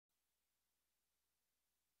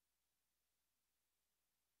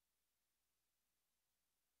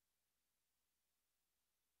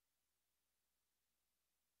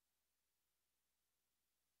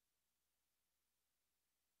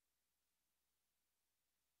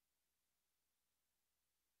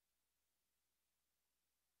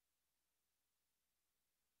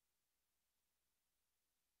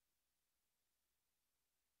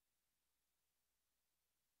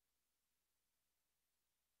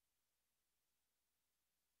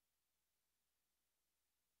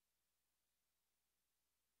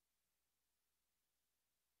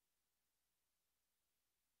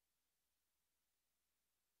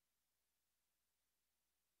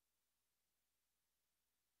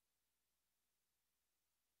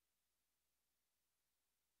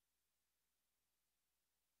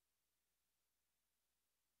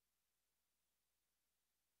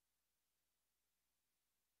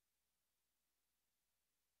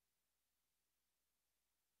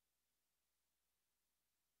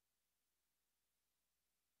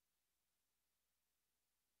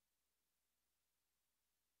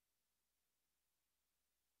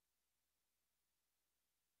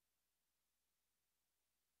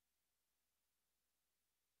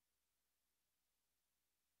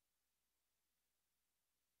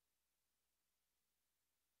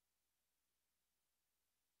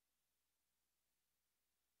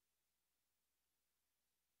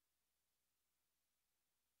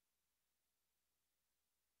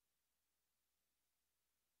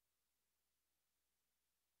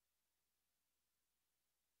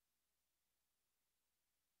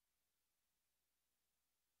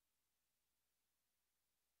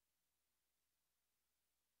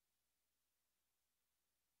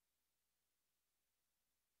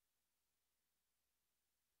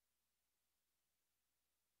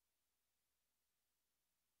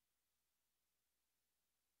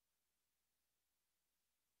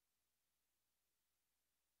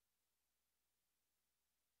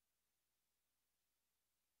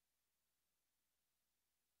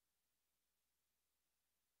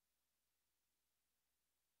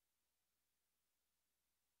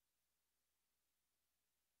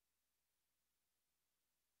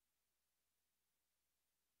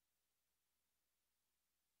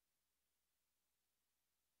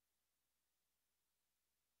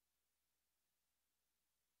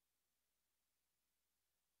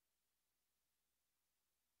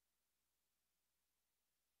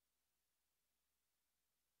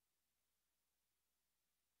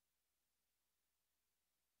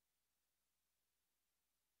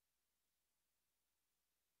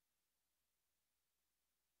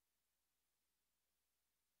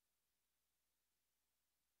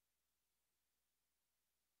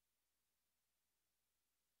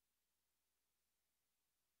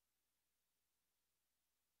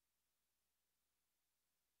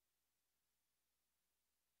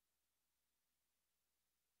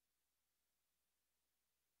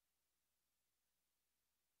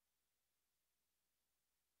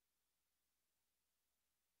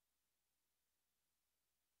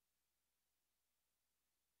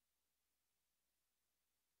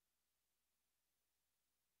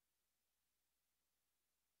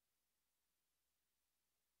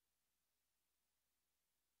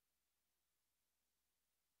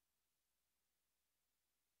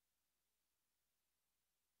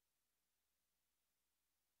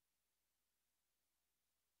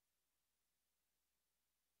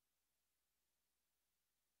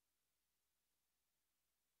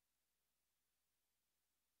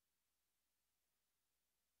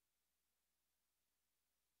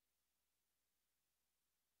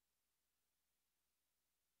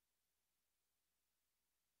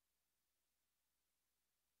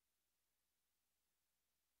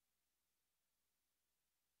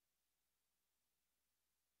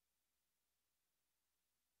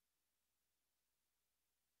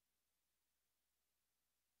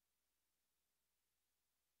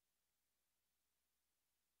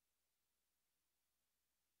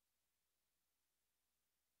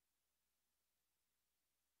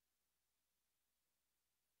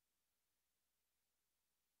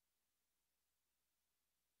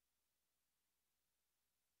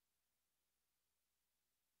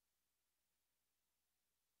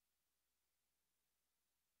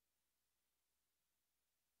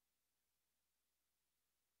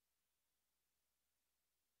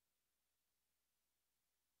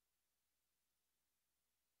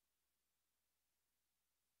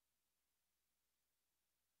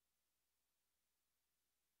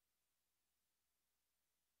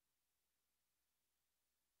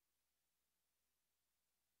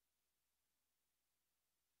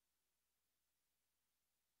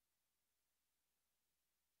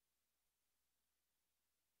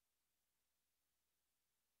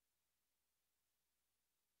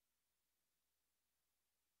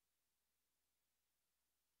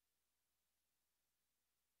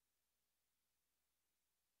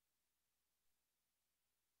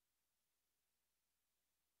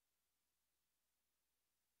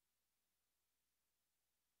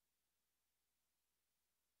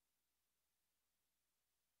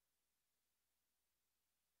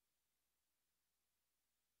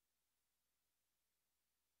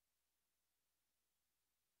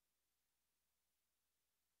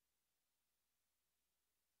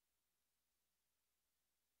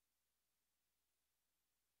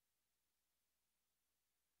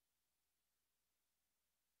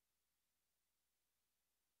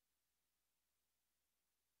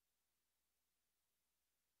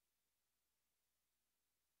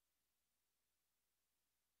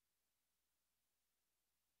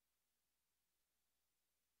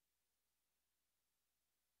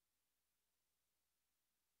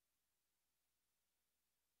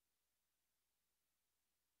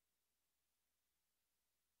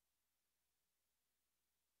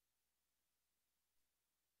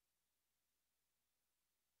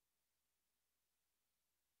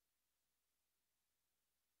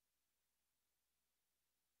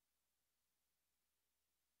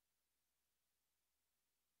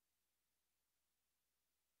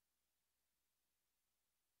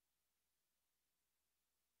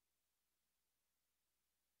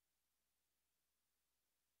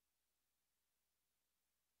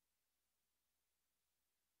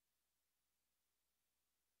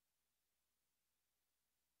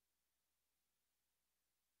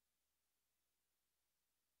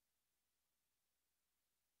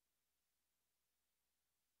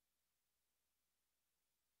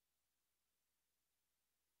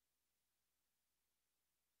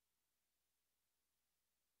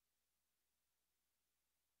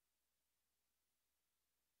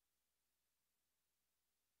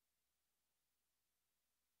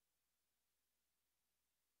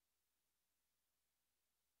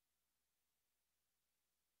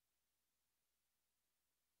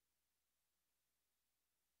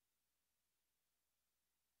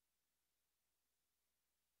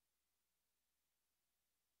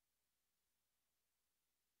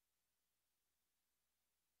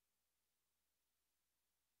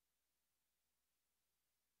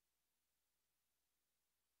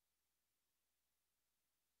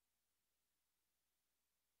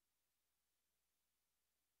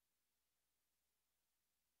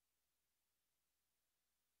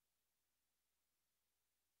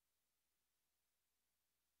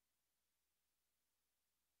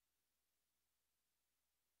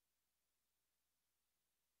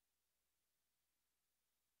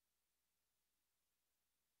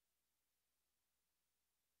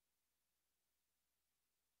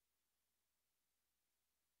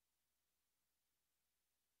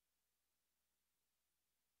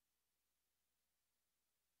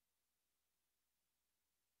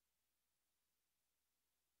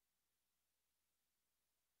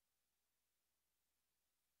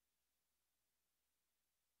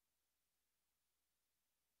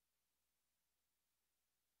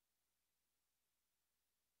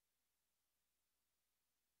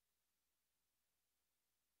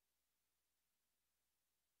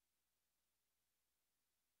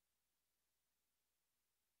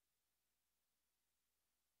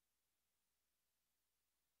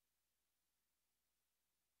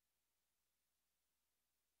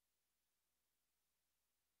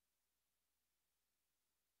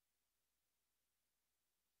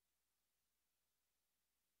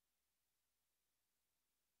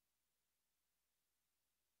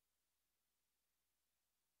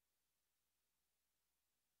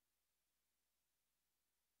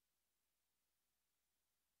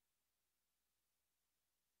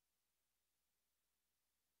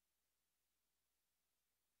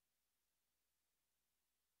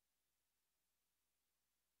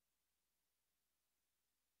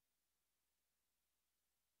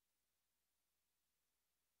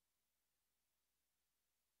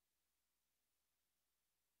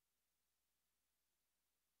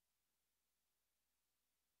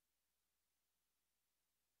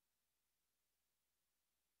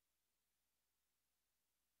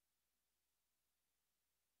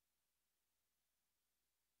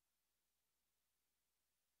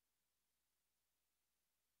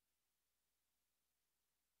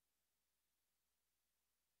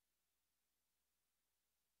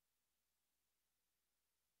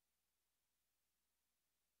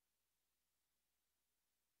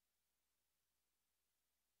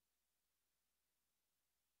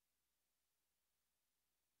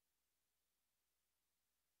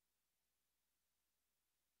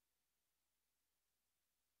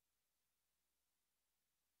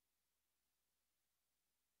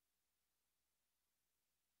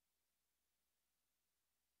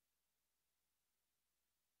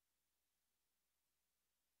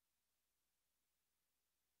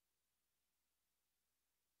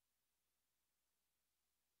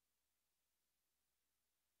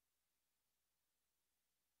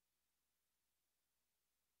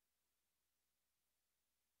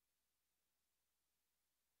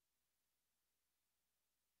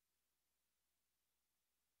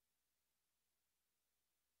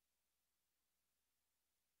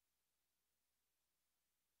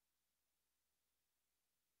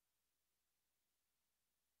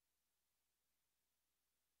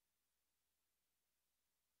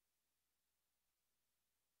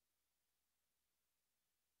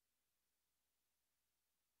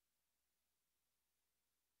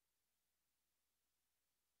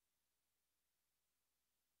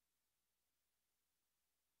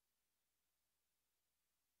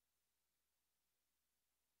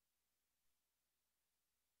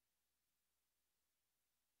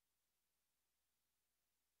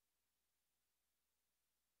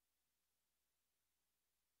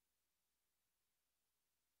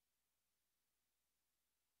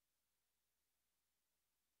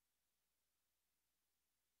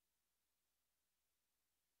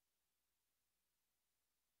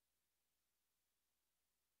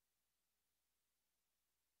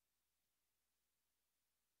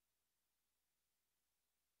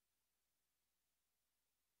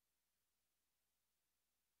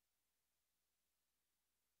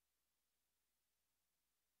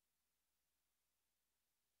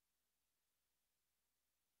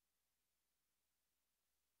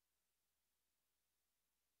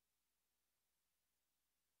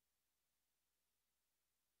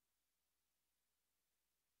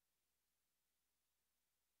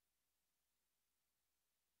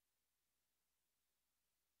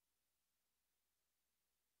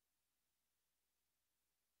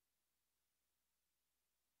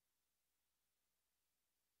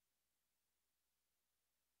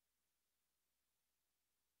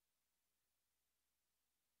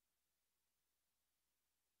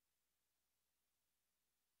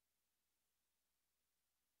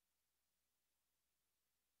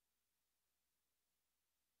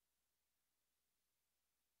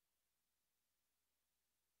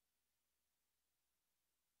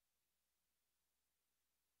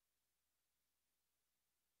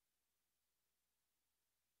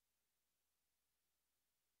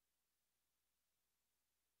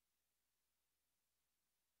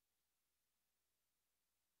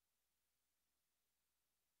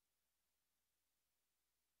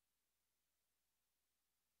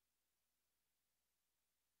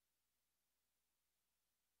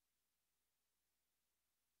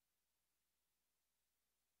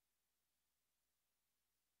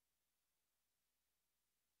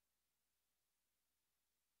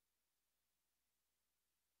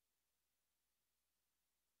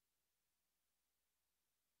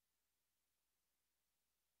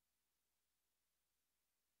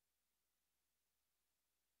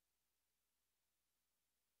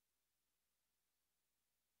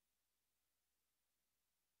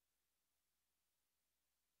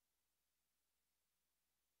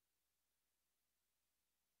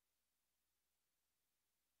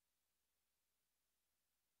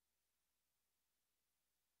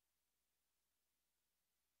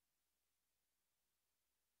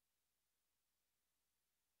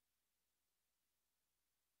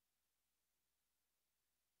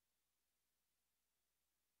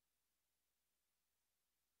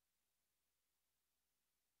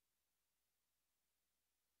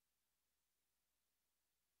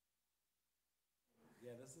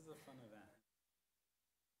this is a fun event.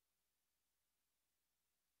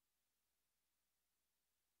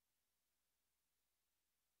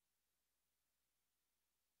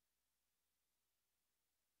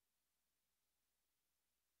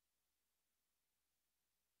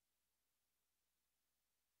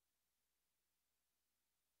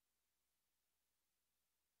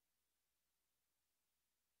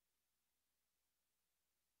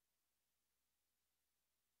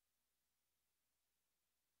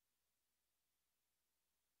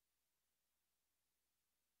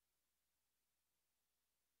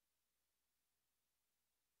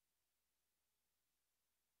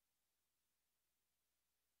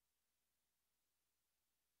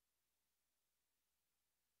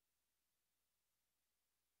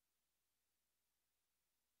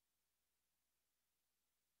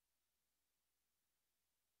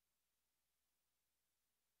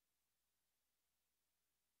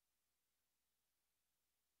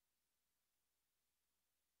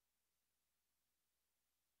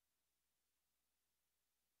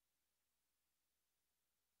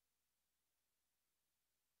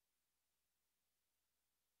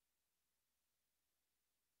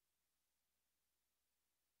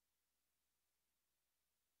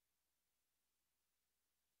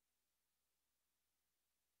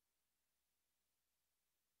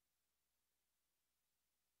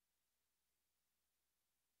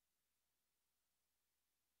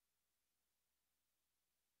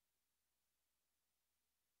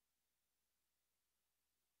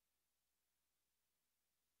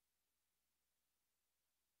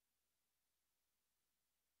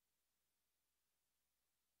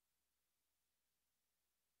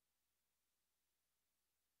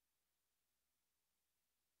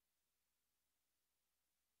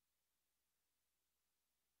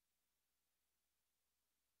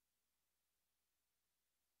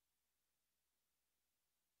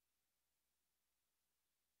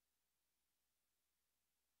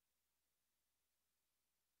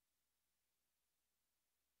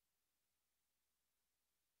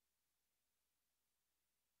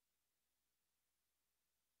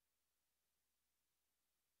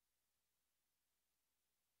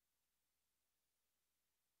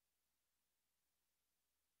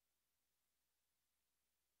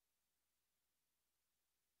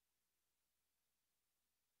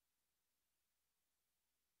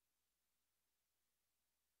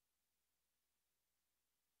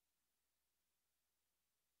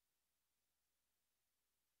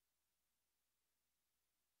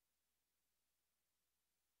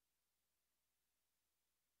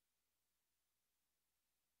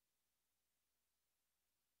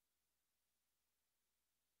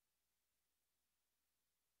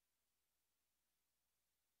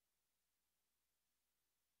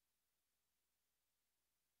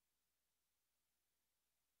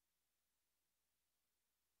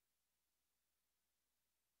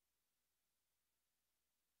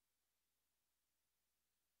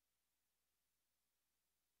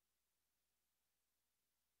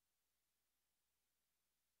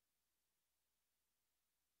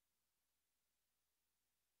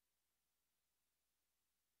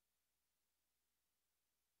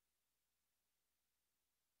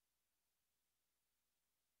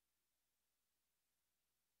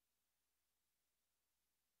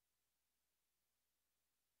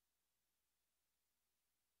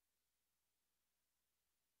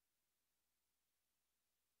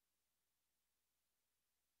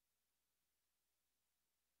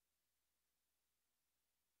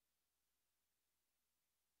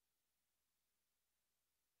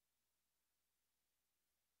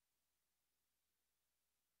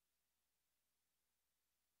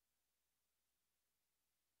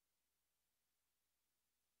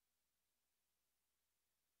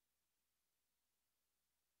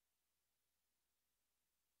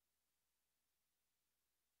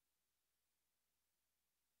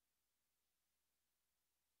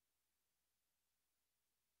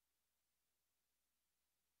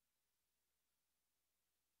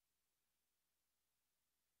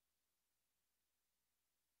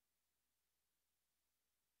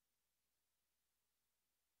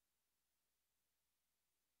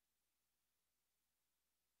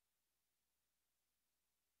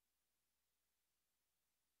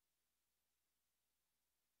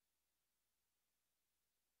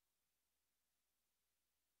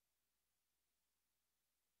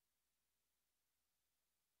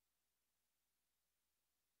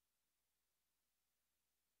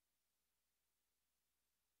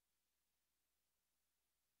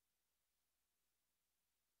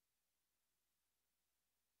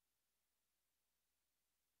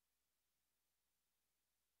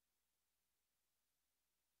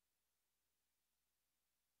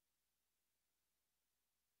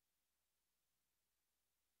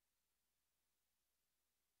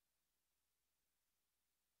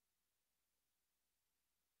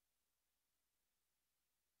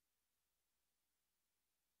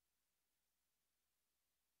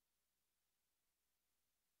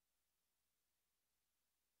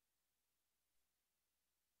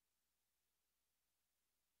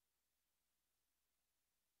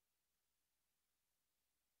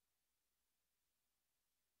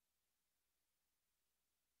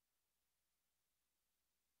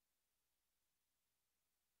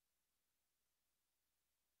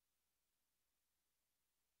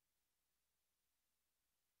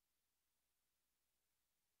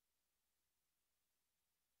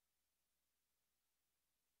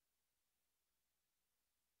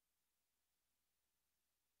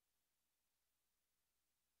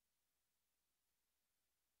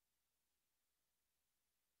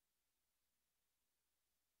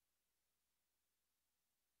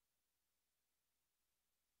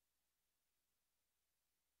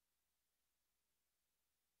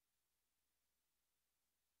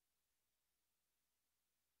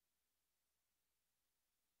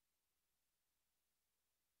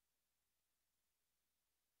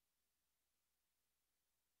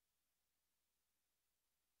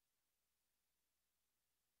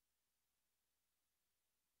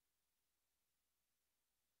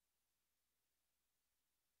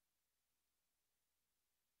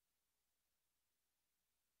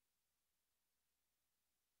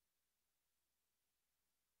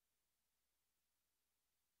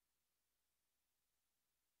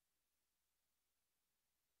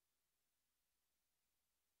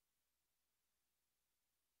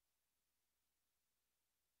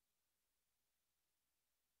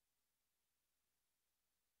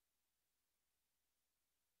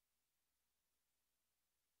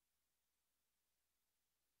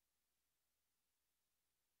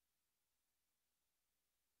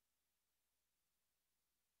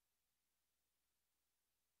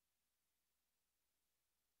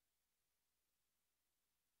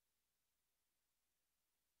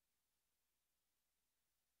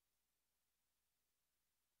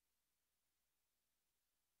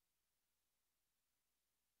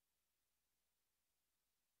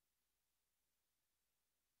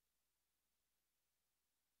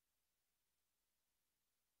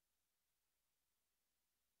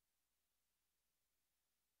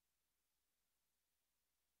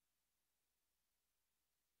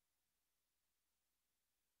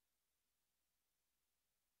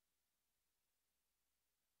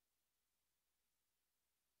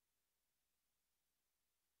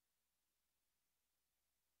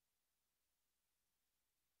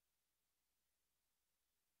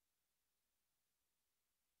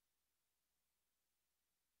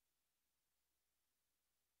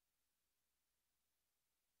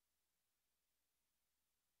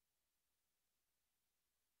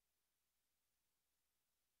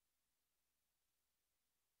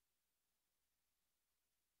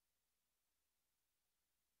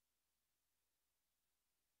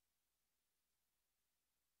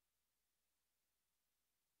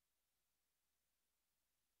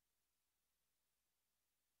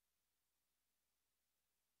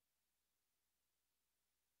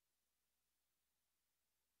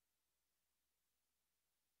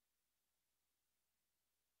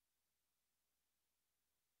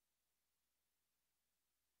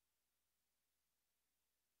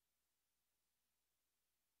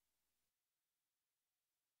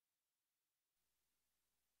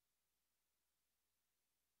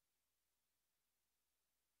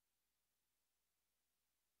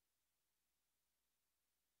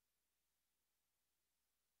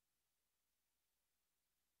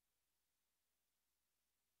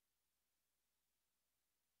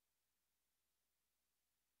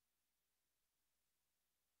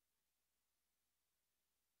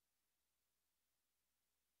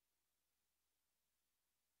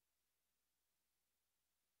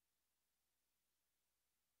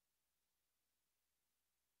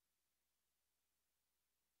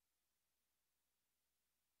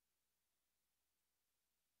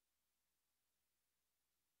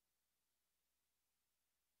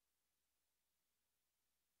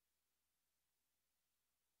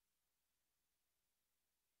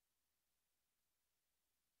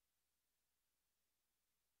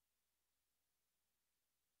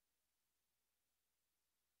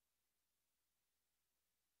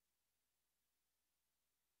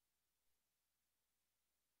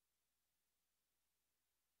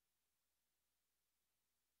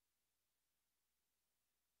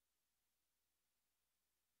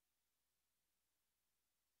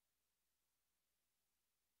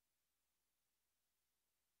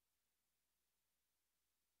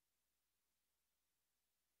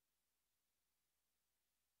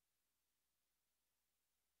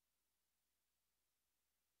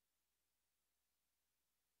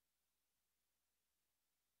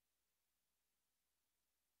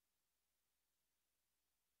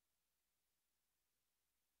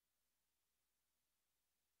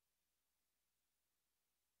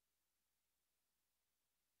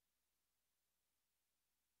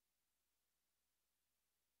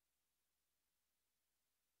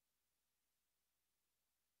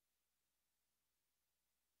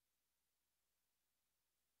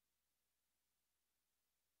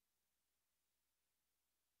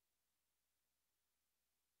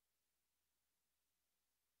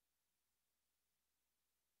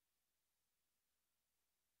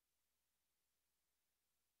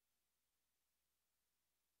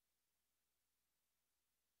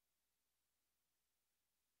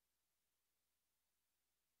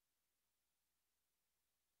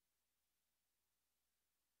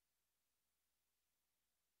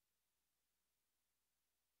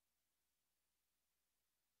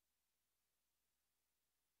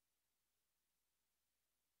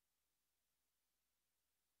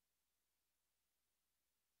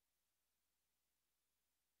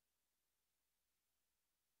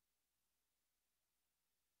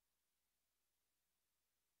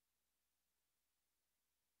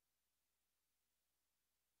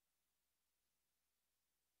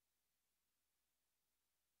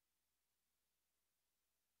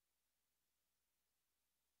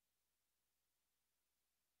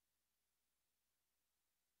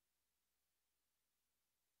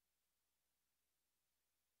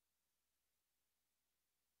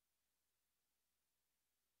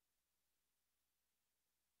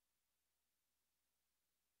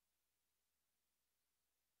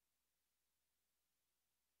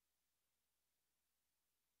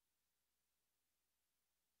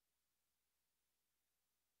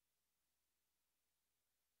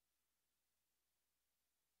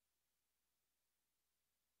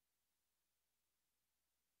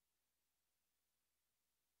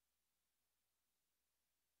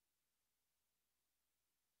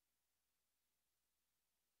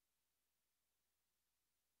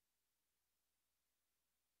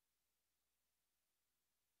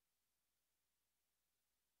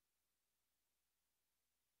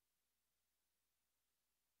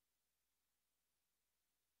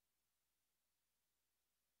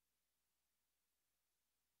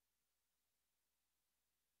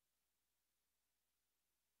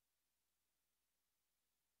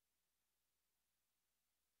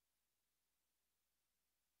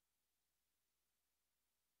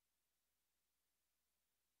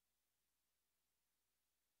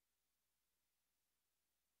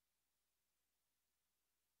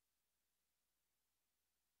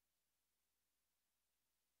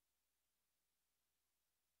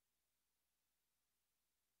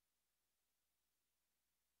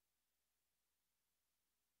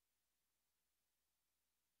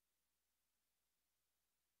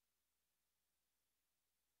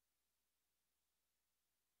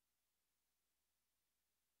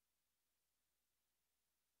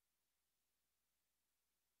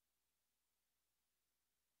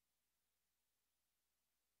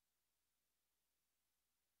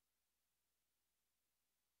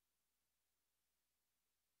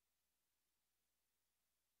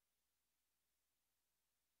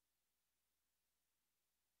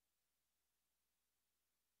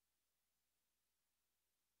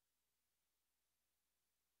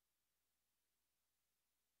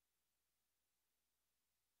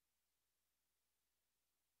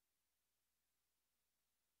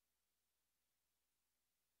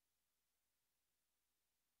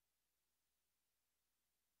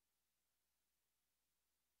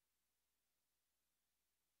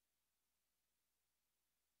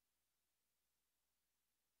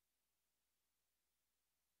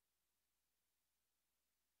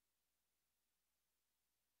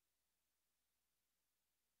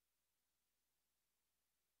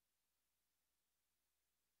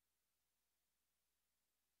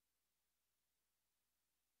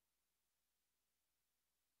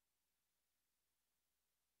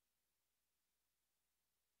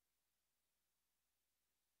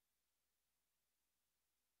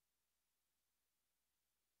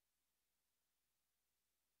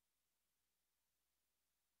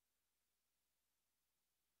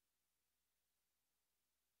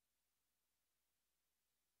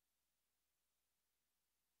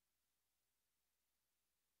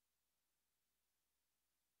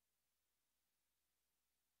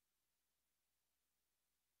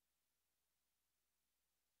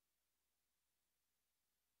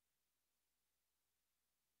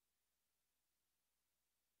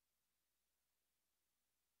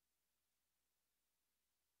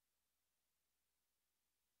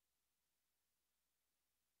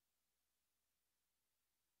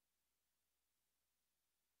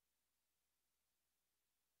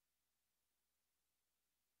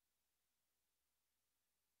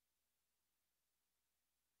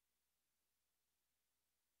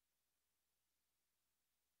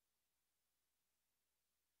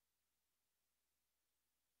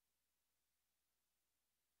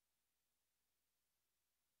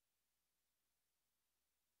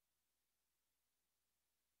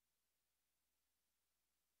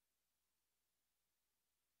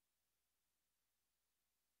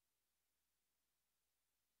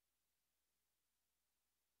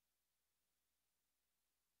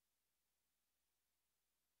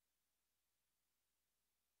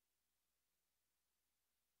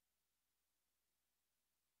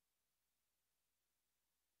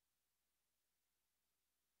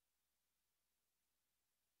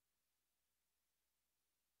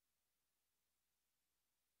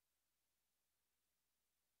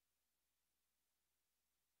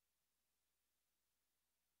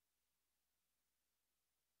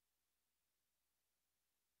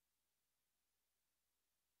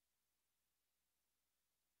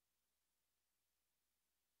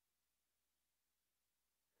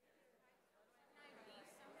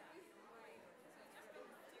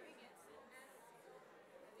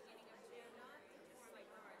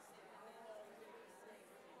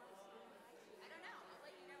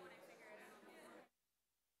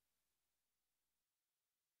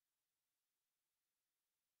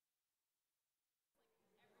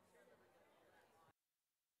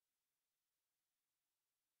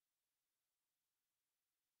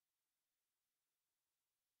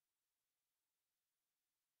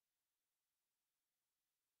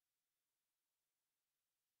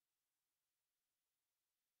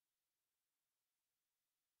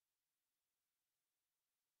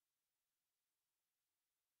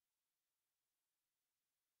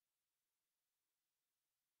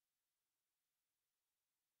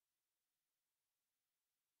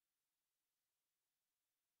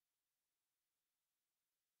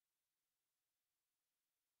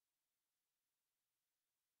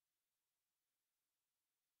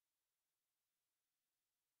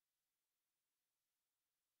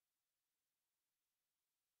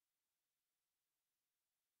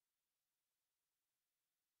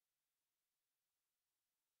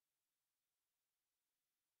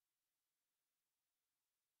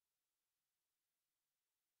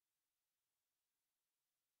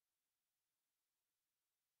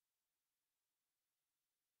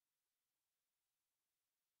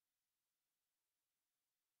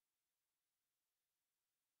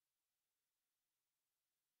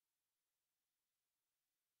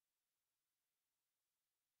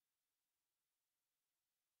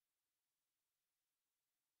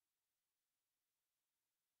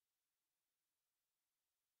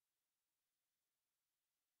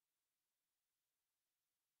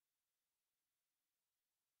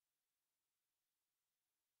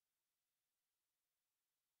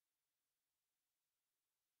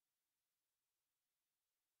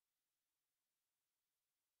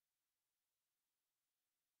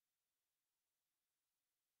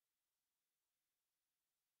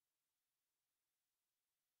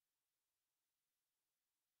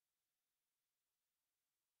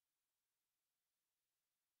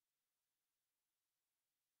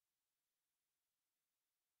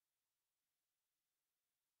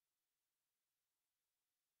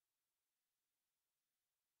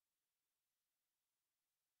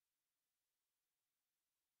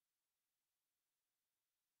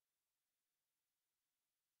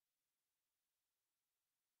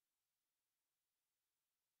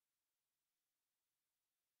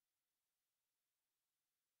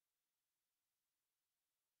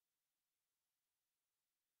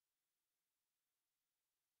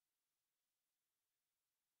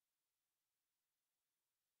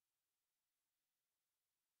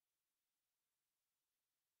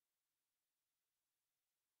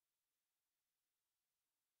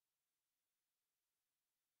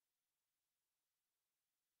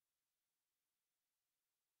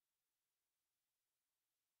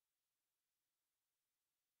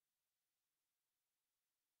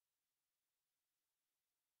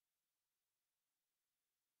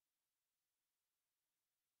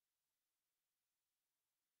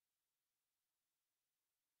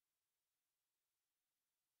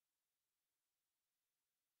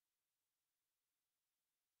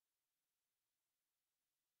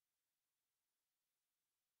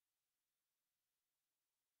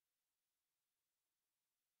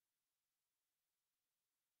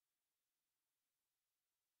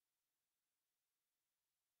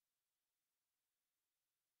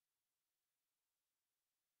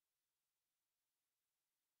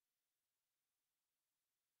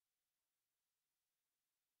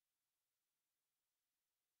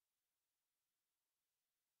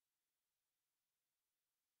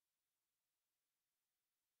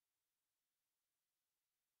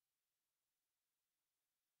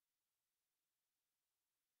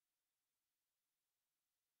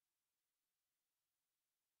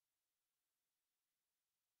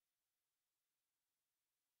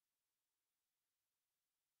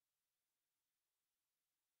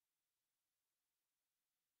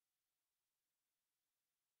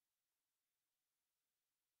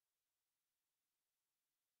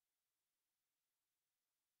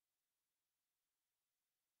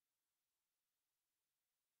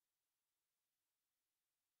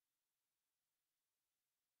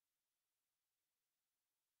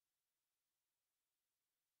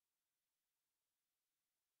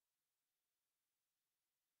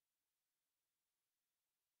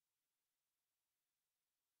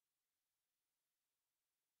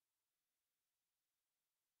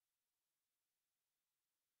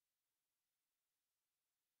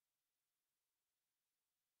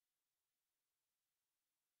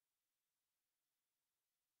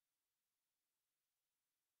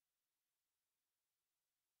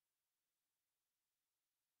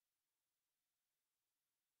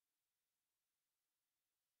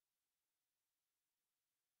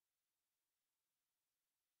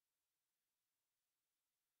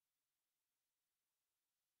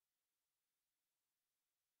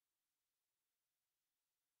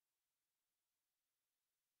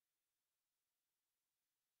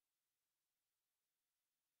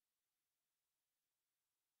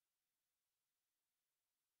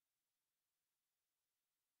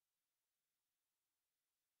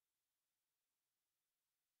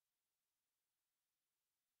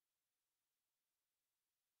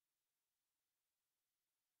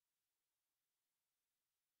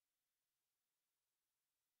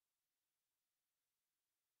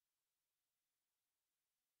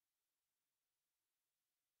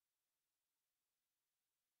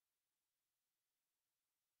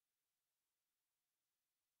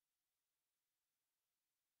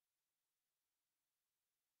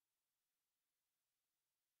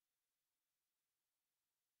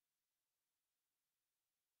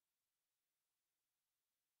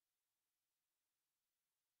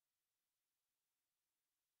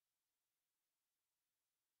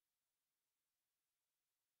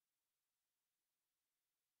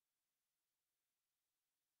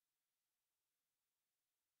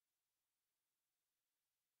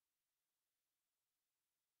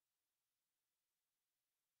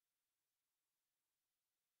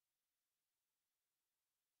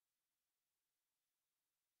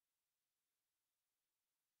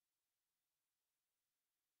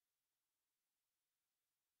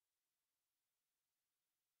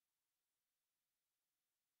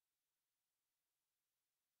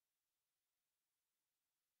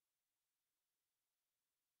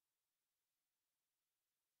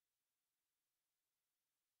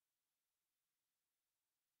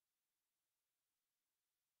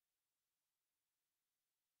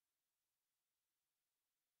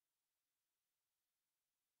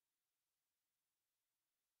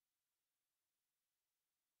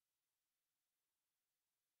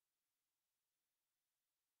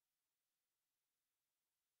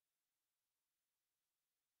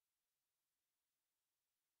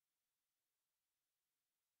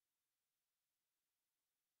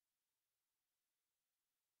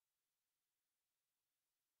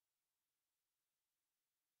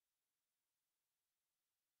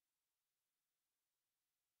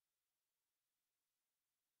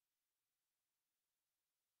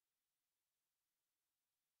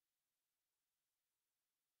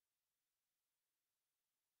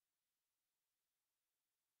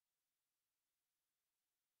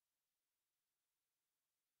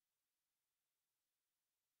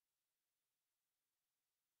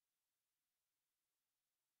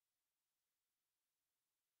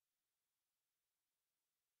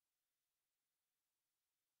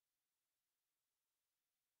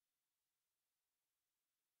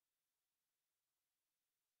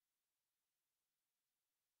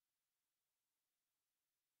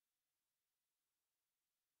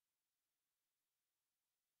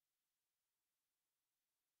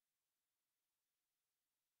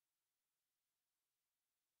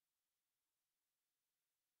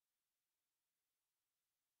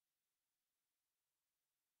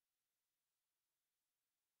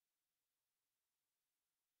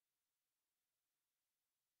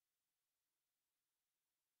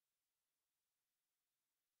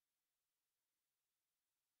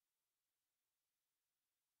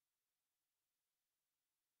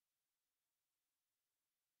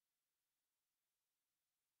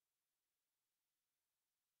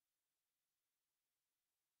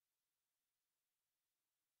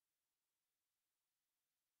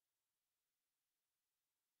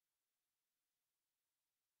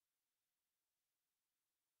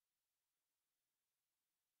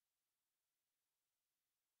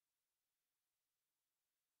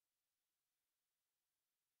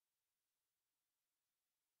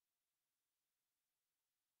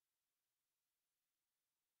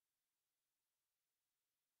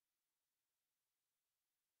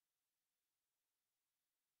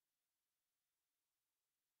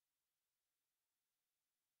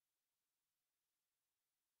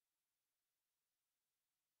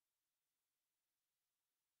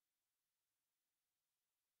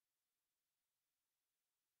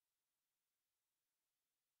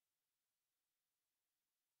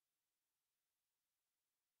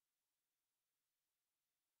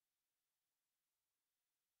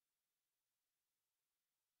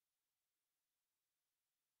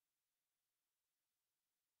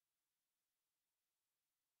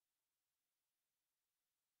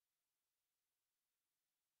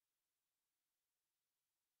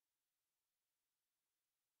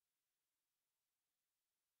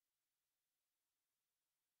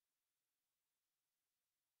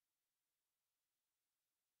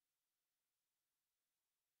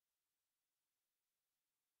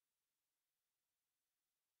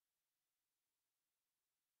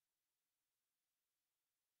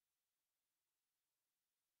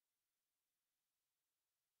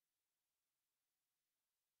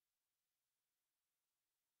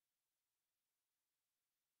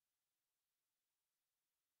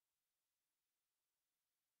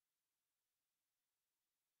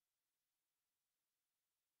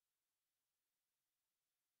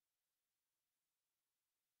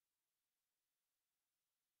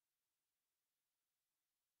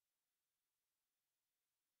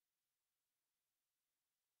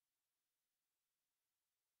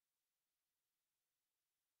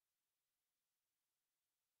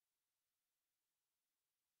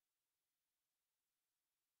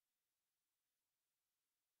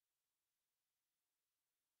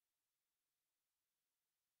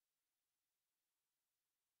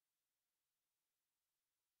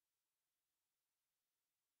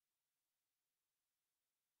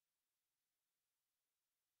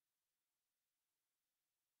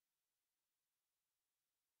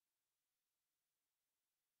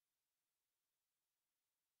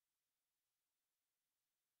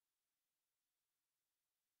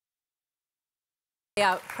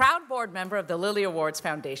 A proud board member of the Lilly Awards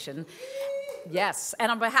Foundation. Yes, and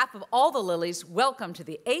on behalf of all the Lillys, welcome to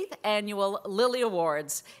the 8th Annual Lilly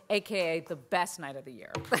Awards, AKA the best night of the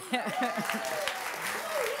year.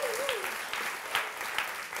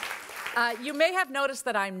 You may have noticed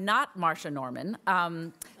that I'm not Marsha Norman.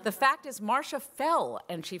 The fact is, Marsha fell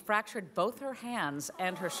and she fractured both her hands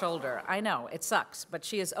and her shoulder. I know, it sucks, but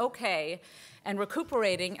she is okay and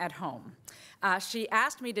recuperating at home. She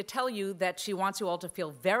asked me to tell you that she wants you all to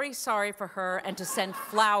feel very sorry for her and to send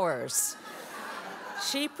flowers.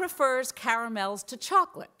 She prefers caramels to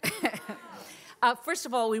chocolate. First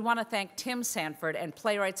of all, we want to thank Tim Sanford and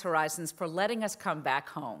Playwrights Horizons for letting us come back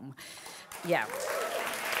home. Yeah.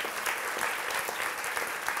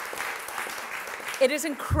 It is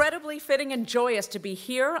incredibly fitting and joyous to be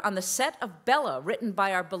here on the set of Bella, written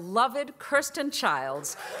by our beloved Kirsten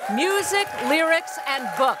Childs. Music, lyrics, and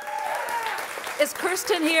book. Is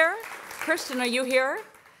Kirsten here? Kirsten, are you here?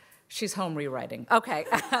 She's home rewriting. Okay.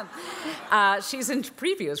 She's in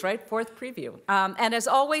previews, right? Fourth preview. And as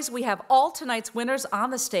always, we have all tonight's winners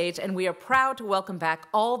on the stage, and we are proud to welcome back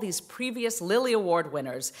all these previous Lilly Award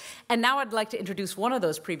winners. And now I'd like to introduce one of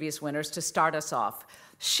those previous winners to start us off.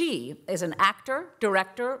 She is an actor,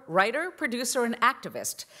 director, writer, producer, and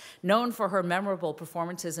activist, known for her memorable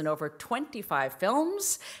performances in over 25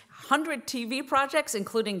 films, 100 TV projects,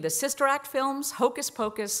 including the Sister Act films, Hocus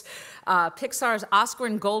Pocus, Pixar's Oscar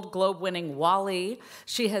and Gold Globe-winning WALL-E.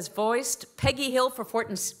 She has voiced Peggy Hill for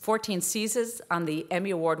 14 seasons on the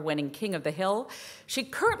Emmy Award-winning King of the Hill. She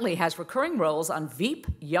currently has recurring roles on Veep,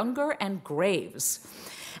 Younger, and Graves.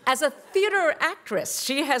 As a theater actress,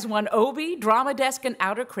 she has won Obie, Drama Desk, and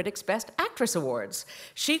Outer Critics Best Actress Awards.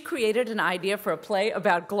 She created an idea for a play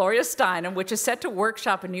about Gloria Steinem, which is set to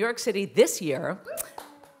workshop in New York City this year.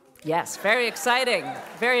 Yes, very exciting,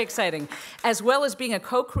 as well as being a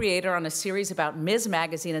co-creator on a series about Ms.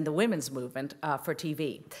 Magazine and the women's movement for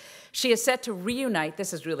TV. She is set to reunite,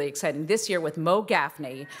 this is really exciting, this year with Mo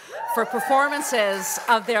Gaffney for performances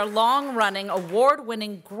of their long-running,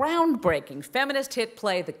 award-winning, groundbreaking feminist hit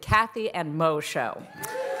play, The Kathy and Mo Show.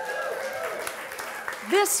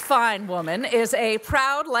 This fine woman is a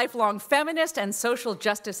proud, lifelong feminist and social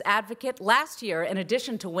justice advocate. Last year, in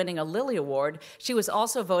addition to winning a Lilly Award, she was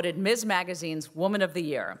also voted Ms. Magazine's Woman of the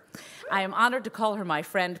Year. I am honored to call her my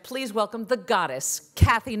friend. Please welcome the goddess,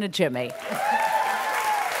 Kathy Najimy.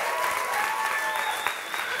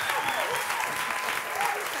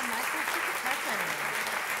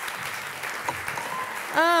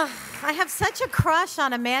 I have such a crush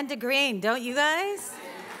on Amanda Green, don't you guys?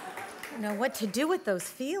 I don't know what to do with those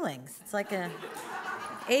feelings. It's like a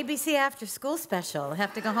ABC after school special. I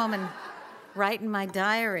have to go home and write in my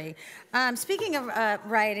diary. Speaking of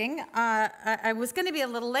writing, I was going to be a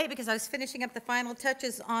little late because I was finishing up the final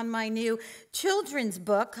touches on my new children's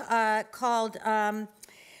book called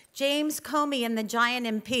James Comey and the Giant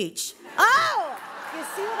Impeach. Oh! You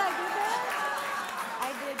see what I did there?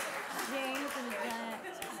 I did James and the Giant.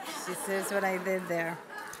 This is what I did there.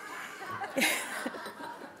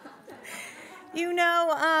 You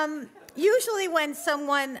know, usually when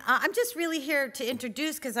someone, I'm just really here to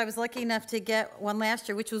introduce, because I was lucky enough to get one last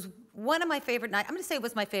year, which was one of my favorite nights. I'm going to say it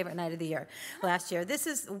was my favorite night of the year last year. This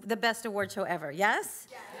is the best award show ever, yes?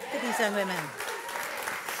 Yes. Look at these young women.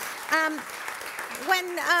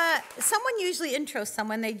 When someone usually intros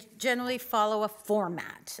someone, they generally follow a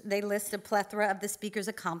format. They list a plethora of the speaker's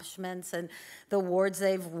accomplishments and the awards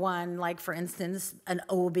they've won, like, for instance, an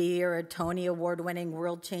Obie or a Tony Award-winning,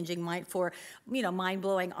 world-changing for,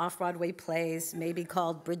 mind-blowing off-Broadway plays, maybe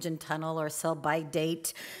called Bridge and Tunnel or Sell by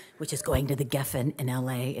Date, which is going to the Geffen in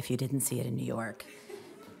LA if you didn't see it in New York.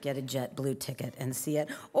 Get a JetBlue ticket and see it.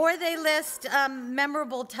 Or they list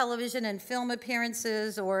memorable television and film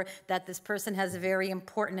appearances, or that this person has a very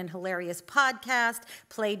important and hilarious podcast,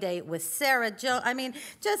 Play Date with Sarah Jones. I mean,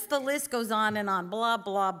 just the list goes on and on, blah,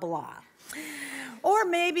 blah, blah. Or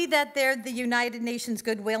maybe that they're the United Nations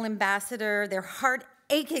Goodwill Ambassador, they're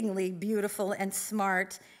heart-achingly beautiful and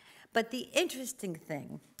smart. But the interesting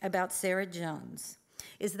thing about Sarah Jones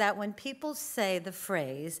is that when people say the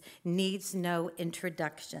phrase needs no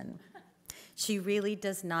introduction, she really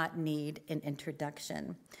does not need an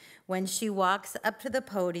introduction. When she walks up to the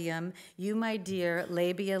podium, you, my dear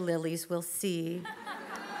labia lilies, will see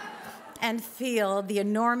and feel the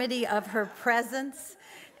enormity of her presence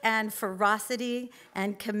and ferocity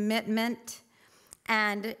and commitment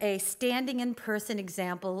and a standing in person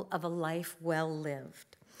example of a life well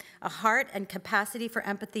lived. a heart and capacity for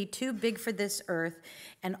empathy too big for this earth,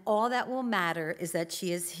 and all that will matter is that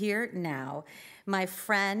she is here now. My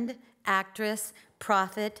friend, actress,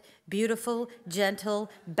 prophet, beautiful, gentle,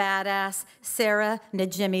 badass, Sarah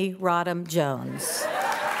Najimy Rodham Jones.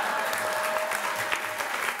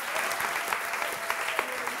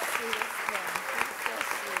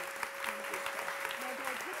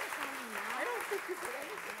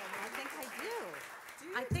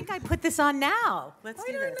 I think I put this on now. Let's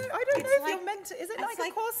do this. I don't know if you're meant to. Is it like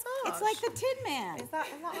a corsage? It's like the Tin Man. Is that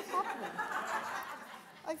what's happening?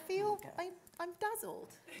 I feel I'm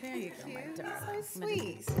dazzled. There you go, my darling. You're so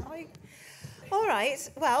sweet. All right.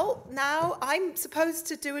 Well, now I'm supposed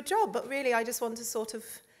to do a job, but really I just want to sort of.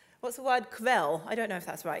 What's the word? Quell. I don't know if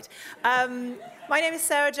that's right. My name is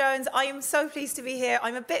Sarah Jones. I am so pleased to be here.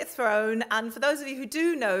 I'm a bit thrown, and for those of you who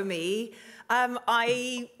do know me,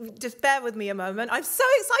 I just bear with me a moment. I'm so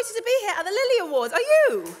excited to be here at the Lilly Awards. Are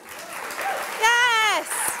you? Yes,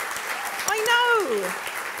 I know.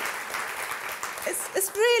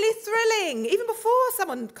 It's really thrilling, even before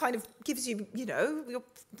someone kind of gives you, you know, your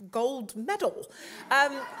gold medal.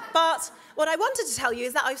 But what I wanted to tell you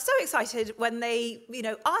is that I was so excited when they, you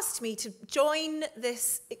know, asked me to join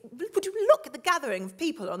this. Would you look at the gathering of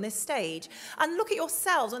people on this stage and look at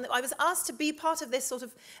yourselves? And I was asked to be part of this sort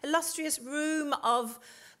of illustrious room of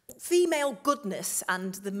female goodness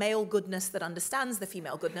and the male goodness that understands the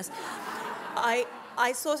female goodness.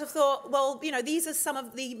 I sort of thought, well, you know, these are some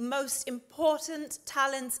of the most important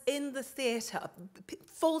talents in the theatre,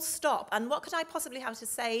 full stop. And what could I possibly have to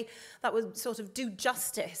say that would sort of do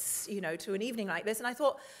justice, you know, to an evening like this? And I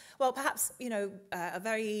thought, well, perhaps, you know, a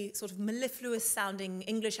very sort of mellifluous-sounding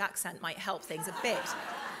English accent might help things a bit.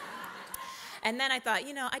 And then I thought,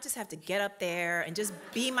 you know, I just have to get up there and just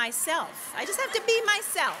be myself. I just have to be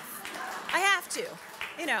myself. I have to,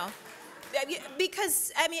 you know.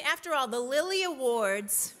 Because, I mean, after all, the Lilly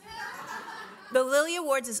Awards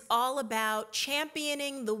is all about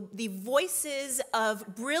championing the voices of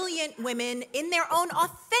brilliant women in their own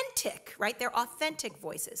authentic, right? Their authentic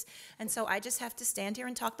voices. And so I just have to stand here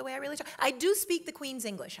and talk the way I really talk. I do speak the Queen's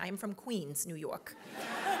English. I am from Queens, New York.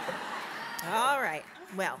 All right.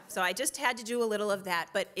 Well, so I just had to do a little of that.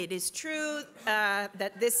 But it is true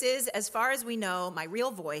that this is, as far as we know, my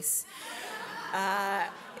real voice.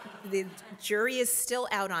 The jury is still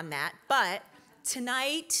out on that, but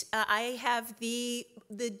tonight I have the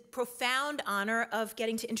profound honor of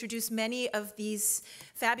getting to introduce many of these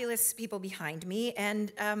fabulous people behind me,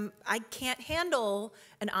 and I can't handle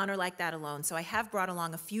an honor like that alone, so I have brought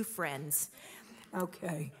along a few friends.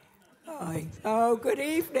 Okay. Hi. Oh, good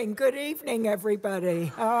evening, everybody.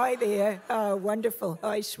 Hi there. Oh, wonderful.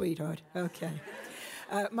 Hi, sweetheart. Okay.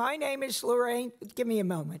 My name is Lorraine. Give me a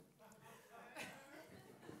moment.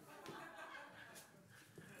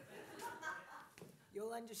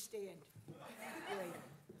 You'll understand later.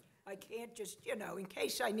 I can't just, you know, in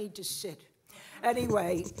case I need to sit.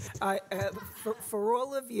 Anyway, for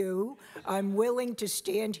all of you, I'm willing to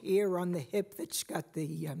stand here on the hip that's got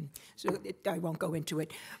the, I won't go into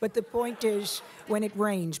it. But the point is, when it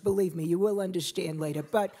rains, believe me, you will understand later.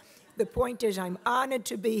 But the point is, I'm honored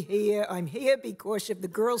to be here. I'm here because of the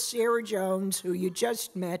girl, Sarah Jones, who you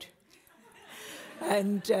just met.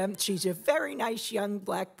 And she's a very nice young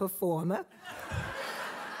black performer.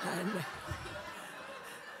 And,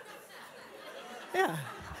 yeah.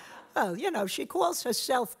 Well, you know, she calls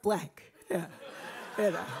herself black. Yeah. You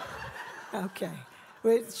know. Okay.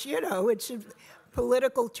 It's, you know, it's a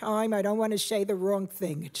political time. I don't want to say the wrong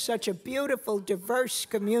thing. It's such a beautiful, diverse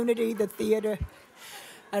community, the theater.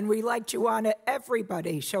 And we like to honor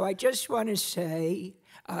everybody. So I just want to say,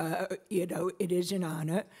 you know, it is an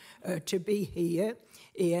honor to be here.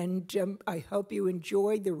 And I hope you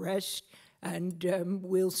enjoy the rest. And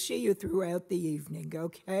we'll see you throughout the evening,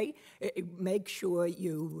 okay? Make sure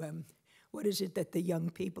you, what is it that the young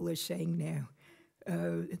people are saying now?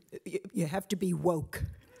 You have to be woke.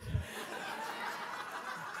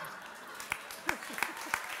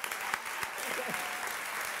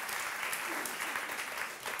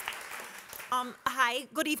 Hi,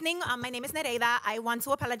 good evening. My name is Nereida. I want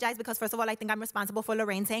to apologize because, first of all, I think I'm responsible for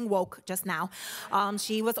Lorraine saying woke just now.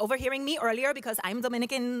 She was overhearing me earlier because I'm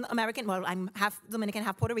Dominican-American. Well, I'm half Dominican,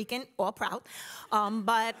 half Puerto Rican, all proud.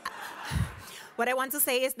 But what I want to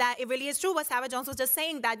say is that it really is true what Sarah Jones was just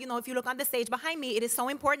saying, that, you know, if you look on the stage behind me, it is so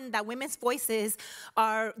important that women's voices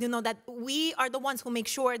are, you know, that we are the ones who make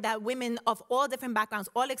sure that women of all different backgrounds,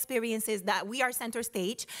 all experiences, that we are center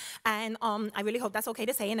stage. And I really hope that's okay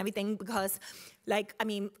to say and everything because, like, I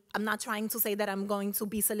mean, I'm not trying to say that I'm going to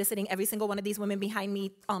be soliciting every single one of these women behind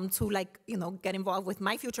me to, like, you know, get involved with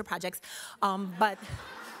my future projects. But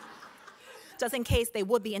just in case they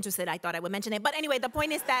would be interested, I thought I would mention it. But anyway, the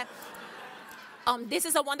point is that this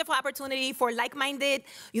is a wonderful opportunity for like-minded,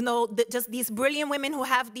 just these brilliant women who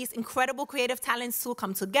have these incredible creative talents to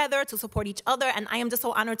come together, to support each other, and I am just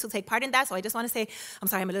so honored to take part in that. So I just want to say, I'm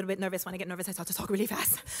sorry, I'm a little bit nervous. When I get nervous, I start to talk really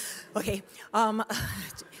fast. Okay.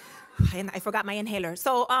 I forgot my inhaler. So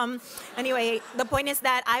anyway, the point is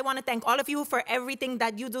that I want to thank all of you for everything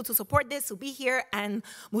that you do to support this, to be here, and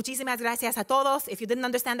muchísimas gracias a todos. If you didn't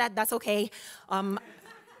understand that, that's okay.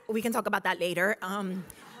 We can talk about that later.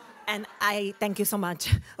 And I thank you so much.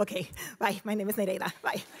 Okay, bye. My name is Nereida.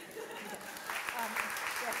 Bye.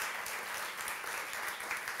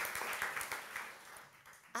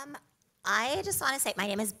 I just want to say my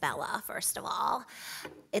name is Bella, first of all.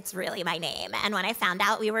 It's really my name. And when I found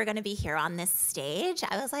out we were going to be here on this stage,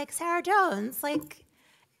 I was like, Sarah Jones, like,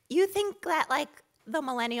 you think that, like, the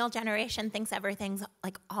millennial generation thinks everything's,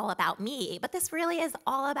 like, all about me, but this really is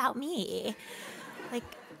all about me. Like,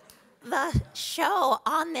 the show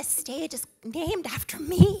on this stage is named after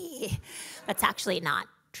me. That's actually not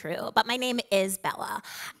true, but my name is Bella,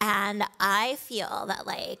 and I feel that,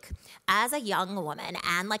 like, as a young woman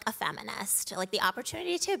and, like, a feminist, like, the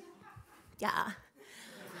opportunity to,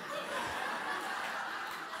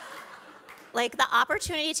 like, the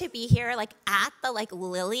opportunity to be here, like, at the, like,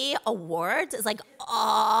 Lilly Awards is, like,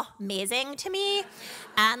 amazing to me,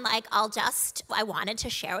 and, like, I wanted to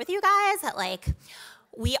share with you guys that, like,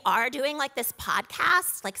 we are doing, like, this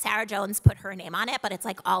podcast. Like, Sarah Jones put her name on it, but it's,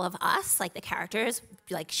 like, all of us, like, the characters.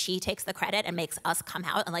 Like, she takes the credit and makes us come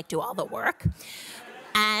out and, like, do all the work.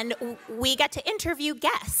 And we get to interview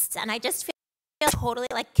guests. And I just feel totally,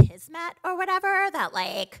 like, kismet or whatever that,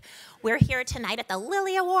 like, we're here tonight at the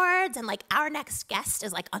Lilly Awards, and, like, our next guest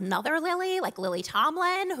is, like, another Lilly, like Lily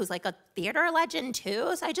Tomlin, who's, like, a theater legend,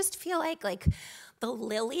 too. So I just feel like the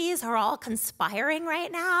Lilies are all conspiring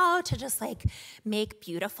right now to just, like, make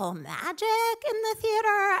beautiful magic in the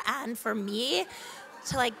theater. And for me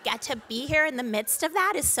to, like, get to be here in the midst of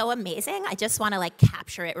that is so amazing. I just want to, like,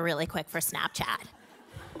 capture it really quick for Snapchat.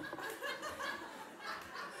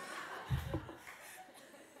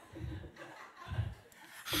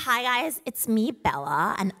 Hi, guys. It's me,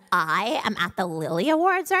 Bella, and I am at the Lilly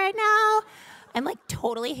Awards right now. I'm, like,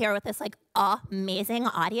 totally here with this, like, amazing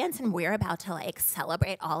audience, and we're about to, like,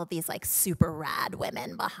 celebrate all of these, like, super rad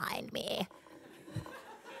women behind me.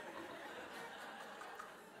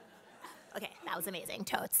 Okay, that was amazing,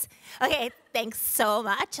 totes. Okay, thanks so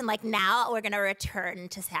much, and, like, now we're gonna return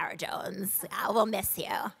to Sarah Jones. We'll miss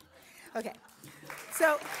you. Okay,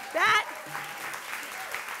 so that...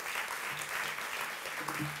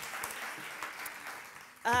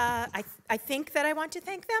 I think that I want to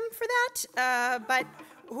thank them for that, but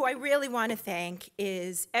who I really want to thank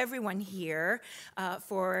is everyone here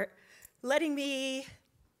for letting me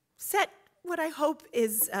set what I hope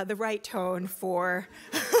is the right tone for,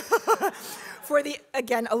 for the,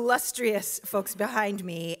 again, illustrious folks behind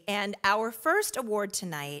me. And our first award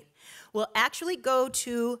tonight will actually go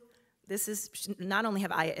to, this is, not only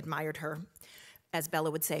have I admired her, as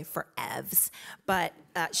Bella would say, for evs, but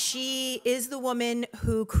she is the woman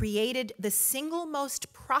who created the single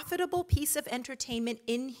most profitable piece of entertainment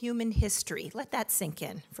in human history. Let that sink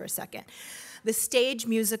in for a second. The stage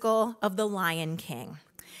musical of The Lion King.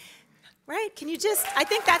 Right? Can you just, I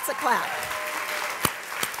think that's a clap.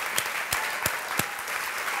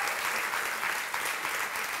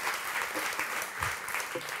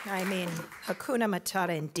 I mean, Hakuna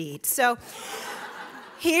Matata indeed. So,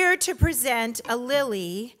 here to present a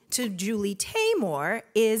Lilly to Julie Taymor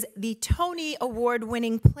is the Tony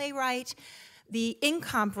Award-winning playwright, the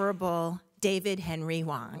incomparable David Henry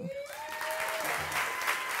Hwang.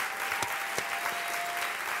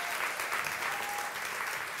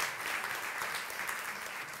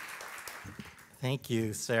 Thank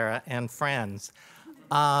you, Sarah and friends.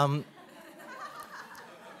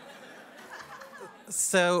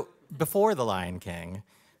 So before The Lion King,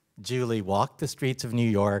 Julie walked the streets of New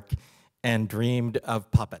York and dreamed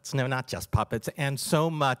of puppets. No, not just puppets, and so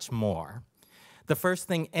much more. The first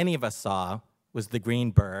thing any of us saw was The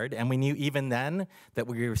Green Bird, and we knew even then that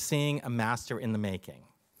we were seeing a master in the making.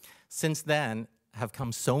 Since then have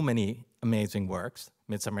come so many amazing works,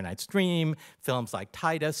 Midsummer Night's Dream, films like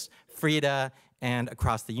Titus, Frida, and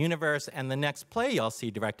Across the Universe, and the next play you'll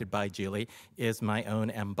see directed by Julie is My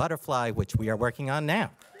Own M. Butterfly, which we are working on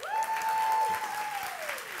now.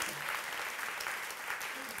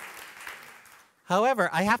 However,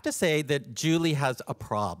 I have to say that Julie has a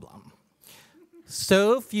problem.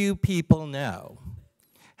 So few people know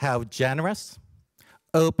how generous,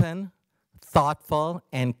 open, thoughtful,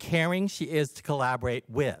 and caring she is to collaborate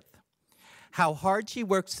with. how hard she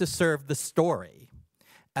works to serve the story,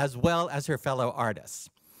 as well as her fellow artists.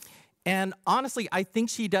 And honestly, I think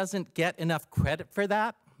she doesn't get enough credit for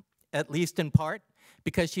that, at least in part,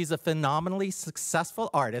 because she's a phenomenally successful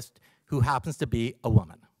artist who happens to be a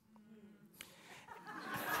woman.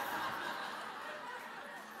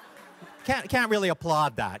 Can't really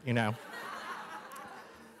applaud that, you know.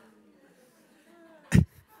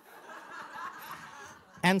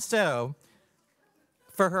 And so,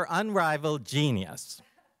 for her unrivaled genius,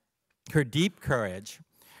 her deep courage,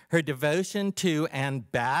 her devotion to and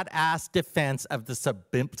badass defense of the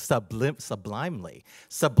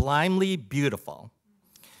sublimely beautiful,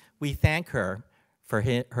 we thank her for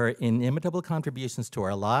her inimitable contributions to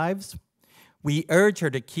our lives. We urge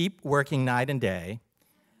her to keep working night and day,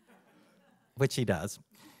 which she does,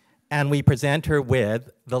 and we present her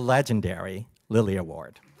with the legendary Lilly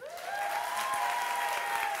Award.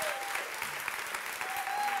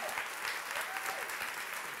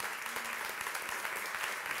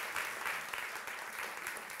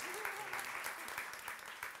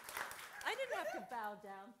 I didn't have to bow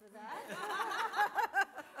down for that.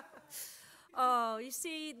 Oh, you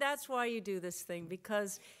see, that's why you do this thing,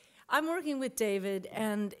 because I'm working with David,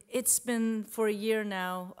 and it's been, for a year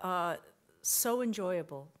now, so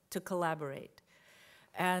enjoyable to collaborate.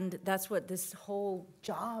 And that's what this whole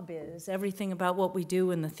job is, everything about what we do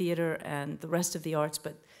in the theater and the rest of the arts,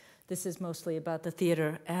 but this is mostly about the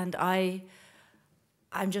theater. And I'm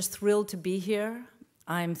just thrilled to be here.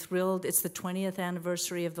 I'm thrilled. It's the 20th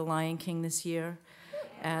anniversary of The Lion King this year,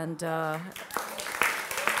 and it's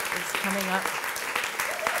coming up.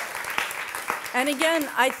 And again,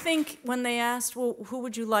 I think when they asked, well, who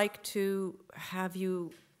would you like to have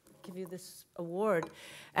you give you this award?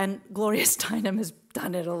 And Gloria Steinem has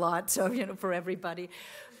done it a lot, so, you know, for everybody.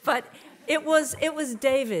 But it was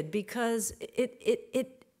David, because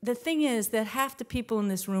the thing is that half the people in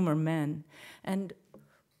this room are men. And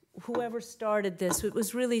whoever started this, it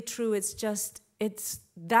was really true.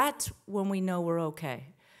 That's when we know we're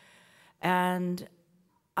okay. And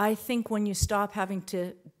I think when you stop having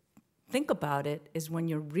to think about it is when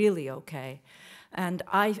you're really okay. And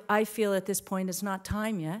I feel at this point it's not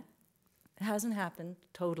time yet. It hasn't happened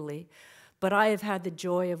totally. But I have had the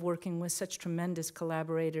joy of working with such tremendous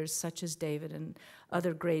collaborators such as David and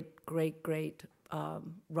other great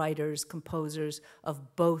writers, composers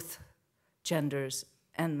of both genders,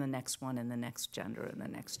 and the next one, and the next gender, and the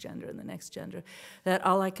next gender, and the next gender, that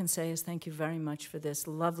all I can say is thank you very much for this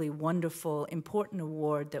lovely, wonderful, important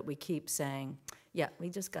award that we keep saying, yeah, we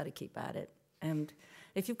just got to keep at it. And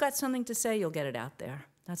if you've got something to say, you'll get it out there.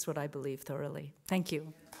 That's what I believe thoroughly. Thank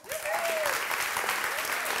you.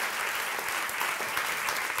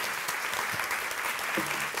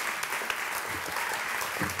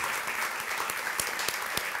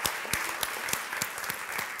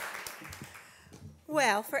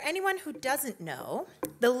 Well, for anyone who doesn't know,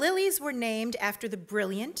 the Lillys were named after the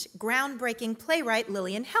brilliant, groundbreaking playwright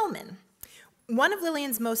Lillian Hellman. One of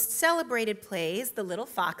Lillian's most celebrated plays, The Little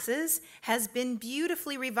Foxes, has been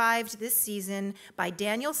beautifully revived this season by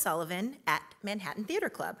Daniel Sullivan at Manhattan Theater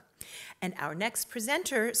Club. And our next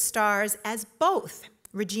presenter stars as both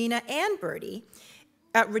Regina and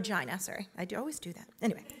Regina, sorry, I always do that.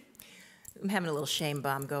 Anyway. I'm having a little shame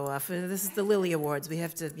bomb go off. This is the Lilly Awards. We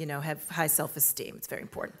have to, you know, have high self-esteem. It's very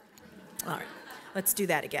important. All right, let's do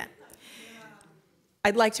that again.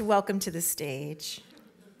 I'd like to welcome to the stage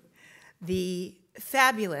the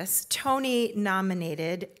fabulous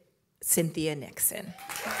Tony-nominated Cynthia Nixon.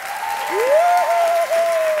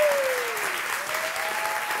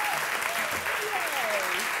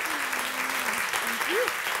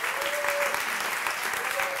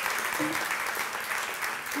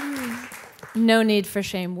 No need for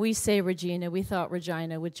shame. We say Regina. We thought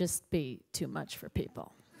Regina would just be too much for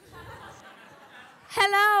people.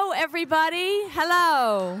 Hello, everybody.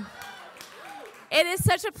 Hello. It is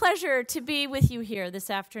such a pleasure to be with you here this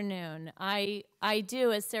afternoon. I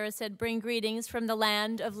do, as Sarah said, bring greetings from the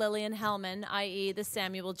land of Lillian Hellman, i.e. the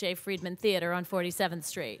Samuel J. Friedman Theater on 47th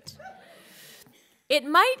Street. It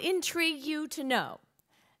might intrigue you to know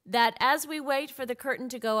that as we wait for the curtain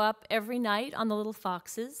to go up every night on The Little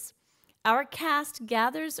Foxes, our cast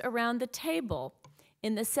gathers around the table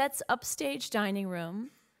in the set's upstage dining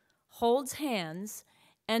room, holds hands,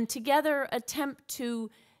 and together attempt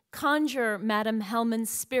to conjure Madame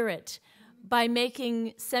Hellman's spirit by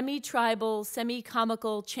making semi-tribal,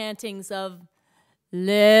 semi-comical chantings of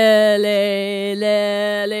Lily,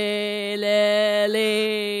 Lily,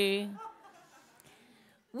 Lily.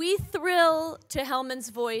 We thrill to Hellman's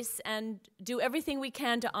voice and do everything we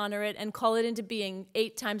can to honor it and call it into being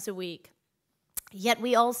 8 times a week. Yet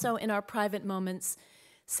we also, in our private moments,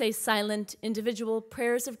 say silent individual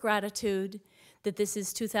prayers of gratitude that this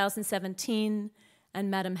is 2017 and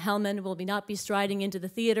Madame Hellman will not be striding into the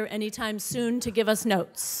theater anytime soon to give us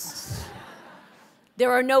notes.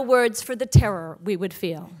 There are no words for the terror we would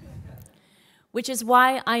feel, which is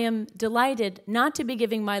why I am delighted not to be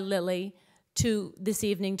giving my Lily this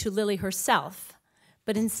evening to Lily herself,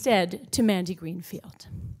 but instead to Mandy Greenfield.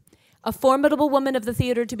 A formidable woman of the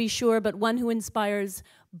theater, to be sure, but one who inspires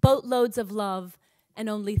boatloads of love and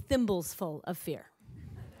only thimblesful of fear.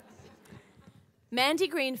 Mandy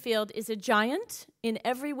Greenfield is a giant in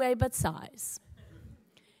every way but size.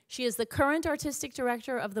 She is the current artistic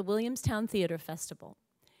director of the Williamstown Theater Festival.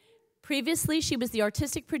 Previously, she was the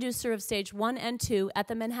artistic producer of Stage 1 and 2 at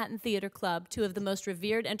the Manhattan Theater Club, two of the most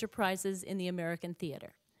revered enterprises in the American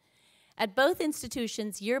theater. At both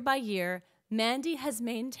institutions, year by year, Mandy has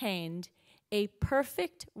maintained a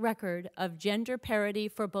perfect record of gender parity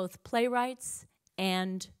for both playwrights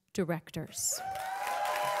and directors.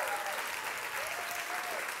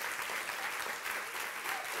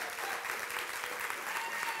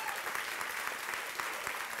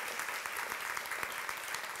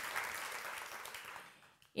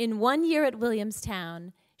 In 1 year at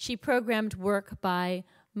Williamstown, she programmed work by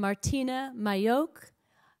Martina Mayock,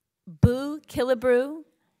 Boo Killebrew,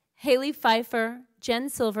 Haley Pfeiffer, Jen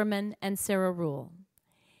Silverman, and Sarah Rule.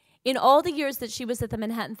 In all the years that she was at the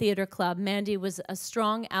Manhattan Theater Club, Mandy was a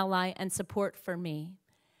strong ally and support for me.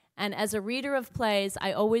 And as a reader of plays,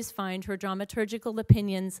 I always find her dramaturgical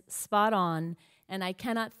opinions spot on, and I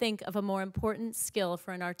cannot think of a more important skill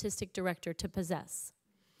for an artistic director to possess.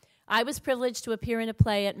 I was privileged to appear in a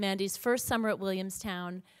play at Mandy's first summer at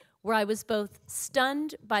Williamstown, where I was both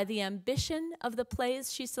stunned by the ambition of the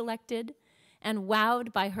plays she selected and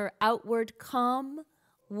wowed by her outward calm,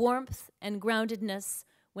 warmth, and groundedness,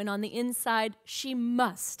 when on the inside she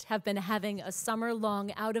must have been having a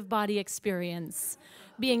summer-long out-of-body experience,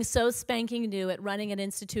 being so spanking new at running an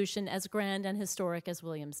institution as grand and historic as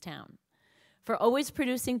Williamstown. For always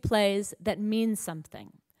producing plays that mean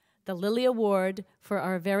something, the Lilly Award for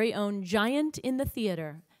our very own giant in the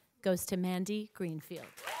theater goes to Mandy Greenfield.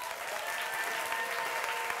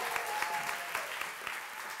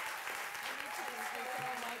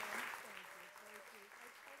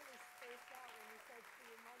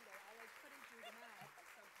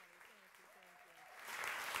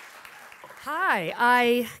 Hi,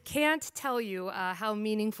 I can't tell you how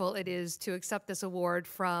meaningful it is to accept this award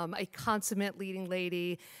from a consummate leading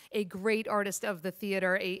lady, a great artist of the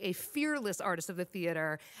theater, a fearless artist of the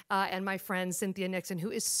theater, and my friend Cynthia Nixon,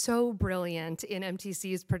 who is so brilliant in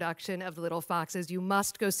MTC's production of The Little Foxes. You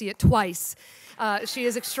must go see it twice. She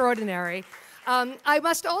is extraordinary. I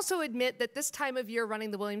must also admit that this time of year running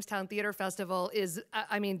the Williamstown Theater Festival is,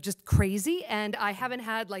 just crazy, and I haven't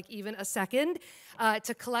had even a second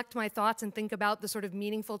to collect my thoughts and think about the sort of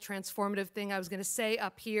meaningful, transformative thing I was going to say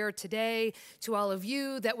up here today to all of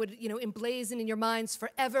you that would, emblazon in your minds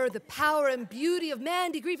forever the power and beauty of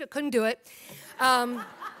Mandy Greenfield. Couldn't do it.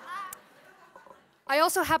 I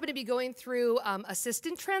also happen to be going through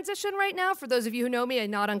assistant transition right now. For those of you who know me, a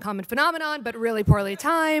not uncommon phenomenon, but really poorly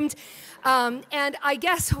timed. And I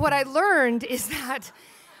guess what I learned is that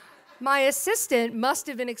my assistant must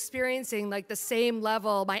have been experiencing the same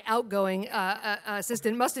level, my outgoing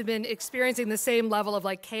assistant must have been experiencing the same level of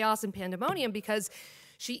chaos and pandemonium, because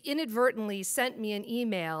she inadvertently sent me an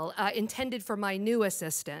email intended for my new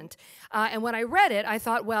assistant. And when I read it, I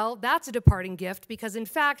thought, well, that's a departing gift, because in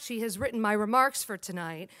fact, she has written my remarks for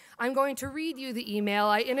tonight. I'm going to read you the email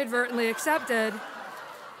I inadvertently accepted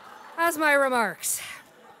as my remarks.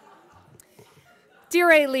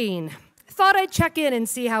 Dear Aileen, thought I'd check in and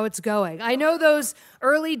see how it's going. I know those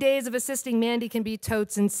early days of assisting Mandy can be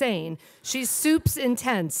totes insane. She's soups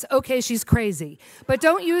intense. Okay, she's crazy. But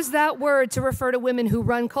don't use that word to refer to women who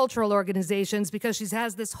run cultural organizations, because she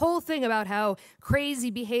has this whole thing about how crazy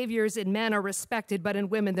behaviors in men are respected, but in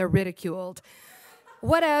women they're ridiculed.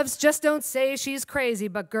 Whatevs, just don't say she's crazy,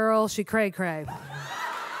 but girl, she cray-cray.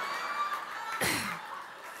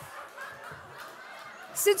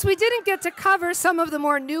 Since we didn't get to cover some of the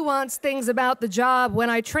more nuanced things about the job when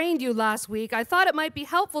I trained you last week, I thought it might be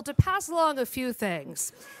helpful to pass along a few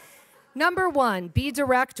things. Number one, be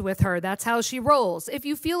direct with her. That's how she rolls. If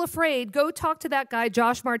you feel afraid, go talk to that guy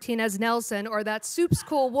Josh Martinez Nelson or that soups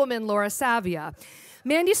cool woman Laura Savia.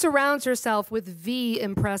 Mandy surrounds herself with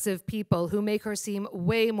impressive people who make her seem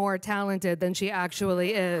way more talented than she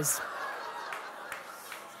actually is.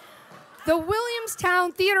 The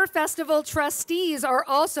Williamstown Theater Festival trustees are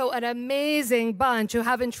also an amazing bunch who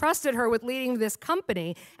have entrusted her with leading this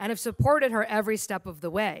company and have supported her every step of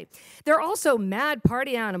the way. They're also mad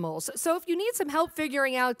party animals, so if you need some help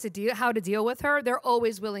figuring out how to deal with her, they're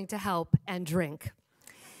always willing to help and drink.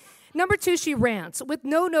 Number 2, she rants. With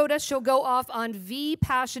no notice, she'll go off on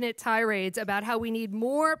passionate tirades about how we need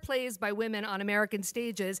more plays by women on American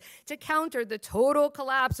stages to counter the total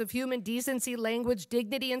collapse of human decency, language,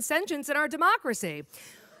 dignity, and sentience in our democracy.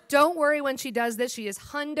 Don't worry when she does this. She is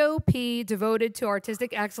hundo P, devoted to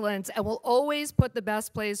artistic excellence, and will always put the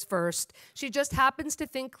best plays first. She just happens to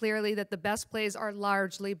think clearly that the best plays are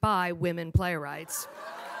largely by women playwrights.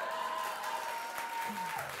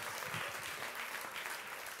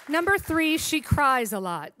 Number 3, she cries a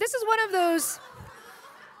lot. This is one of those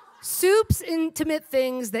Soup's intimate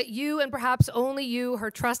things that you and perhaps only you,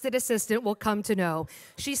 her trusted assistant, will come to know.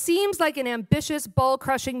 She seems like an ambitious,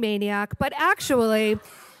 ball-crushing maniac, but actually,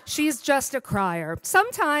 she's just a crier.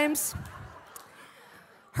 Sometimes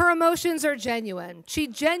her emotions are genuine. She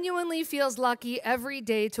genuinely feels lucky every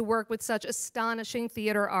day to work with such astonishing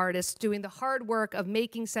theater artists doing the hard work of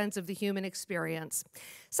making sense of the human experience.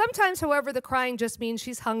 Sometimes, however, the crying just means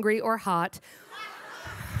she's hungry or hot.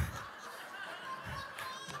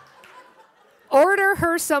 Order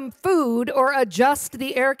her some food or adjust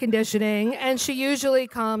the air conditioning, and she usually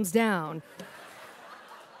calms down.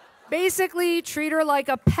 Basically, treat her like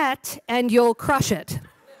a pet, and you'll crush it.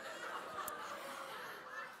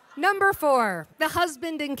 Number 4, the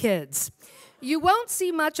husband and kids. You won't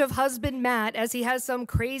see much of husband Matt as he has some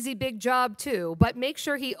crazy big job too, but make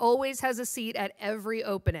sure he always has a seat at every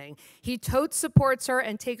opening. He totes supports her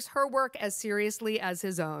and takes her work as seriously as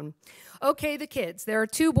his own. Okay, the kids. There are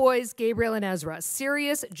 2 boys, Gabriel and Ezra.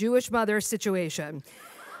 Serious Jewish mother situation.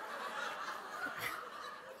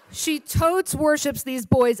 She totes worships these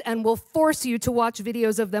boys and will force you to watch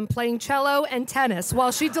videos of them playing cello and tennis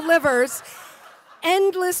while she delivers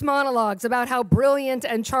endless monologues about how brilliant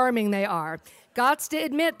and charming they are. Gots to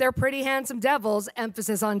admit they're pretty handsome devils,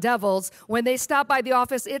 emphasis on devils. When they stop by the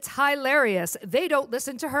office, it's hilarious. They don't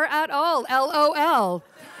listen to her at all, LOL.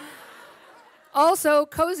 Also,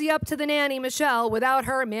 cozy up to the nanny, Michelle. Without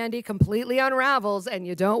her, Mandy completely unravels, and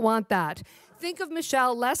you don't want that. Think of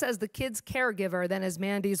Michelle less as the kid's caregiver than as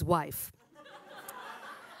Mandy's wife.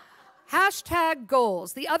 Hashtag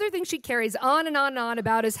goals. The other thing she carries on and on and on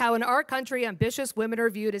about is how in our country, ambitious women are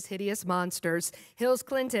viewed as hideous monsters. Hill's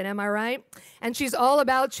Clinton, am I right? And she's all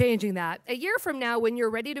about changing that. A year from now, when you're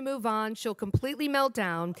ready to move on, she'll completely melt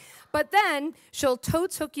down, but then she'll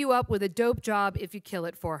totes hook you up with a dope job if you kill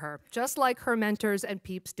it for her, just like her mentors and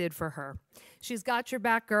peeps did for her. She's got your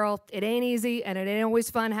back, girl. It ain't easy, and it ain't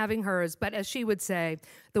always fun having hers, but as she would say,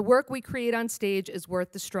 the work we create on stage is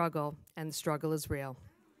worth the struggle, and the struggle is real.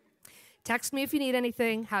 Text me if you need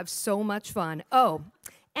anything. Have so much fun. Oh,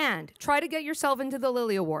 and try to get yourself into the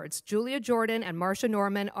Lilly Awards. Julia Jordan and Marsha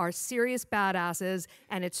Norman are serious badasses,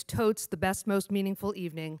 and it's totes the best, most meaningful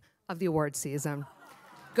evening of the award season.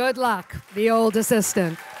 Good luck, the old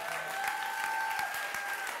assistant.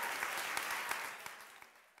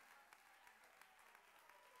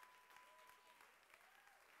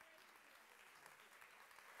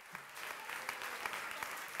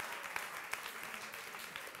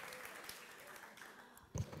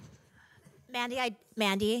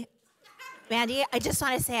 Mandy, I just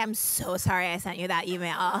want to say I'm so sorry I sent you that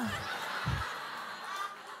email. I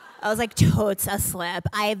was like, totes a slip.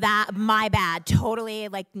 My bad. Totally,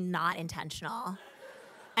 like, not intentional.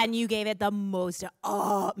 And you gave it the most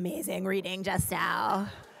amazing reading just now.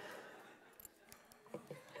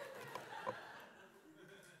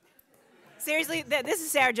 Seriously, this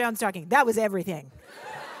is Sarah Jones talking. That was everything.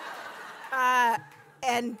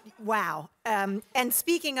 And wow. And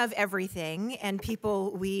speaking of everything and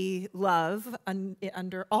people we love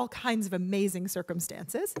under all kinds of amazing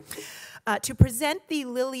circumstances, to present the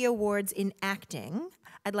Lilly Awards in acting,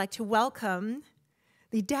 I'd like to welcome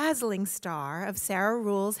the dazzling star of Sarah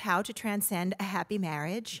Ruhl's How to Transcend a Happy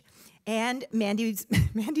Marriage and Mandy's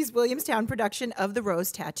Williamstown production of The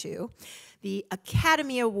Rose Tattoo, the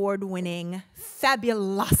Academy Award-winning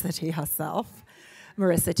fabulosity herself,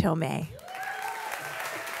 Marissa Tomei.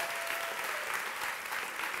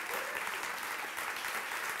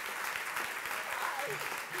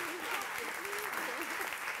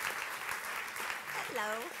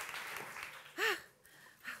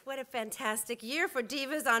 What a fantastic year for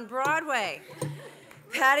divas on Broadway.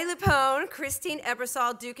 Patti LuPone, Christine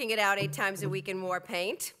Ebersol duking it out 8 times a week in War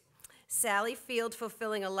Paint. Sally Field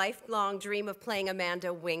fulfilling a lifelong dream of playing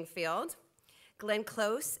Amanda Wingfield. Glenn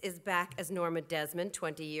Close is back as Norma Desmond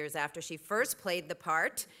 20 years after she first played the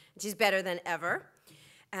part. She's better than ever.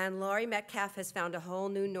 And Laurie Metcalf has found a whole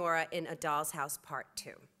new Nora in A Doll's House Part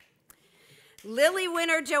 2. Lilly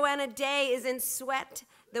winner Joanna Day is in Sweat,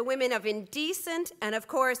 the women of Indecent, and of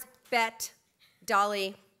course, Bet,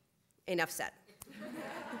 Dolly, enough said.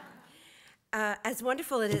 As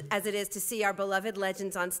wonderful as it is to see our beloved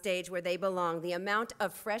legends on stage where they belong, the amount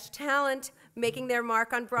of fresh talent making their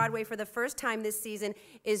mark on Broadway for the first time this season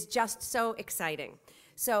is just so exciting.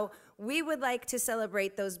 So we would like to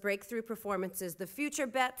celebrate those breakthrough performances, the future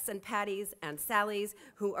Bets and Pattys and Sallys,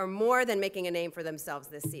 who are more than making a name for themselves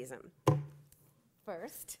this season.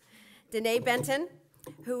 First, Danae Benton,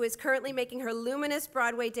 who is currently making her luminous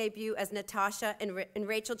Broadway debut as Natasha in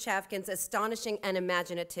Rachel Chavkin's astonishing and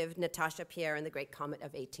imaginative Natasha Pierre in The Great Comet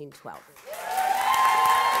of 1812.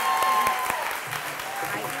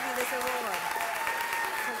 I give you this award.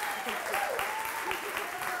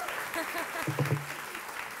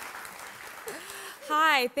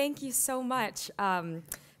 Hi, thank you so much.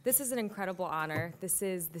 This is an incredible honor. This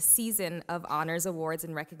is the season of honors, awards,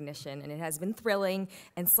 and recognition, and it has been thrilling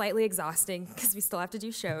and slightly exhausting because we still have to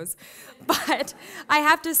do shows. But I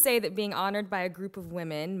have to say that being honored by a group of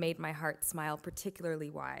women made my heart smile particularly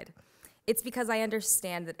wide. It's because I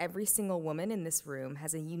understand that every single woman in this room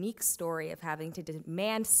has a unique story of having to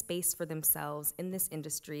demand space for themselves in this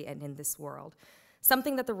industry and in this world.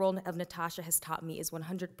 Something that the role of Natasha has taught me is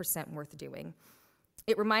 100% worth doing.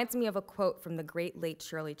 It reminds me of a quote from the great late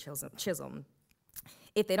Shirley Chisholm.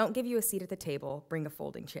 If they don't give you a seat at the table, bring a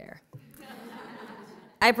folding chair.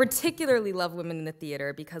 I particularly love women in the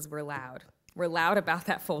theater because we're loud. We're loud about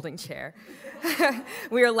that folding chair.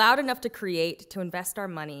 We are loud enough to create, to invest our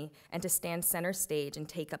money, and to stand center stage and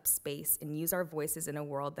take up space and use our voices in a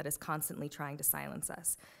world that is constantly trying to silence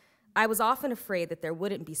us. I was often afraid that there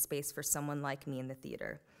wouldn't be space for someone like me in the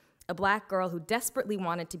theater. A black girl who desperately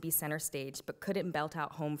wanted to be center stage but couldn't belt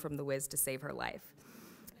out Home from the Wiz to save her life.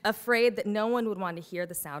 Afraid that no one would want to hear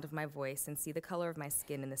the sound of my voice and see the color of my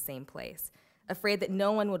skin in the same place. Afraid that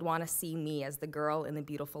no one would want to see me as the girl in the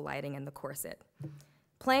beautiful lighting and the corset.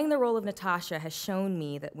 Playing the role of Natasha has shown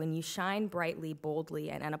me that when you shine brightly, boldly,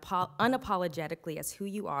 and unapologetically as who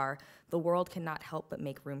you are, the world cannot help but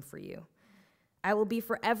make room for you. I will be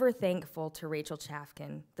forever thankful to Rachel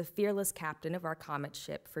Chavkin, the fearless captain of our comet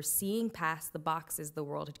ship, for seeing past the boxes the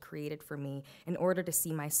world had created for me in order to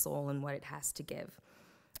see my soul and what it has to give.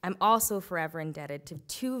 I'm also forever indebted to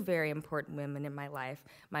two very important women in my life,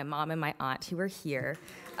 my mom and my aunt, who are here.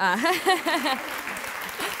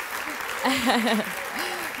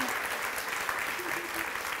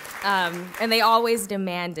 And they always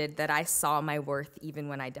demanded that I saw my worth even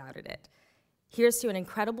when I doubted it. Here's to an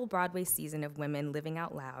incredible Broadway season of women living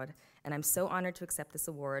out loud, and I'm so honored to accept this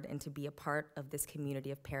award and to be a part of this community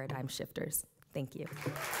of paradigm shifters. Thank you.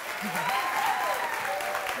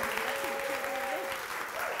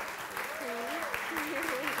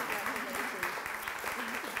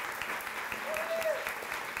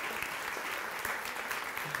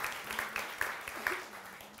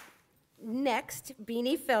 Next,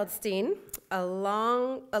 Beanie Feldstein, a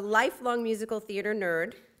lifelong musical theater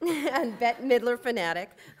nerd and Bette Midler fanatic,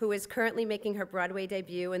 who is currently making her Broadway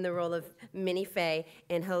debut in the role of Minnie Fay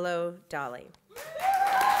in Hello, Dolly.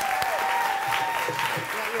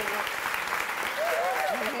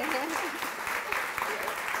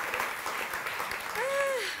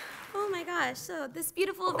 Oh my gosh, so this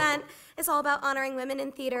beautiful event is all about honoring women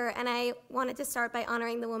in theater, and I wanted to start by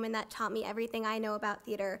honoring the woman that taught me everything I know about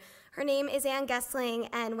theater. Her name is Ann Gessling,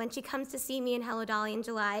 and when she comes to see me in Hello, Dolly in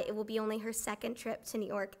July, it will be only her second trip to New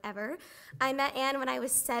York ever. I met Ann when I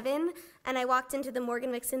was 7, and I walked into the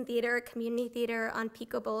Morgan Mixon Theater, a community theater on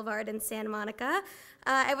Pico Boulevard in Santa Monica.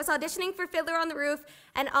 I was auditioning for Fiddler on the Roof,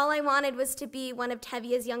 and all I wanted was to be one of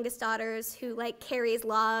Tevia's youngest daughters who carries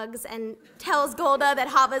logs and tells Golda that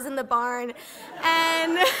Hava's in the barn.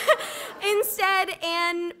 And instead,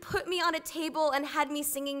 Anne put me on a table and had me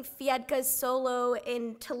singing Fiedka's solo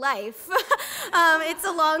into life. It's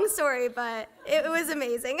a long story, but it was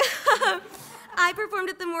amazing. I performed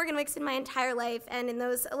at the Morgan Mixon my entire life, and in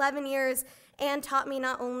those 11 years, Anne taught me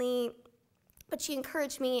not only, but she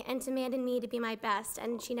encouraged me and demanded me to be my best,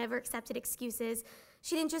 and she never accepted excuses.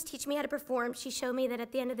 She didn't just teach me how to perform, she showed me that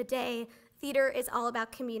at the end of the day, theater is all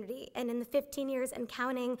about community. And in the 15 years and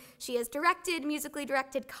counting, she has directed, musically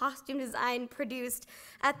directed, costume designed, produced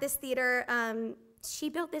at this theater. She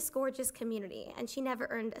built this gorgeous community, and she never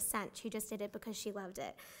earned a cent. She just did it because she loved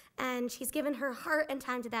it. And she's given her heart and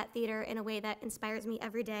time to that theater in a way that inspires me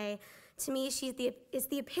every day. To me, she is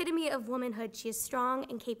the epitome of womanhood. She is strong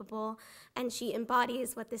and capable, and she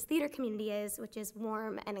embodies what this theater community is, which is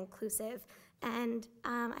warm and inclusive. And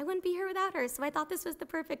I wouldn't be here without her, so I thought this was the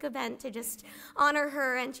perfect event to just honor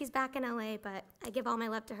her, and she's back in LA, but I give all my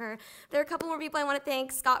love to her. There are a couple more people I want to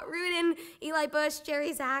thank: Scott Rudin, Eli Bush,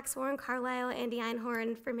 Jerry Zaks, Warren Carlisle, Andy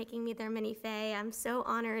Einhorn for making me their mini fae. I'm so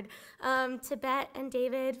honored. Tibet and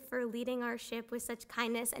David for leading our ship with such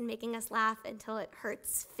kindness and making us laugh until it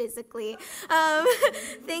hurts physically.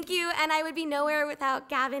 Thank you, and I would be nowhere without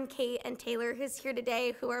Gavin, Kate, and Taylor, who's here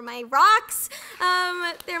today, who are my rocks.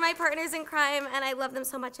 They're my partners in crime, and I love them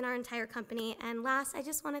so much in our entire company. And last, I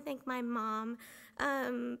just want to thank my mom,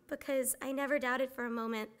 because I never doubted for a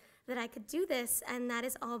moment that I could do this, and that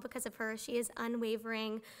is all because of her. She is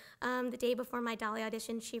unwavering. The day before my Dolly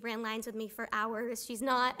audition, she ran lines with me for hours. She's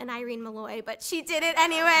not an Irene Malloy, but she did it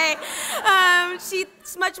anyway.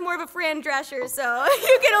 She's much more of a Fran Drescher, so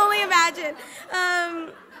you can only imagine.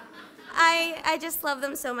 I just love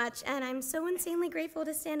them so much, and I'm so insanely grateful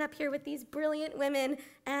to stand up here with these brilliant women,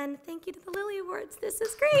 and thank you to the Lilly Awards. This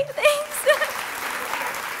is great. Thanks.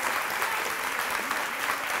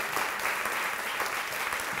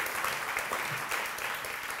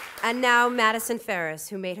 And now Madison Ferris,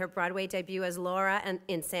 who made her Broadway debut as Laura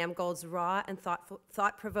in Sam Gold's raw and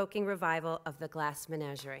thought-provoking revival of The Glass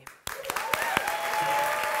Menagerie.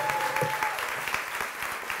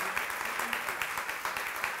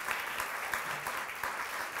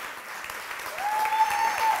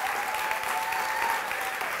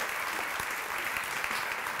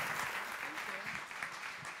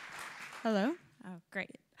 Hello? Oh,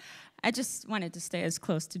 great. I just wanted to stay as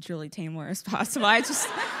close to Julie Taymor as possible. I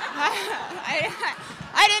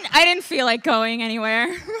didn't feel like going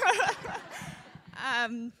anywhere.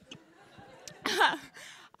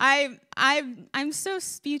 I'm so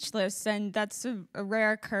speechless, and that's a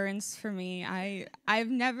rare occurrence for me. I've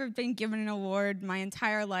never been given an award my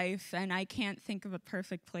entire life, and I can't think of a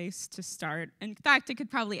perfect place to start. In fact, it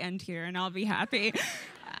could probably end here, and I'll be happy.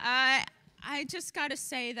 I just got to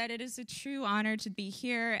say that it is a true honor to be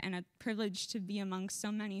here and a privilege to be among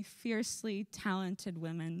so many fiercely talented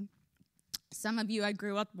women. Some of you I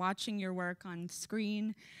grew up watching your work on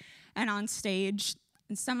screen and on stage,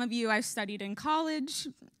 and some of you I've studied in college,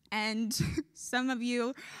 and some of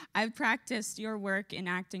you I've practiced your work in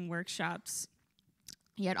acting workshops.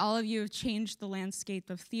 Yet all of you have changed the landscape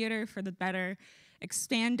of theater for the better,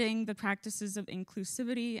 expanding the practices of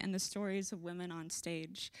inclusivity and the stories of women on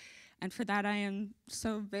stage. And for that, I am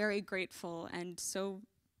so very grateful and so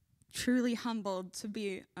truly humbled to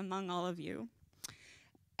be among all of you.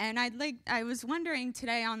 And I was wondering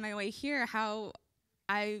today on my way here how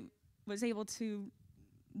I was able to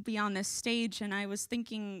be on this stage, and I was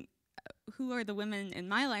thinking, who are the women in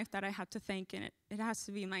my life that I have to thank? And it has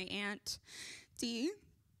to be my Aunt Dee,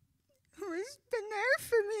 who has been there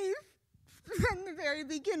for me from the very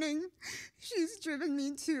beginning. She's driven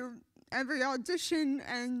me to every audition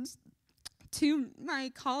and to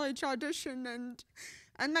my college audition,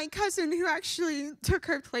 and my cousin, who actually took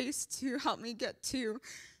her place to help me get to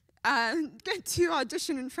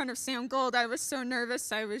audition in front of Sam Gold. I was so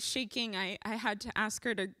nervous, I was shaking. I had to ask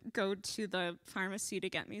her to go to the pharmacy to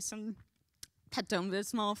get me some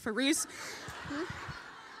Pepto-Bismol for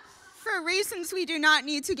reasons we do not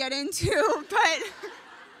need to get into, but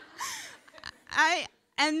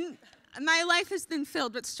and my life has been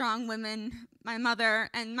filled with strong women, my mother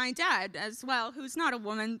and my dad as well, who's not a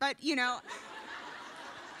woman, but you know,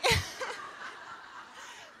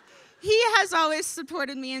 he has always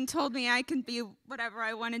supported me and told me I could be whatever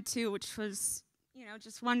I wanted to, which was, you know,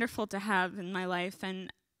 just wonderful to have in my life,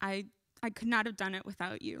 and I could not have done it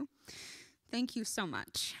without you. Thank you so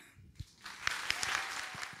much.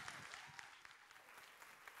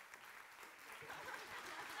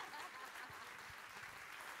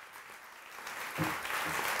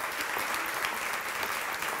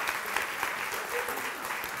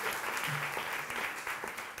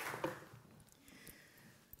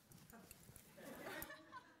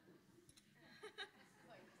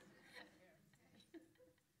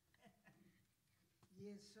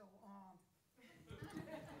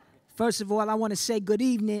 First of all, I want to say good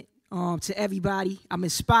evening to everybody. I'm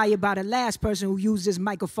inspired by the last person who used this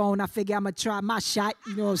microphone. I figure I'm going to try my shot,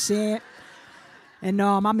 you know what I'm saying? And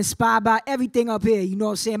I'm inspired by everything up here, you know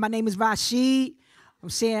what I'm saying? My name is Rashid. I'm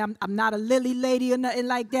saying I'm not a Lilly lady or nothing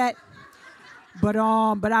like that. But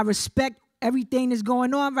I respect everything that's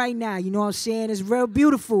going on right now, you know what I'm saying? It's real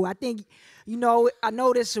beautiful. I think, you know, I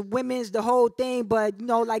know this women's the whole thing, but, you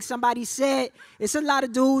know, like somebody said, it's a lot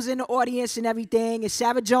of dudes in the audience and everything, and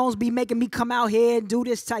Savage Jones be making me come out here and do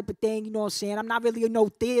this type of thing, you know what I'm saying? I'm not really no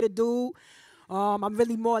theater dude. I'm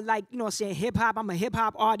really more like, you know what I'm saying, hip-hop. I'm a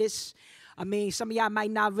hip-hop artist. I mean, some of y'all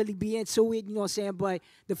might not really be into it, you know what I'm saying, but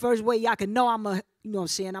the first way y'all can know I'm a, you know what I'm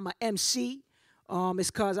saying, I'm a MC,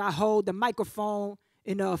 is because I hold the microphone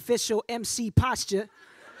in the official MC posture.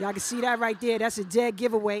 Y'all can see that right there. That's a dead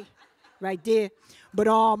giveaway right there. But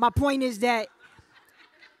my point is that,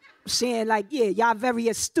 saying like, yeah, y'all very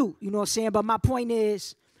astute, you know what I'm saying? But my point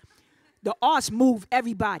is, the arts move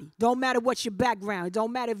everybody. Don't matter what's your background. It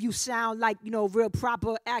don't matter if you sound like, you know, real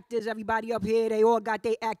proper actors. Everybody up here, they all got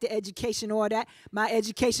their actor education, all that. My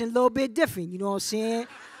education a little bit different, you know what I'm saying?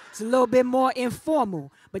 It's a little bit more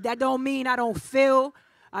informal. But that don't mean I don't feel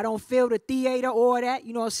the theater, all that,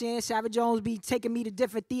 you know what I'm saying? Savage Jones be taking me to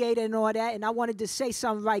different theater and all that, and I wanted to say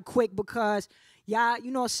something right quick because, y'all,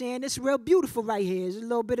 you know what I'm saying, it's real beautiful right here. There's a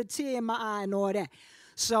little bit of tear in my eye and all that.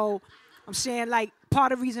 So I'm saying, like,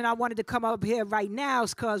 part of the reason I wanted to come up here right now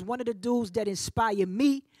is because one of the dudes that inspired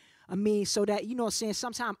me, I mean, so that, you know what I'm saying,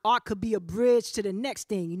 sometimes art could be a bridge to the next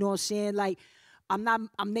thing, you know what I'm saying? Like, I'm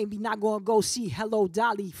maybe not going to go see Hello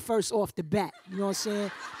Dolly first off the bat, you know what I'm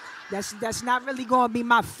saying? That's not really going to be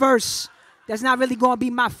my first, you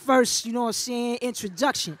know what I'm saying,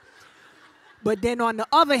 introduction. But then on the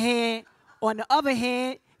other hand,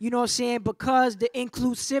 you know what I'm saying, because the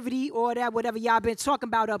inclusivity or that, whatever y'all been talking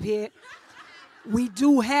about up here, we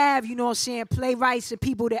do have, you know what I'm saying, playwrights and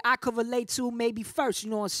people that I could relate to maybe first, you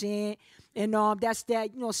know what I'm saying? And that's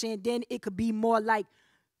that, you know what I'm saying, then it could be more like,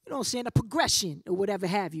 you know what I'm saying, a progression or whatever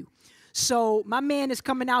have you. So my man is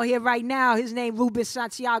coming out here right now. His name Ruben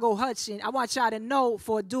Santiago Hudson. I want y'all to know,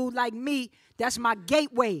 for a dude like me, that's my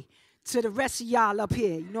gateway to the rest of y'all up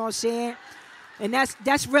here. You know what I'm saying? And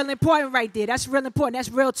that's real important right there. That's real important. That's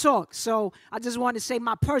real talk. So I just wanted to say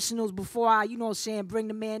my personals before I, you know what I'm saying, bring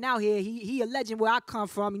the man out here. He a legend where I come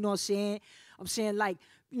from, you know what I'm saying? I'm saying, like,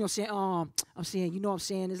 you know what I'm saying, you know what I'm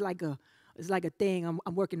saying, it's like a thing.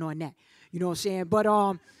 I'm working on that. You know what I'm saying? But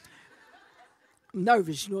I'm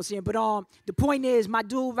nervous, you know what I'm saying? But the point is, my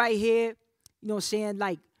dude right here, you know what I'm saying,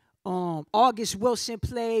 like, August Wilson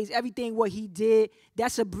plays, everything what he did,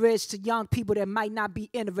 that's a bridge to young people that might not be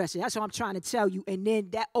interested. That's what I'm trying to tell you. And then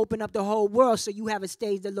that opened up the whole world so you have a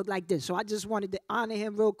stage that look like this. So I just wanted to honor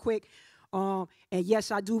him real quick. And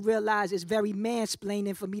yes, I do realize it's very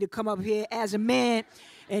mansplaining for me to come up here as a man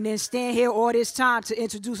and then stand here all this time to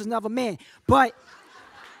introduce another man. But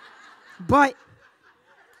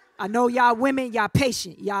I know y'all women, y'all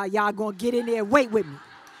patient. Y'all gonna get in there and wait with me.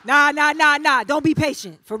 Nah. Don't be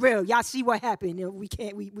patient. For real. Y'all see what happened. We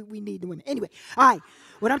need the women. Anyway, all right.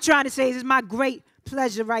 What I'm trying to say is it's my great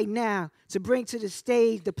pleasure right now to bring to the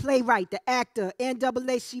stage the playwright, the actor,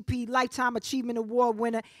 NAACP Lifetime Achievement Award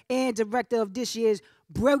winner, and director of this year's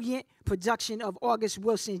brilliant production of August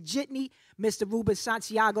Wilson's Jitney, Mr. Ruben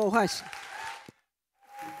Santiago Hudson.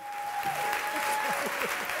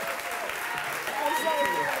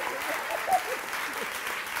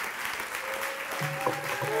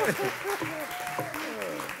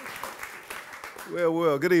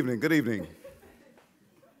 Well, good evening.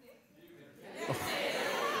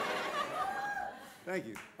 Thank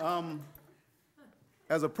you.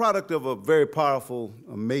 As a product of a very powerful,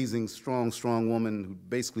 amazing, strong woman who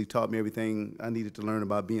basically taught me everything I needed to learn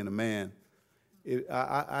about being a man,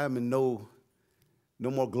 I am in no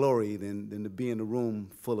more glory than to be in a room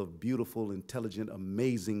full of beautiful, intelligent,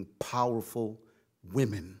 amazing, powerful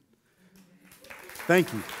women.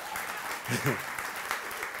 Thank you.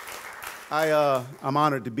 I'm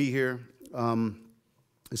honored to be here.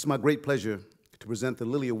 It's my great pleasure to present the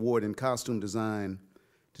Lilly Award in Costume Design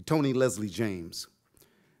to Toni Leslie James.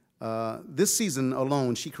 This season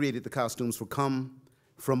alone, she created the costumes for Come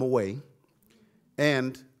From Away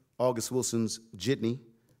and August Wilson's Jitney,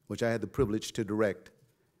 which I had the privilege to direct.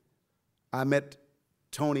 I met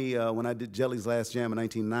Toni when I did Jelly's Last Jam in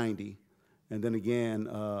 1990. And then again,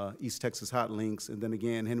 East Texas Hot Links, and then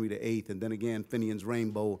again, Henry VIII, and then again, Finian's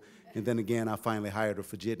Rainbow, and then again, I finally hired her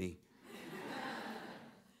for Jitney.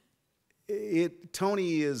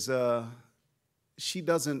 Toni is,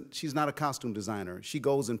 she's not a costume designer. She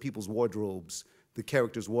goes in people's wardrobes, the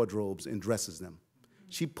characters' wardrobes, and dresses them.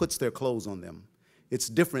 She puts their clothes on them. It's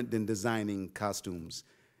different than designing costumes.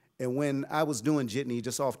 And when I was doing Jitney,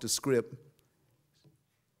 just off the script,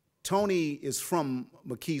 Toni is from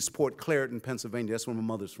McKeesport, Clareton, Pennsylvania. That's where my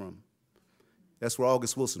mother's from. That's where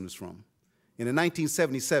August Wilson is from. And in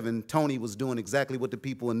 1977, Toni was doing exactly what the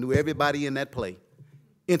people and knew everybody in that play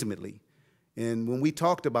intimately. And when we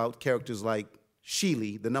talked about characters like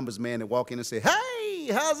Sheely, the numbers man that walk in and say, "Hey,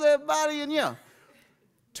 how's everybody in here?"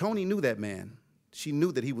 Tony knew that man. She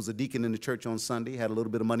knew that he was a deacon in the church on Sunday, had a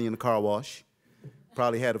little bit of money in the car wash,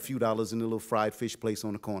 probably had a few dollars in the little fried fish place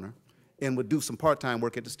on the corner, and would do some part-time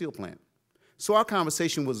work at the steel plant. So our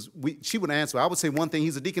conversation was, she would answer, I would say one thing,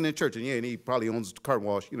 he's a deacon in the church, and yeah, and he probably owns the car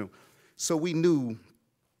wash, you know. So we knew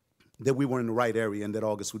that we were in the right area and that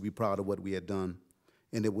August would be proud of what we had done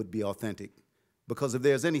and it would be authentic. Because if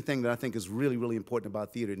there's anything that I think is really, really important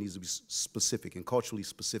about theater, it needs to be specific and culturally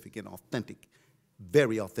specific and authentic,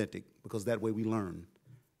 very authentic, because that way we learn.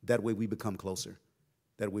 That way we become closer.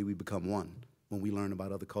 That way we become one when we learn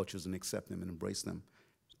about other cultures and accept them and embrace them.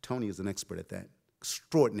 Tony is an expert at that,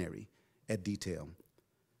 extraordinary at detail.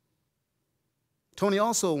 Tony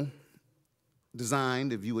also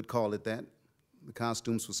designed, if you would call it that, the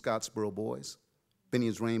costumes for Scottsboro Boys,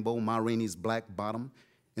 Finian's Rainbow, Ma Rainey's Black Bottom,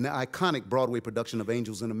 and the iconic Broadway production of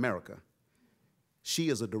Angels in America. She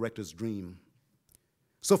is a director's dream.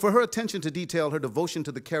 So for her attention to detail, her devotion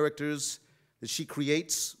to the characters that she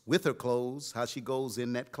creates with her clothes, how she goes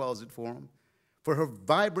in that closet for them, for her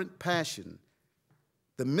vibrant passion,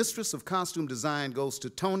 the mistress of costume design goes to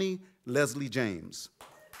Toni Leslie James.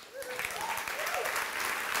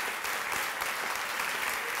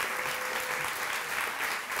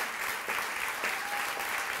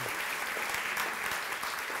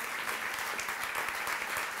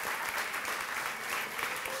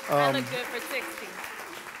 I look good for 60.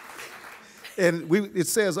 And it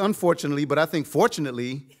says unfortunately, but I think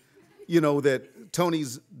fortunately, you know, that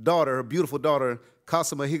Tony's daughter, her beautiful daughter,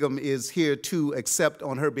 Kasima Higam, is here to accept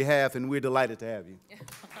on her behalf, and we're delighted to have you. Thank you.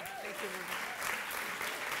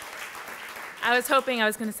 I was hoping I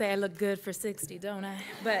was going to say I look good for 60, don't I?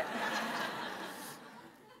 But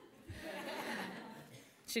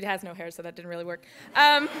she has no hair, so that didn't really work.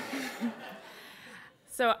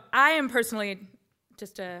 So I am personally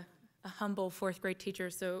just a humble fourth grade teacher,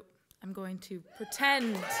 so I'm going to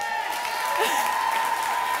pretend.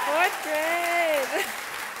 Fourth grade.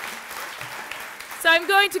 So I'm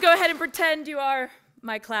going to go ahead and pretend you are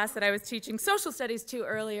my class that I was teaching social studies to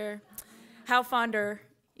earlier. How fond are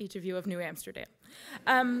each of you of New Amsterdam?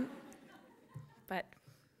 But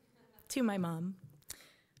to my mom,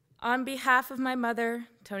 on behalf of my mother,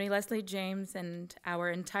 Toni Leslie James, and our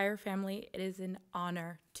entire family, it is an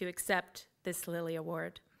honor to accept this Lilly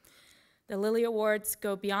Award. The Lilly Awards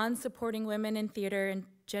go beyond supporting women in theater and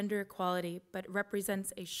gender equality, but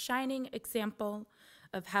represents a shining example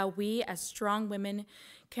of how we as strong women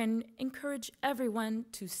can encourage everyone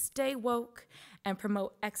to stay woke and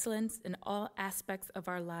promote excellence in all aspects of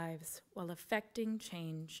our lives while affecting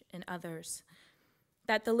change in others.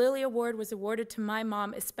 That the Lilly Award was awarded to my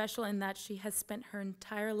mom is special in that she has spent her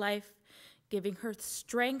entire life giving her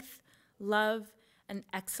strength, love, and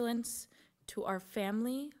excellence to our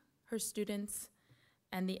family, her students,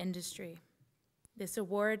 and the industry. This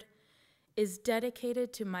award is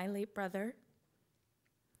dedicated to my late brother,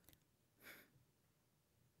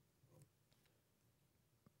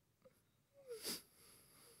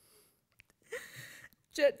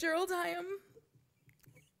 Gerald Hyam,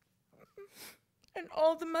 and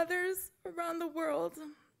all the mothers around the world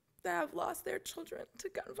that have lost their children to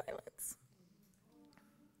gun violence.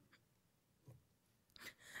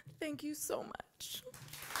 Thank you so much.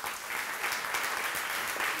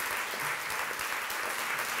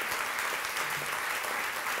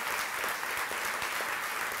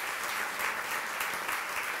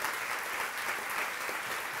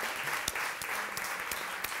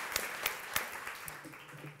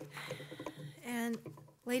 And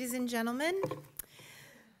ladies and gentlemen,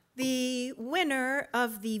 the winner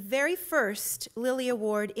of the very first Lilly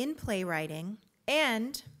Award in playwriting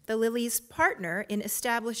and the Lilly's partner in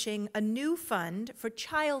establishing a new fund for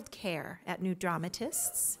childcare at New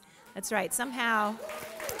Dramatists. That's right, somehow.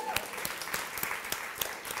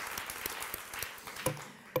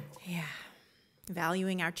 Yeah,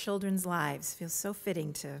 valuing our children's lives feels so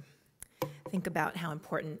fitting to think about how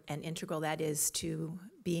important and integral that is to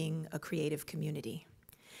being a creative community.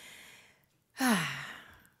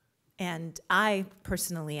 And I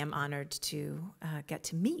personally am honored to get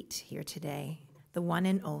to meet here today the one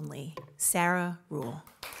and only Sarah Ruhl.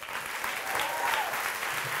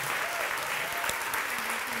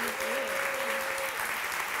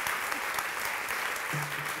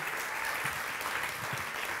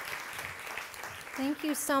 Thank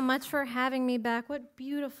you so much for having me back. What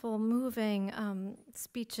beautiful, moving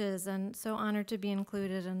speeches, and so honored to be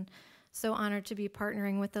included and so honored to be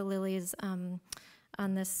partnering with the Lillys on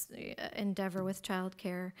this endeavor with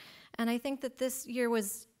childcare. And I think that this year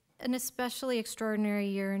was an especially extraordinary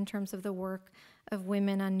year in terms of the work of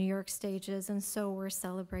women on New York stages, and so we're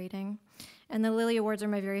celebrating. And the Lilly Awards are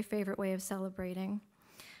my very favorite way of celebrating.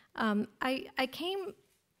 I came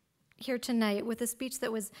here tonight with a speech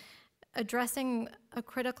that was addressing a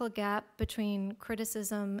critical gap between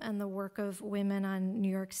criticism and the work of women on New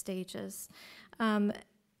York stages. And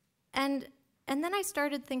then I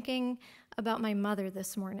started thinking about my mother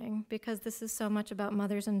this morning, because this is so much about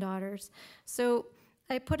mothers and daughters. So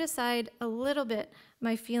I put aside a little bit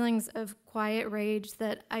my feelings of quiet rage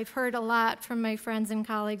that I've heard a lot from my friends and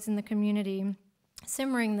colleagues in the community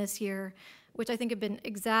simmering this year, which I think have been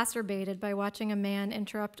exacerbated by watching a man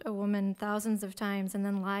interrupt a woman thousands of times and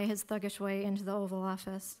then lie his thuggish way into the Oval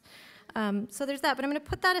Office. So there's that, but I'm going to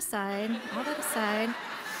put that aside, all that aside,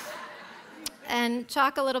 and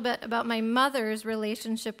talk a little bit about my mother's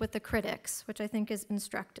relationship with the critics, which I think is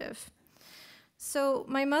instructive. So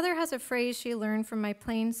my mother has a phrase she learned from my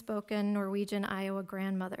plain-spoken Norwegian Iowa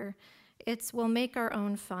grandmother. It's, "We'll make our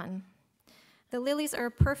own fun." The Lillys are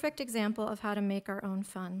a perfect example of how to make our own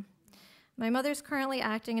fun. My mother's currently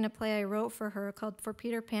acting in a play I wrote for her called For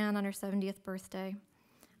Peter Pan on her 70th birthday.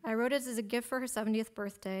 I wrote it as a gift for her 70th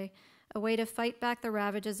birthday, a way to fight back the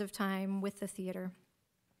ravages of time with the theater.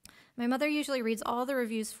 My mother usually reads all the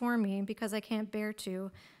reviews for me because I can't bear to,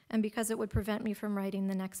 and because it would prevent me from writing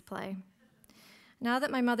the next play. Now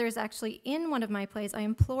that my mother is actually in one of my plays, I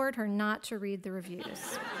implored her not to read the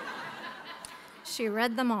reviews. She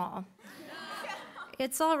read them all.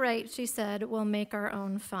 "It's all right," she said, "we'll make our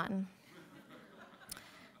own fun."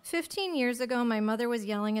 15 years ago, my mother was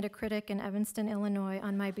yelling at a critic in Evanston, Illinois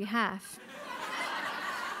on my behalf.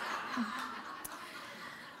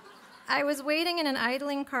 I was waiting in an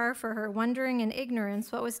idling car for her, wondering in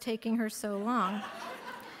ignorance what was taking her so long.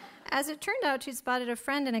 As it turned out, she'd spotted a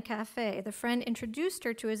friend in a cafe. The friend introduced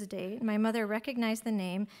her to his date. My mother recognized the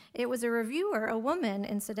name. It was a reviewer, a woman,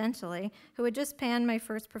 incidentally, who had just panned my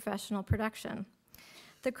first professional production.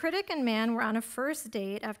 The critic and man were on a first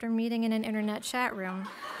date after meeting in an internet chat room.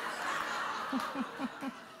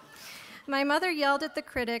 My mother yelled at the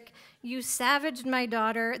critic, "You savaged my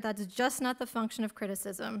daughter. That's just not the function of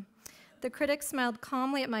criticism." The critic smiled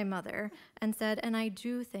calmly at my mother and said, "And I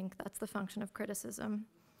do think that's the function of criticism.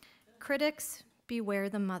 Critics, beware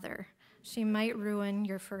the mother. She might ruin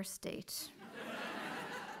your first date."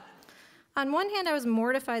 On one hand, I was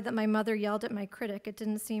mortified that my mother yelled at my critic. It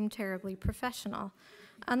didn't seem terribly professional.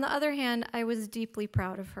 On the other hand, I was deeply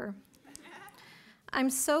proud of her. I'm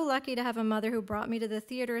so lucky to have a mother who brought me to the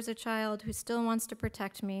theater as a child, who still wants to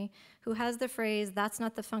protect me, who has the phrase, "That's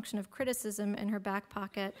not the function of criticism," in her back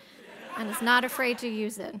pocket, and is not afraid to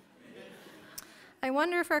use it. I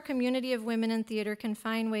wonder if our community of women in theater can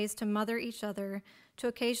find ways to mother each other, to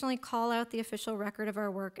occasionally call out the official record of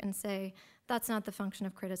our work and say, "That's not the function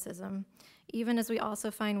of criticism," even as we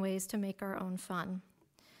also find ways to make our own fun.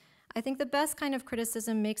 I think the best kind of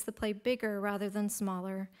criticism makes the play bigger rather than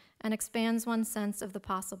smaller and expands one's sense of the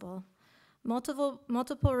possible. Multiple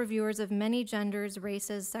reviewers of many genders,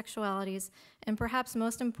 races, sexualities, and perhaps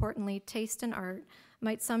most importantly, taste in art,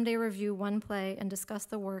 might someday review one play and discuss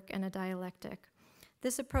the work in a dialectic.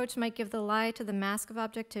 This approach might give the lie to the mask of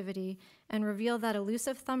objectivity and reveal that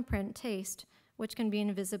elusive thumbprint, taste, which can be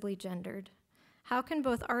invisibly gendered. How can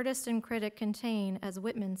both artist and critic contain, as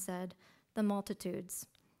Whitman said, the multitudes?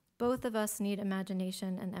 Both of us need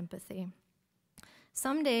imagination and empathy.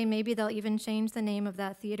 Someday, maybe they'll even change the name of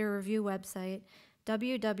that theater review website,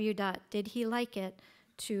 www.didhelikeit,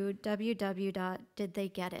 to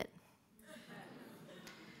www.didtheygetit.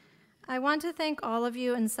 I want to thank all of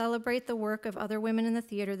you and celebrate the work of other women in the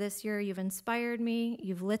theater this year. You've inspired me,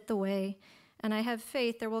 you've lit the way, and I have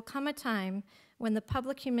faith there will come a time when the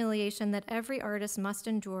public humiliation that every artist must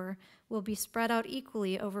endure will be spread out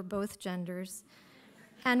equally over both genders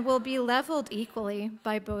and will be leveled equally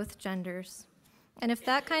by both genders. And if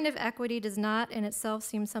that kind of equity does not in itself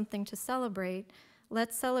seem something to celebrate,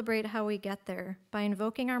 let's celebrate how we get there, by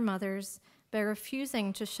invoking our mothers, by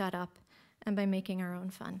refusing to shut up, and by making our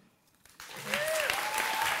own fun.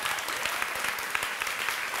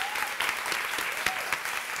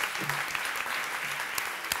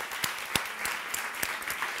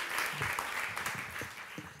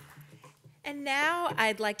 And now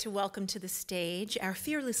I'd like to welcome to the stage our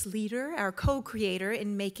fearless leader, our co-creator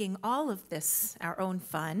in making all of this our own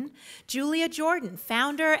fun, Julia Jordan,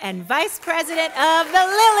 founder and vice president of the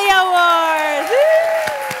Lilly Awards.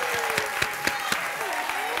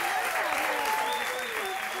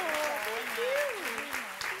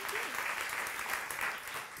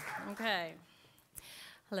 Okay.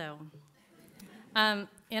 Hello.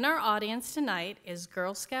 In our audience tonight is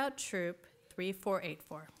Girl Scout Troop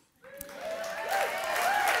 3484.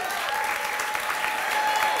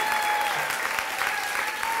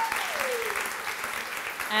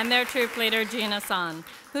 and their troop leader, Gina-san,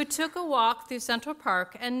 who took a walk through Central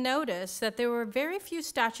Park and noticed that there were very few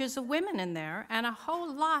statues of women in there and a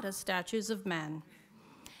whole lot of statues of men.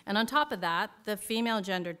 And on top of that, the female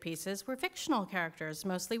gendered pieces were fictional characters,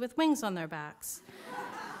 mostly with wings on their backs.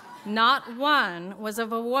 Not one was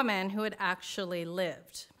of a woman who had actually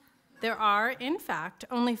lived. There are, in fact,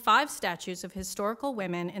 only 5 statues of historical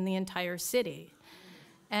women in the entire city,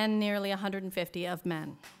 and nearly 150 of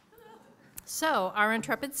men. So our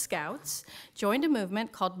intrepid scouts joined a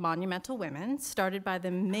movement called Monumental Women, started by the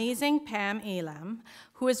amazing Pam Elam,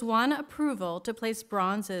 who has won approval to place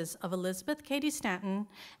bronzes of Elizabeth Cady Stanton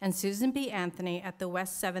and Susan B. Anthony at the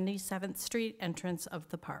West 77th Street entrance of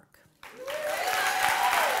the park.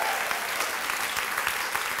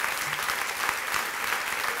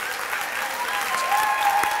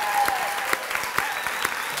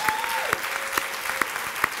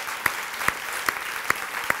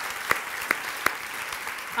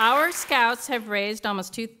 Our scouts have raised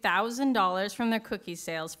almost $2,000 from their cookie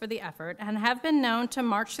sales for the effort and have been known to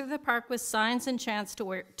march through the park with signs and chants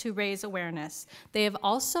to raise awareness. They have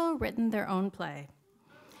also written their own play,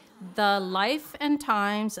 The Life and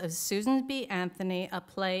Times of Susan B. Anthony, a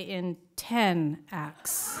play in 10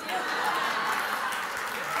 acts.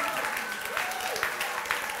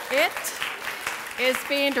 It is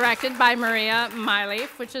being directed by Maria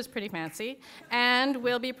Myleaf, which is pretty fancy, and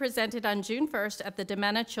will be presented on June 1st at the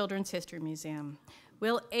Demena Children's History Museum.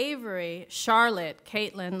 Will Avery, Charlotte,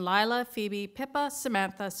 Caitlin, Lila, Phoebe, Pippa,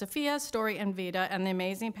 Samantha, Sophia, Story, and Vida, and the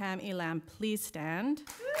amazing Pam Elam please stand?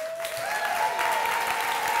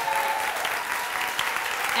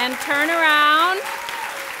 And turn around,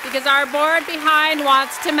 because our board behind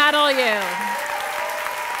wants to medal you.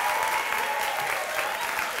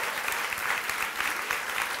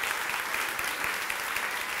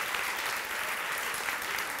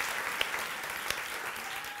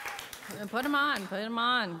 Put them on, put them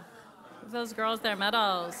on. Give those girls their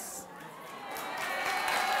medals.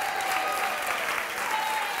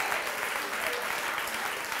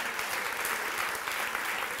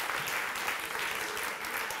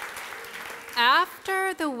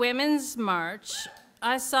 After the Women's March,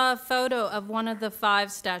 I saw a photo of one of the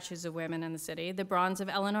 5 statues of women in the city, the bronze of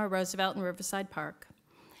Eleanor Roosevelt in Riverside Park.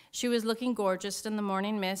 She was looking gorgeous in the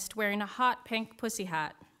morning mist, wearing a hot pink pussy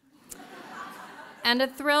hat. And a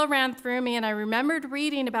thrill ran through me, and I remembered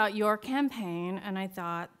reading about your campaign, and I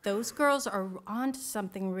thought, those girls are onto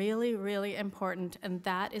something really, really important, and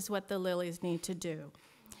that is what the Lillies need to do.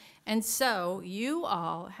 And so you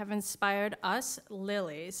all have inspired us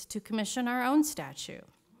Lillies to commission our own statue.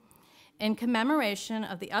 In commemoration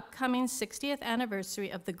of the upcoming 60th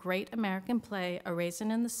anniversary of the great American play, A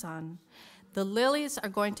Raisin in the Sun, the Lillies are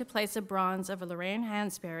going to place a bronze of Lorraine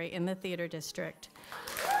Hansberry in the theater district.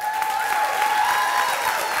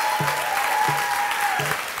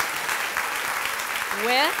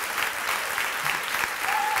 With,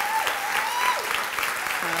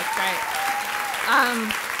 oh, that's great.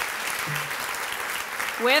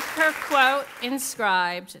 With her quote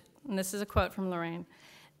inscribed, and this is a quote from Lorraine,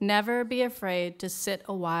 "Never be afraid to sit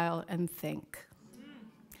a while and think."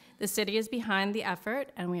 The city is behind the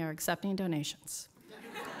effort, and we are accepting donations.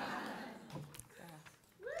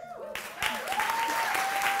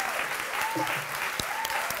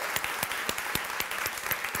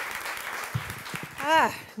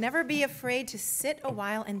 Never be afraid to sit a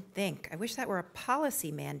while and think. I wish that were a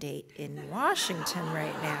policy mandate in Washington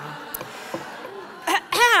right now.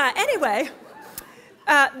 Anyway,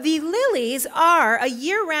 the Lillies are a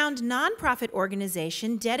year-round nonprofit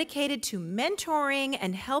organization dedicated to mentoring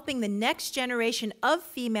and helping the next generation of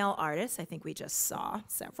female artists. I think we just saw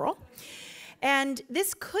several. And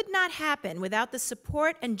this could not happen without the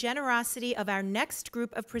support and generosity of our next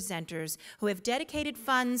group of presenters who have dedicated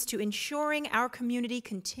funds to ensuring our community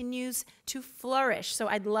continues to flourish. So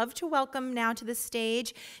I'd love to welcome now to the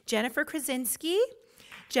stage Jennifer Krasinski,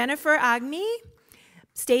 Jennifer Agni,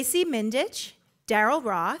 Stacy Mindich, Daryl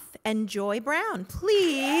Roth, and Joy Brown.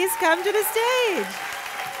 Please come to the stage.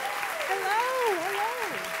 Hello, hello.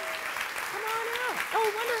 Come on out. Oh,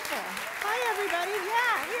 wonderful. Hi, everybody.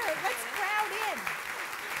 Yeah, here, let's crowd in.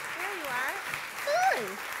 There you are. Hi.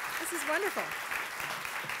 This is wonderful.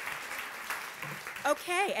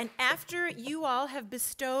 Okay, and after you all have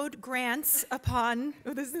bestowed grants upon,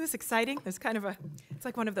 oh, isn't this exciting? There's kind of it's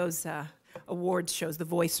like one of those awards shows, The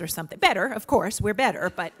Voice or something. Better, of course, we're better,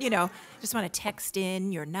 but, you know, just want to text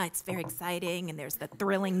in your nuts, very exciting, and there's the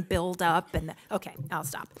thrilling build-up, and okay, I'll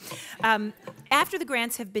stop. After the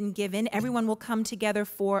grants have been given, everyone will come together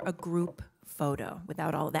for a group photo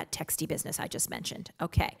without all of that texty business I just mentioned.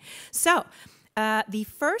 Okay, so The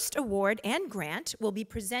first award and grant will be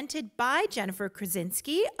presented by Jennifer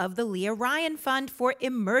Krasinski of the Leah Ryan Fund for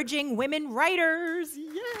Emerging Women Writers. Yay!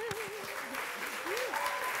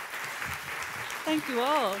 Thank you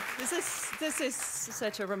all. This is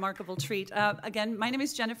such a remarkable treat. Again, my name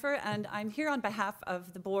is Jennifer, and I'm here on behalf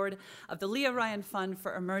of the board of the Leah Ryan Fund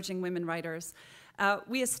for Emerging Women Writers.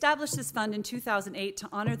 We established this fund in 2008 to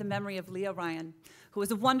honor the memory of Leah Ryan, who was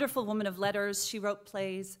a wonderful woman of letters. She wrote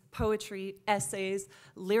plays, poetry, essays,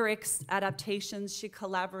 lyrics, adaptations. She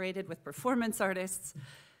collaborated with performance artists.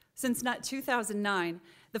 Since 2009,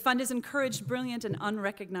 the fund has encouraged brilliant and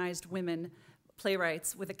unrecognized women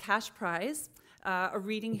playwrights with a cash prize, a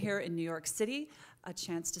reading here in New York City, a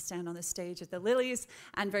chance to stand on the stage at the Lillys,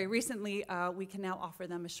 and very recently, we can now offer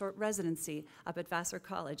them a short residency up at Vassar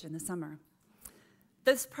College in the summer.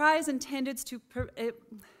 This prize intends to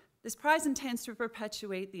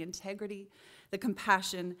perpetuate the integrity, the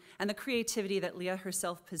compassion, and the creativity that Leah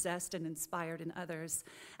herself possessed and inspired in others.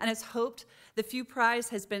 And as hoped, the Few Prize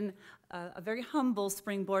has been a very humble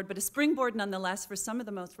springboard, but a springboard nonetheless for some of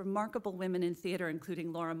the most remarkable women in theater,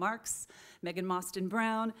 including Laura Marks, Megan Mostyn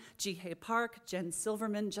Brown, Ji Hae Park, Jen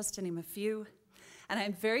Silverman, just to name a few. And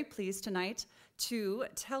I'm very pleased tonight to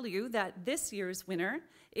tell you that this year's winner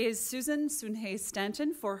is Susan Soonhae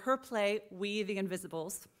Stanton for her play, We the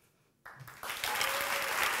Invisibles.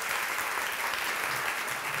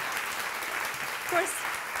 Of course,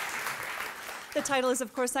 the title is,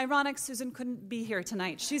 of course, ironic. Susan couldn't be here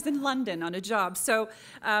tonight. She's in London on a job. So,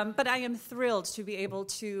 but I am thrilled to be able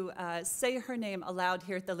to say her name aloud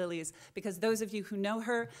here at the Lillys, because those of you who know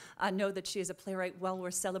her know that she is a playwright well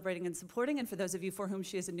worth celebrating and supporting. And for those of you for whom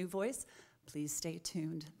she is a new voice, please stay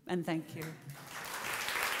tuned. And thank you.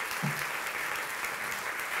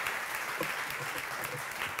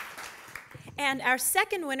 And our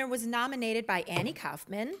second winner was nominated by Annie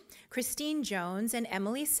Kaufman, Christine Jones, and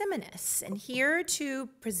Emily Simonis. And here to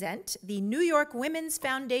present the New York Women's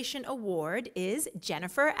Foundation Award is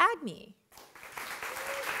Jennifer Agnew.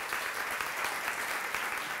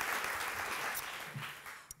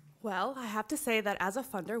 Well, I have to say that as a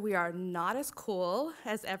funder, we are not as cool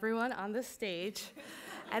as everyone on this stage.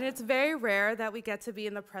 And it's very rare that we get to be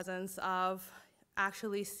in the presence of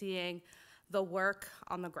actually seeing the work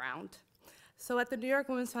on the ground. So at the New York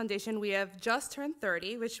Women's Foundation, we have just turned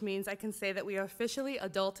 30, which means I can say that we are officially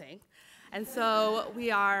adulting. And so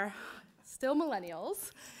we are still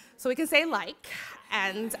millennials, so we can say like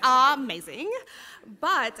and amazing.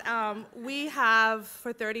 But we have,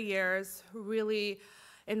 for 30 years, really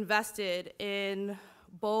invested in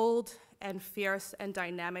bold and fierce and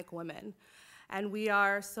dynamic women. And we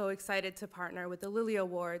are so excited to partner with the Lilly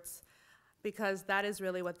Awards because that is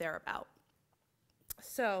really what they're about.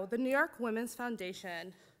 So the New York Women's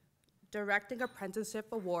Foundation Directing Apprenticeship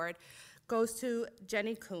Award goes to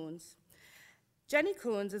Jenny Coons. Jenny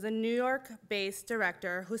Coons is a New York-based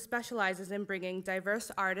director who specializes in bringing diverse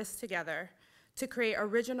artists together to create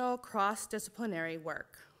original cross-disciplinary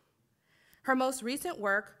work. Her most recent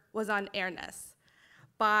work was on Airness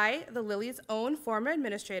by the Lilly's own former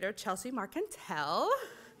administrator, Chelsea Marcantel,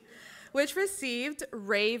 which received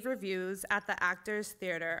rave reviews at the Actors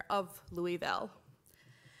Theater of Louisville.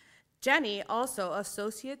 Jenny also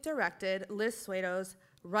associate directed Liz Suedo's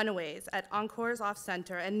Runaways at Encore's Off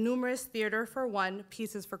Center and numerous Theater for One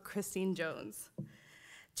pieces for Christine Jones.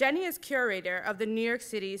 Jenny is curator of the New York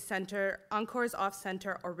City Center Encore's Off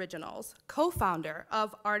Center Originals, co-founder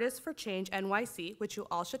of Artists for Change NYC, which you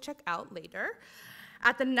all should check out later,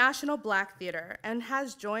 at the National Black Theater, and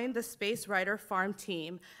has joined the Space Writer Farm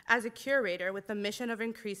team as a curator with the mission of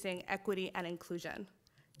increasing equity and inclusion.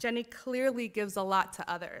 Jenny clearly gives a lot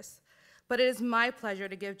to others. But it is my pleasure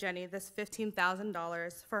to give Jenny this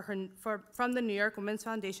 $15,000 from the New York Women's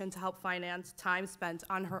Foundation to help finance time spent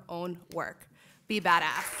on her own work. Be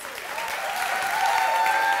badass.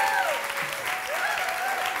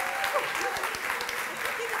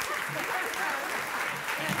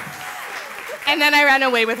 And then I ran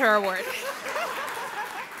away with her award.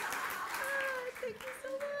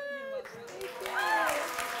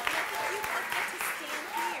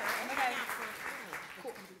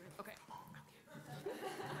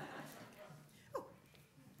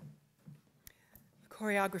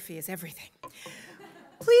 Choreography is everything.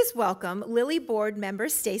 Please welcome Lilly Board member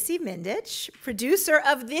Stacy Mindich, producer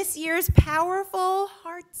of this year's powerful,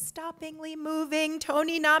 heart-stoppingly moving,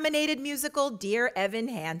 Tony-nominated musical Dear Evan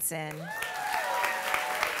Hansen.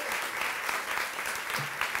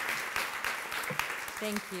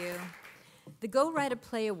 Thank you. The Go Write a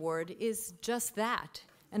Play Award is just that,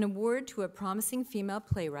 an award to a promising female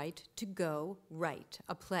playwright to go write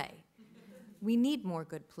a play. We need more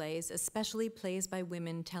good plays, especially plays by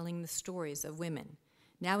women telling the stories of women.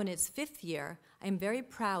 Now in its 5th year, I am very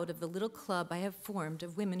proud of the little club I have formed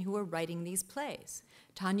of women who are writing these plays.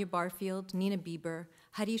 Tanya Barfield, Nina Bieber,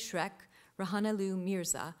 Heidi Schreck, Rahana Lou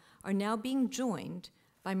Mirza are now being joined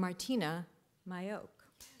by Martina Mayoke.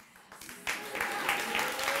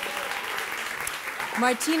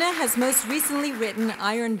 Martina has most recently written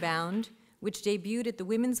Ironbound, which debuted at the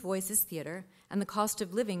Women's Voices Theater, and The Cost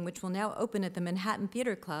of Living, which will now open at the Manhattan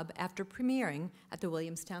Theater Club after premiering at the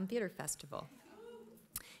Williamstown Theater Festival.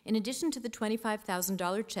 In addition to the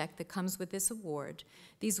 $25,000 check that comes with this award,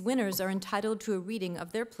 these winners are entitled to a reading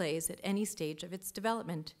of their plays at any stage of its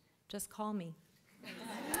development. Just call me.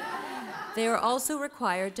 They are also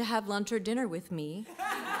required to have lunch or dinner with me,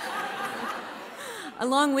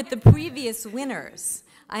 along with the previous winners.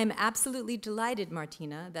 I am absolutely delighted,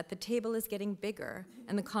 Martina, that the table is getting bigger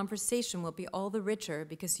and the conversation will be all the richer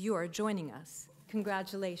because you are joining us.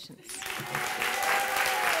 Congratulations.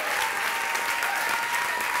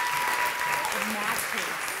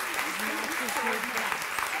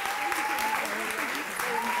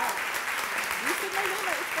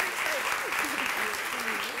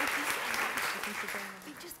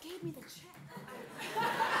 They just gave me the check.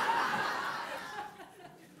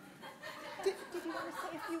 Did you want to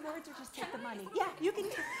say a few words or just take the money? Yeah, you can.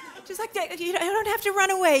 Just like that. You don't have to run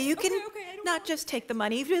away. You can not just take the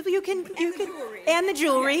money. You can. And the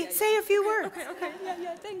jewelry. Say a few words. Okay.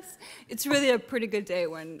 Yeah. Thanks. It's really a pretty good day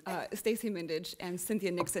when Stacey Mindich and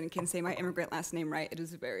Cynthia Nixon can say my immigrant last name right. It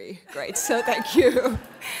is very great. So thank you.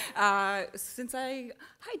 Hi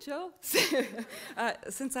Joe.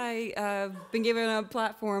 Since I've been given a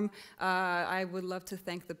platform, I would love to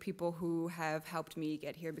thank the people who have helped me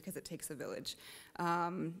get here because it takes a village.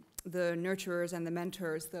 The nurturers and the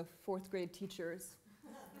mentors, the 4th grade teachers,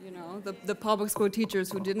 you know, the public school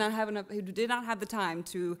teachers who did not have the time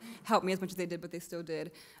to help me as much as they did, but they still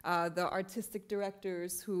did. The artistic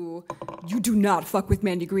directors who, you do not fuck with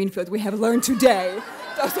Mandy Greenfield, we have learned today.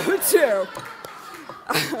 Those are true.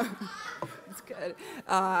 It's good.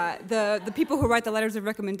 The people who write the letters of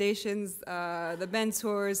recommendations, the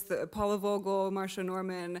mentors, Paula Vogel, Marsha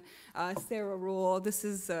Norman, Sarah Rule. This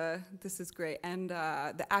is great, and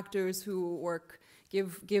the actors who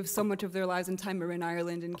give so much of their lives and time. Marin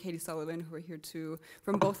Ireland and Katie Sullivan, who are here too,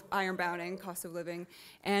 from both Ironbound and Cost of Living,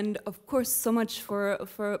 and of course so much for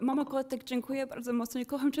Mama Kotek. Dziękuję bardzo mocno.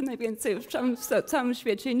 Kocham cię najwięcej w całym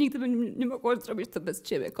świecie. Nigdy bym nie mogła zrobić to bez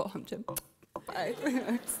ciebie. Kocham cię. Bye.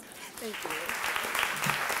 Thank you.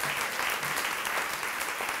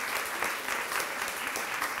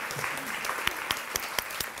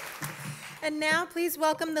 And now please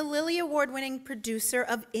welcome the Lilly Award-winning producer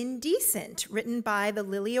of Indecent, written by the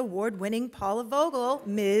Lilly Award-winning Paula Vogel,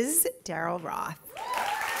 Ms. Daryl Roth.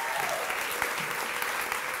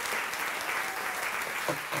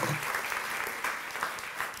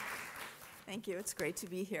 Thank you. It's great to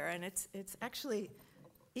be here, and it's actually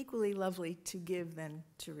equally lovely to give than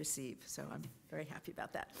to receive, so I'm very happy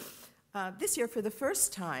about that. This year, for the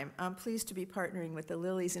first time, I'm pleased to be partnering with the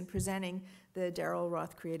Lillys in presenting the Daryl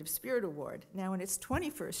Roth Creative Spirit Award. Now, in its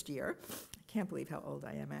 21st year, I can't believe how old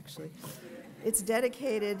I am, actually. It's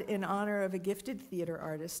dedicated in honor of a gifted theater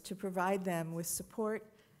artist to provide them with support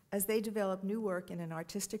as they develop new work in an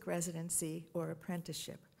artistic residency or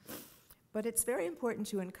apprenticeship. But it's very important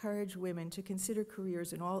to encourage women to consider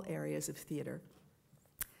careers in all areas of theater,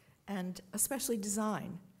 and especially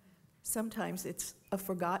design. Sometimes it's a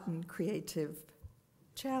forgotten creative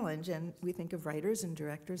challenge, and we think of writers and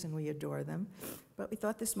directors and we adore them, but we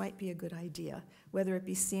thought this might be a good idea, whether it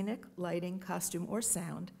be scenic, lighting, costume, or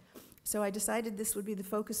sound. So I decided this would be the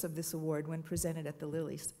focus of this award when presented at the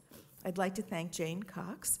Lillys. I'd like to thank Jane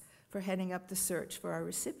Cox for heading up the search for our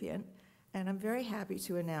recipient, and I'm very happy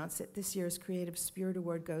to announce that this year's Creative Spirit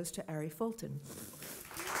Award goes to Ari Fulton.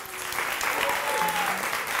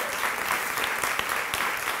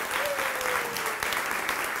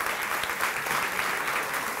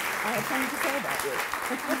 I have something to say about you.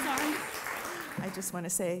 I'm sorry. I just want to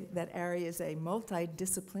say that Ari is a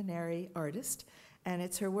multidisciplinary artist, and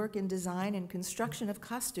it's her work in design and construction of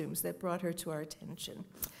costumes that brought her to our attention.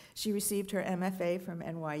 She received her MFA from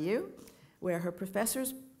NYU, where her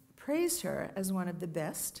professors praised her as one of the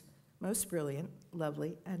best, most brilliant,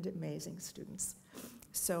 lovely, and amazing students.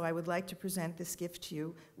 So I would like to present this gift to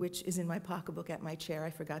you, which is in my pocketbook at my chair.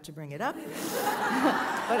 I forgot to bring it up,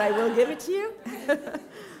 but I will give it to you.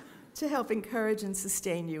 To help encourage and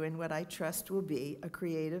sustain you in what I trust will be a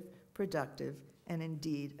creative, productive, and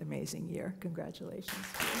indeed amazing year. Congratulations.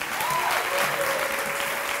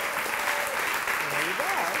 There you go.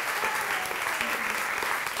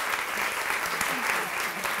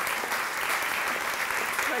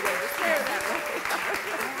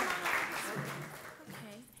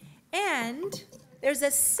 there's a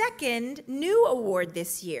second new award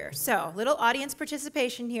this year. So, little audience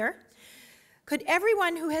participation here. Could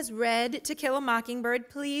everyone who has read To Kill a Mockingbird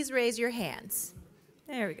please raise your hands?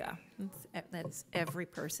 There we go. That's every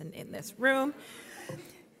person in this room.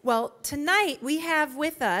 Well, tonight we have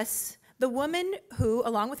with us the woman who,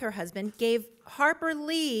 along with her husband, gave Harper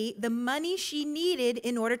Lee the money she needed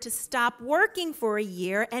in order to stop working for a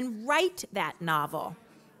year and write that novel.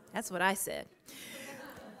 That's what I said.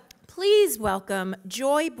 Please welcome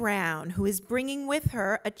Joy Brown, who is bringing with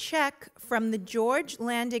her a check from George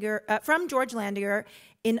Landiger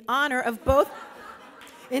in honor of both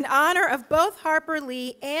Harper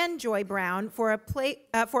Lee and Joy Brown for a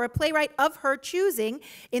playwright of her choosing,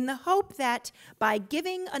 in the hope that by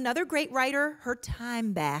giving another great writer her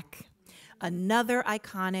time back, another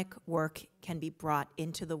iconic work can be brought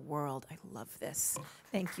into the world. I love this.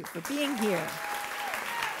 Thank you for being here.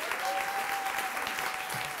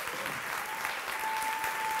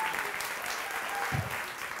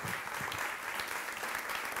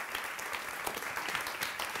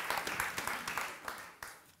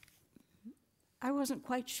 I wasn't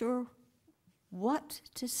quite sure what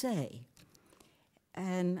to say.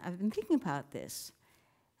 And I've been thinking about this.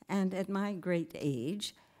 And at my great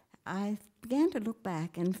age, I began to look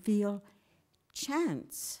back and feel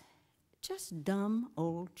chance, just dumb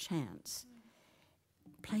old chance,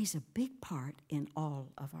 plays a big part in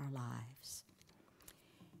all of our lives.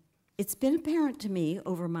 It's been apparent to me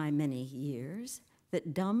over my many years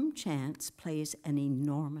that dumb chance plays an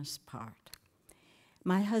enormous part.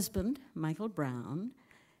 My husband, Michael Brown,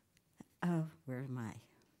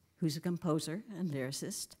 who's a composer and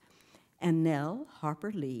lyricist, and Nell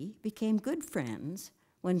Harper Lee became good friends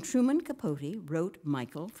when Truman Capote wrote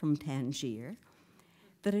Michael from Tangier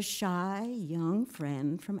that a shy young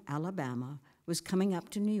friend from Alabama was coming up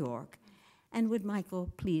to New York, and would Michael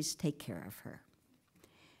please take care of her.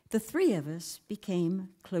 The three of us became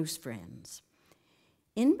close friends.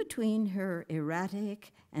 In between her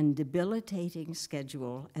erratic and debilitating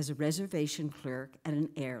schedule as a reservation clerk at an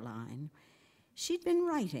airline, she'd been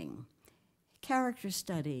writing character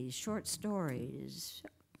studies, short stories,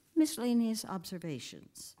 miscellaneous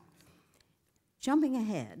observations. Jumping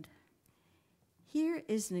ahead, here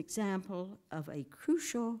is an example of a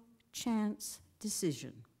crucial chance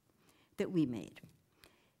decision that we made: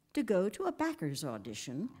 to go to a backers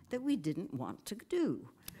audition that we didn't want to do.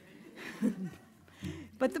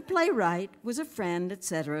 But the playwright was a friend,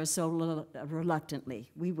 etc., so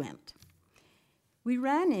reluctantly we went. We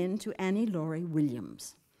ran into Annie Laurie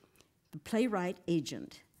Williams, the playwright's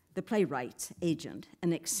agent,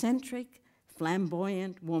 an eccentric,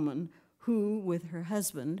 flamboyant woman who, with her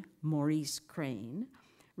husband, Maurice Crane,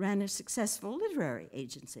 ran a successful literary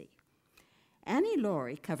agency. Annie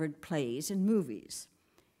Laurie covered plays and movies.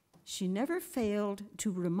 She never failed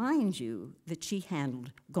to remind you that she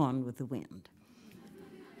handled Gone with the Wind.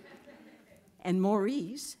 And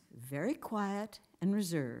Maurice, very quiet and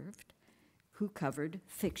reserved, who covered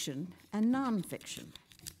fiction and nonfiction.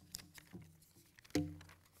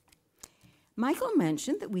 Michael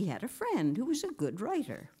mentioned that we had a friend who was a good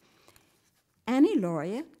writer. Annie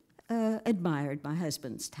Laurie admired my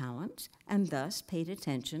husband's talent and thus paid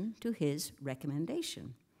attention to his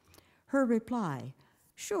recommendation. Her reply,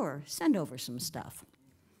 "Sure, send over some stuff."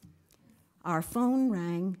 Our phone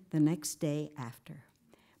rang the next day after.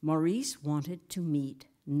 Maurice wanted to meet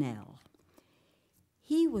Nell.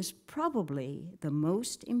 He was probably the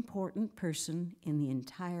most important person in the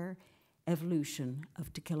entire evolution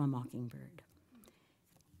of To Kill a Mockingbird.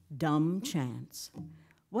 Dumb chance.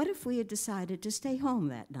 What if we had decided to stay home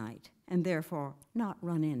that night and therefore not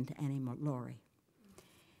run into Annie Laurie?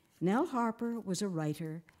 Nell Harper was a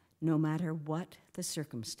writer no matter what the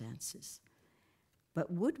circumstances. But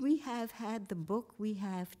would we have had the book we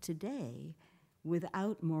have today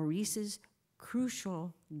without Maurice's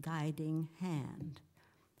crucial guiding hand?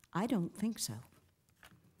 I don't think so.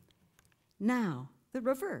 Now, the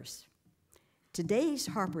reverse. Today's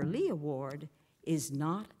Harper Lee Award is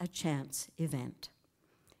not a chance event,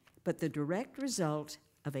 but the direct result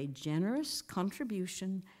of a generous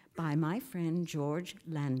contribution by my friend George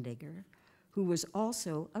Landiger, who was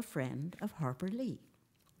also a friend of Harper Lee.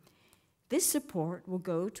 This support will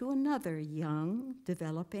go to another young,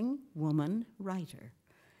 developing woman writer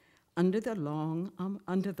under the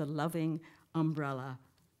loving umbrella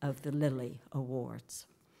of the Lilly Awards.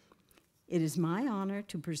 It is my honor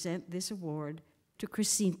to present this award to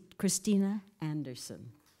Christina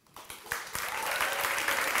Anderson.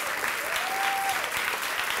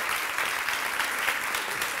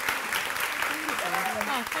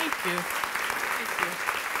 Oh, thank you. Thank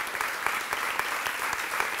you.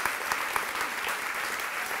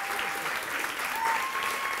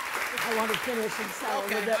 finish and tell a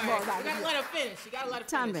little bit more about it. You gotta let her finish. You gotta let her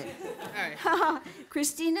Time finish. it. All right.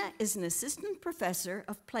 Christina is an assistant professor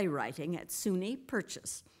of playwriting at SUNY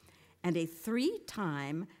Purchase and a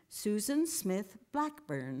 3-time Susan Smith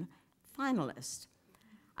Blackburn finalist.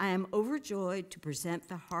 I am overjoyed to present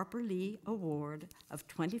the Harper Lee Award of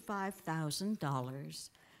 $25,000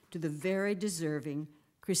 to the very deserving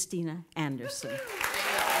Christina Anderson.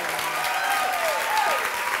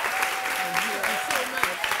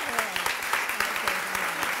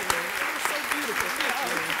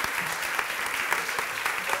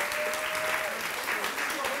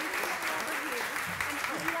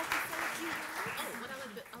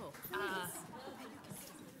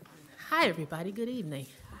 Hi, everybody. Good evening.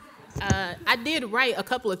 I did write a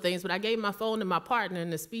couple of things, but I gave my phone to my partner,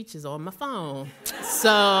 and the speech is on my phone. So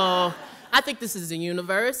I think this is a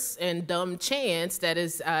universe and dumb chance that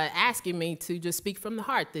is asking me to just speak from the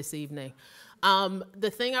heart this evening.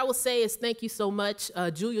 The thing I will say is thank you so much,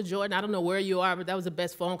 Julia Jordan. I don't know where you are, but that was the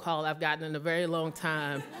best phone call I've gotten in a very long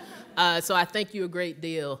time. So I thank you a great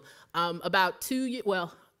deal. About 2 years,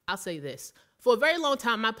 well, I'll say this. For a very long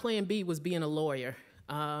time, my plan B was being a lawyer.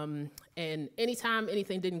 And anytime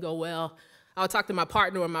anything didn't go well, I would talk to my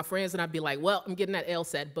partner or my friends, and I'd be like, well, I'm getting that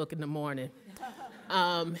LSAT book in the morning.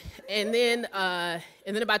 And then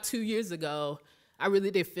about 2 years ago, I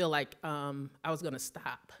really did feel like I was going to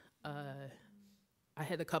stop. I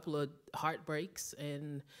had a couple of heartbreaks,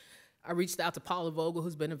 and I reached out to Paula Vogel,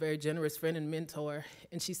 who's been a very generous friend and mentor,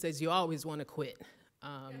 and she says, you always want to quit.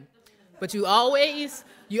 But you always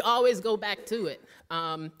go back to it.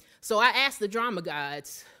 So I asked the drama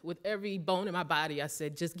guides, with every bone in my body, I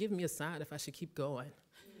said, just give me a sign if I should keep going.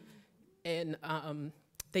 And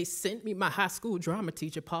they sent me my high school drama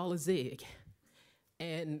teacher, Paula Zig,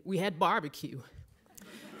 and we had barbecue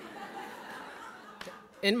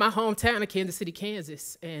in my hometown of Kansas City,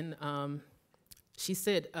 Kansas. And she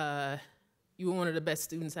said, you were one of the best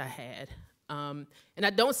students I had. And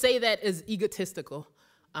I don't say that as egotistical.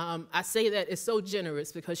 I say that it's so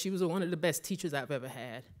generous because she was one of the best teachers I've ever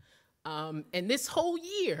had. And this whole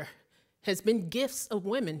year has been gifts of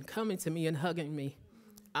women coming to me and hugging me,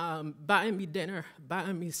 buying me dinner,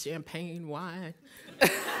 buying me champagne, wine.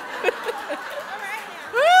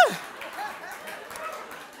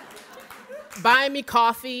 Buying me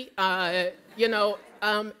coffee, and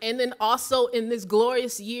then also in this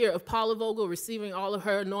glorious year of Paula Vogel receiving all of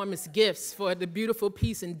her enormous gifts for the beautiful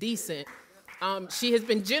piece Indecent. She has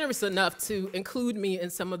been generous enough to include me in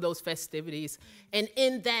some of those festivities. And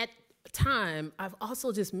in that time, I've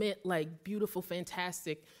also just met like beautiful,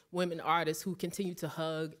 fantastic women artists who continue to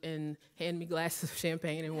hug and hand me glasses of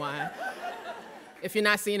champagne and wine. If you're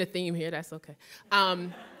not seeing a theme here, that's okay.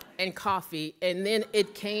 And coffee. And then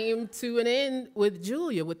it came to an end with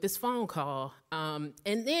Julia with this phone call. And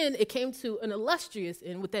then it came to an illustrious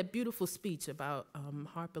end with that beautiful speech about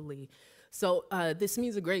Harper Lee. So this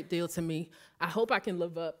means a great deal to me. I hope I can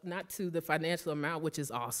live up, not to the financial amount, which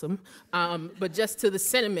is awesome, but just to the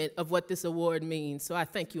sentiment of what this award means. So I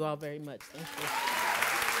thank you all very much. Thank you.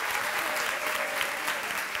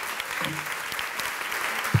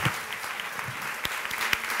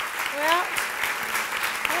 Well,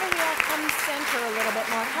 why don't we all come center a little bit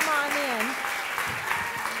more? Come on in.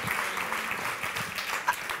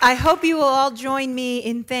 I hope you will all join me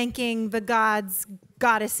in thanking the gods,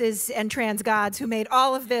 goddesses, and trans gods who made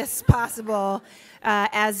all of this possible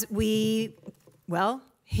as we, well,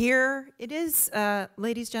 here it is,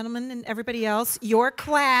 ladies, gentlemen, and everybody else, your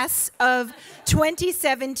class of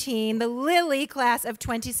 2017, the Lilly class of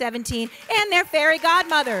 2017, and their fairy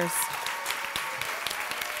godmothers.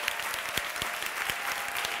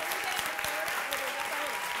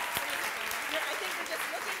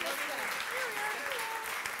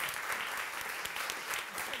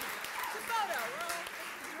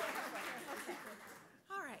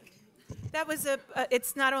 That was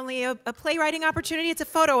it's not only a playwriting opportunity, it's a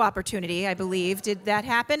photo opportunity, I believe. Did that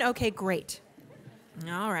happen? Okay, great.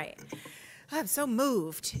 All right. I'm so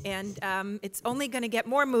moved, and it's only going to get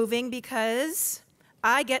more moving because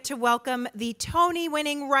I get to welcome the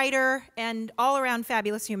Tony-winning writer and all-around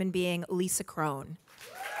fabulous human being, Lisa Crone.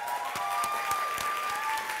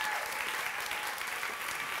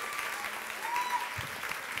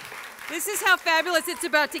 This is how fabulous it's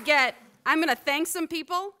about to get. I'm going to thank some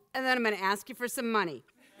people, and then I'm going to ask you for some money.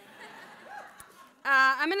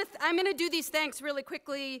 I'm going to do these thanks really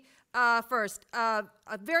quickly first. A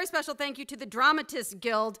very special thank you to the Dramatists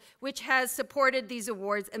Guild, which has supported these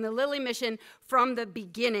awards and the Lilly mission from the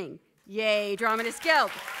beginning. Yay, Dramatists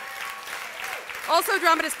Guild. Also,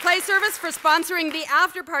 Dramatist Play Service for sponsoring the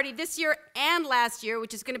after party this year and last year,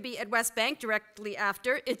 which is going to be at West Bank directly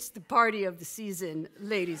after. It's the party of the season,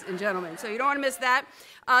 ladies and gentlemen, so you don't want to miss that.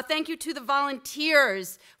 Thank you to the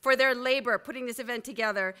volunteers for their labor putting this event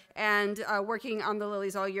together and working on the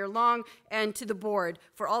Lilies all year long, and to the board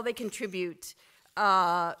for all they contribute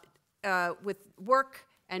with work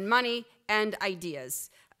and money and ideas.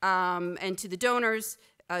 And to the donors,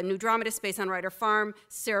 New Dramatist, Space on Ryder Farm,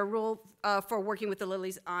 Sarah Rule for working with the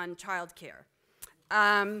Lilies on childcare.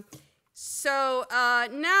 So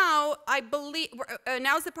now I believe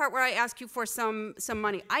now's the part where I ask you for some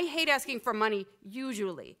money. I hate asking for money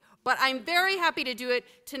usually, but I'm very happy to do it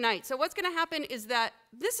tonight. So what's going to happen is that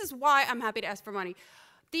this is why I'm happy to ask for money.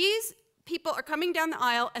 These people are coming down the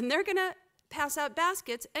aisle and they're going to pass out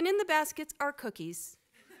baskets, and in the baskets are cookies.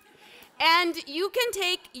 And you can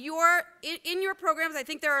take in your programs, I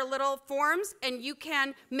think there are little forms, and you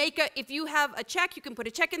can make if you have a check, you can put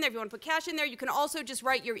a check in there. If you want to put cash in there, you can also just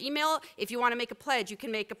write your email. If you want to make a pledge, you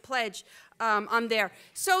can make a pledge on there.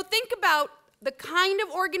 So think about the kind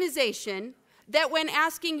of organization that when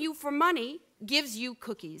asking you for money gives you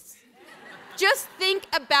cookies. Just think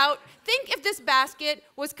if this basket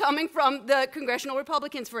was coming from the Congressional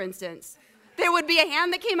Republicans, for instance. There would be a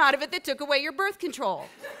hand that came out of it that took away your birth control.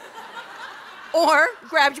 Or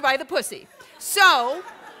grabbed you by the pussy. So,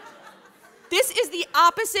 this is the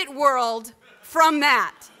opposite world from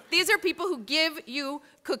that. These are people who give you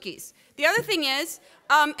cookies. The other thing is,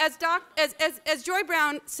 as Joy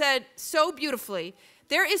Brown said so beautifully,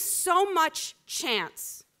 there is so much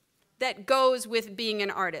chance that goes with being an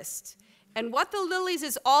artist. And what the Lilies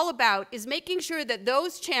is all about is making sure that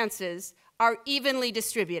those chances are evenly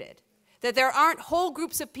distributed. That there aren't whole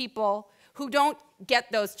groups of people who don't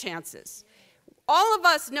get those chances. All of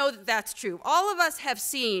us know that that's true. All of us have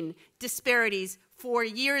seen disparities for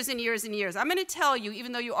years and years and years. I'm going to tell you,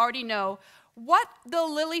 even though you already know, what the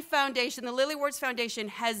Lilly Foundation, the Lilly Awards Foundation,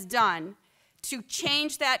 has done to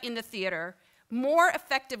change that in the theater more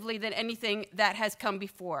effectively than anything that has come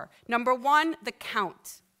before. Number one, the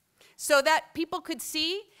count. So that people could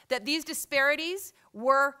see that these disparities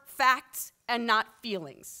were facts and not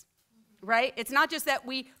feelings, right? It's not just that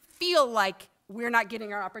we feel like we're not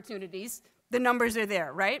getting our opportunities. The numbers are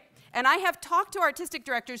there, right? And I have talked to artistic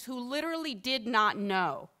directors who literally did not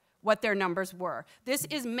know what their numbers were. This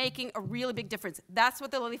is making a really big difference. That's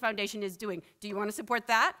what the Lilly Foundation is doing. Do you want to support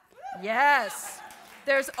that? Yes.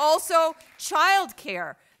 There's also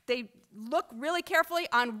childcare. They look really carefully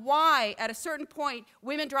on why, at a certain point,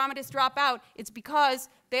 women dramatists drop out. It's because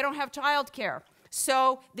they don't have childcare.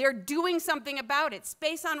 So they're doing something about it.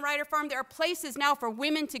 Space on Ryder Farm, there are places now for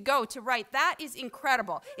women to go to write. That is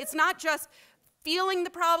incredible. It's not just feeling the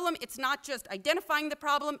problem, it's not just identifying the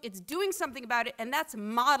problem, it's doing something about it, and that's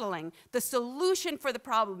modeling the solution for the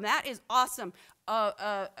problem. That is awesome.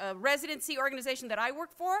 A residency organization that I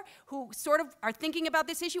work for who sort of are thinking about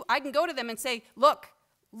this issue, I can go to them and say, look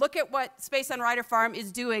at what Space on Ryder Farm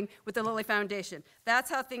is doing with the Lilly Foundation.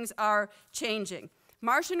 That's how things are changing.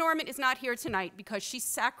 Marcia Norman is not here tonight because she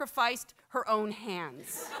sacrificed her own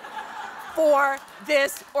hands for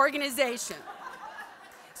this organization.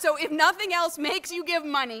 So if nothing else makes you give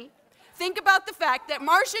money, think about the fact that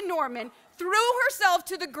Marcia Norman threw herself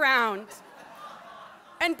to the ground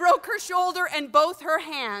and broke her shoulder and both her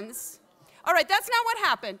hands. All right, that's not what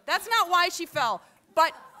happened. That's not why she fell.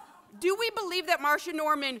 But do we believe that Marcia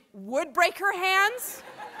Norman would break her hands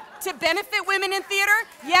to benefit women in theater?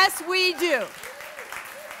 Yes, we do.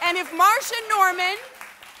 And if Marcia Norman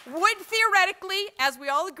would theoretically, as we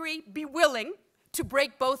all agree, be willing to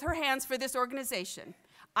break both her hands for this organization,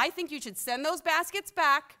 I think you should send those baskets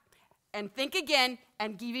back and think again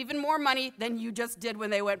and give even more money than you just did when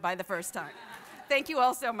they went by the first time. Thank you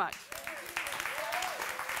all so much.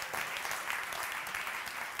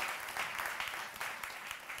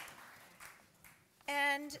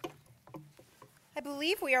 And I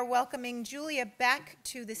believe we are welcoming Julia back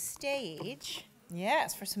to the stage.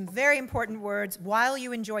 Yes, for some very important words while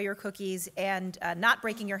you enjoy your cookies and not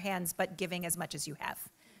breaking your hands, but giving as much as you have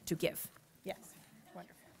to give. Yes,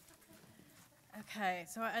 wonderful. Okay,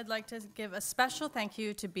 so I'd like to give a special thank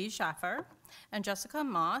you to Bea Schaffer and Jessica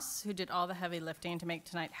Moss, who did all the heavy lifting to make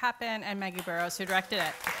tonight happen, and Maggie Burrows, who directed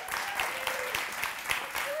it.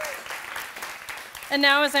 And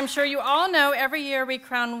now, as I'm sure you all know, every year we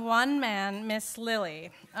crown one man Miss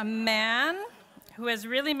Lilly, a man who has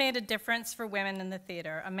really made a difference for women in the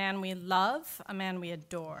theater, a man we love, a man we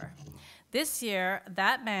adore. This year,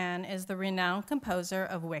 that man is the renowned composer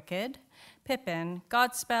of Wicked, Pippin,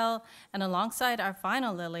 Godspell, and alongside our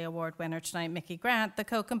final Lilly Award winner tonight, Mickey Grant, the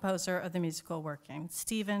co-composer of the musical Working,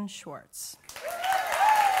 Stephen Schwartz.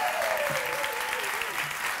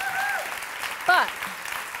 But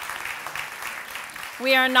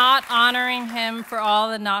we are not honoring him for all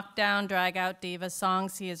the knockdown, drag-out diva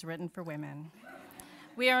songs he has written for women.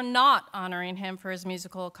 We are not honoring him for his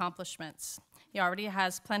musical accomplishments. He already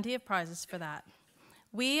has plenty of prizes for that.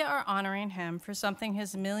 We are honoring him for something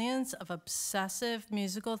his millions of obsessive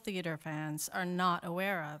musical theater fans are not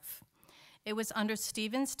aware of. It was under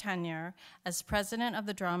Stephen's tenure as president of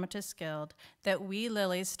the Dramatists Guild that we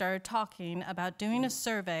Lillies started talking about doing a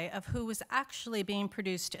survey of who was actually being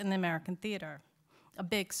produced in the American theater. A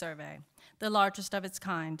big survey, the largest of its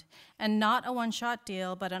kind, and not a one-shot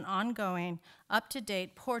deal, but an ongoing,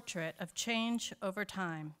 up-to-date portrait of change over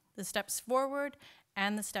time, the steps forward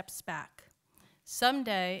and the steps back.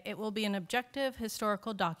 Someday, it will be an objective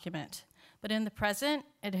historical document, but in the present,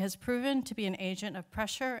 it has proven to be an agent of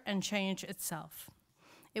pressure and change itself.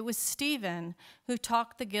 It was Stephen who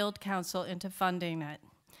talked the Guild Council into funding it.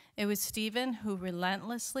 It was Stephen who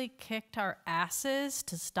relentlessly kicked our asses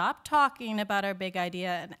to stop talking about our big idea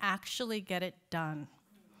and actually get it done.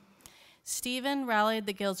 Stephen rallied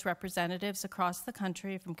the Guild's representatives across the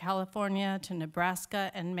country from California to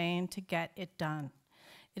Nebraska and Maine to get it done.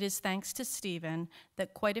 It is thanks to Stephen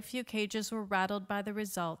that quite a few cages were rattled by the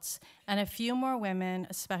results, and a few more women,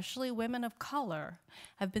 especially women of color,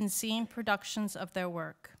 have been seeing productions of their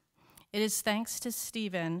work. It is thanks to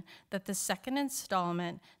Stephen that the second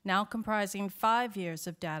installment, now comprising 5 years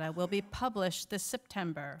of data, will be published this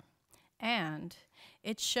September. And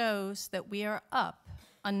it shows that we are up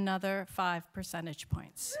another 5 percentage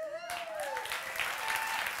points.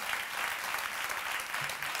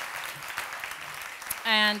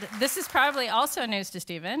 And this is probably also news to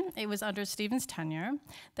Stephen. It was under Stephen's tenure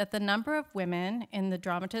that the number of women in the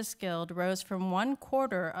Dramatists Guild rose from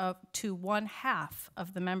 1/4 to 1/2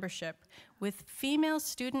 of the membership, with female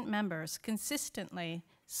student members consistently,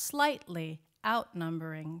 slightly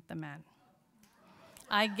outnumbering the men.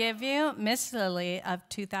 I give you Miss Lilly of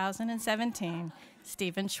 2017,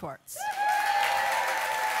 Stephen Schwartz.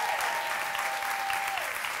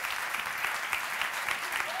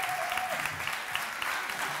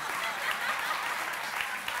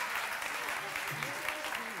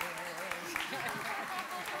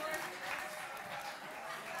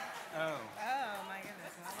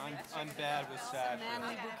 I'm bad with sad.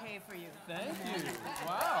 Manly bouquet for you. Thank you.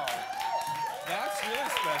 Wow. That's really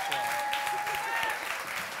special.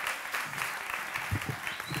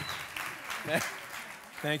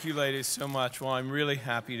 Thank you, ladies, so much. Well, I'm really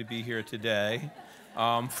happy to be here today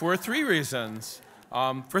for 3 reasons.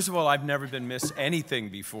 First of all, I've never been Miss anything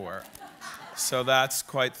before, so that's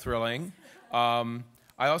quite thrilling. I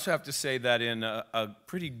also have to say that in a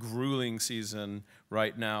pretty grueling season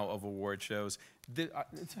right now of award shows,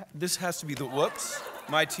 this has to be the, whoops,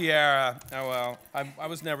 my tiara. Oh, well, I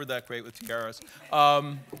was never that great with tiaras.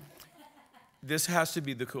 This has to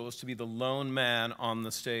be the coolest, to be the lone man on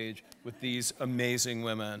the stage with these amazing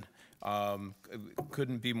women.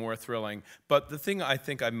 Couldn't be more thrilling. But the thing I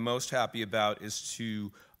think I'm most happy about is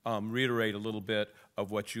to reiterate a little bit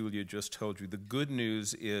of what Julia just told you. The good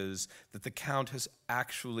news is that the count has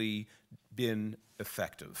actually been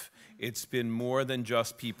effective. It's been more than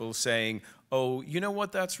just people saying, oh, you know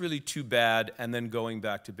what, that's really too bad, and then going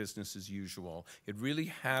back to business as usual. It really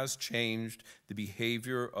has changed the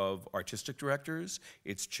behavior of artistic directors.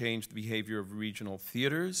 It's changed the behavior of regional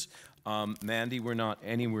theaters. Mandy, we're not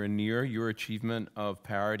anywhere near your achievement of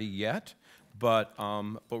parity yet, but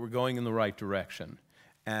we're going in the right direction.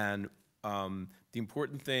 And the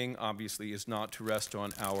important thing, obviously, is not to rest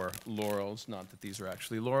on our laurels, not that these are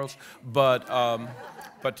actually laurels, but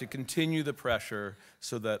to continue the pressure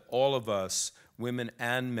so that all of us, women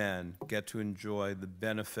and men, get to enjoy the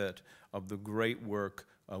benefit of the great work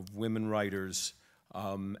of women writers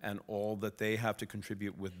and all that they have to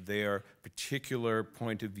contribute with their particular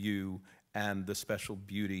point of view and the special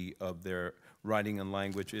beauty of their writing and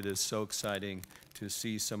language. It is so exciting to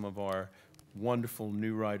see some of our wonderful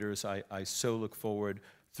new writers. I so look forward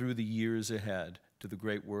through the years ahead to the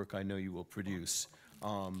great work I know you will produce.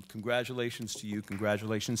 Congratulations to you,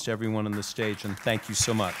 congratulations to everyone on the stage, and thank you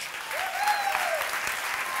so much.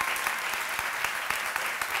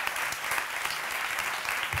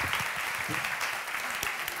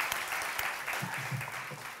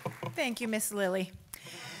 Thank you, Miss Lilly.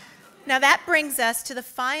 Now that brings us to the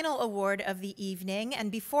final award of the evening,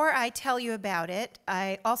 and before I tell you about it,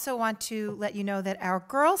 I also want to let you know that our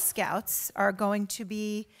Girl Scouts are going to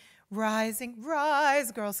be rising.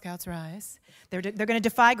 Rise, Girl Scouts, rise. They're going to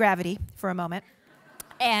defy gravity for a moment.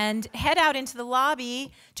 and head out into the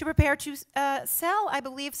lobby to prepare to sell, I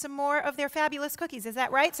believe, some more of their fabulous cookies. Is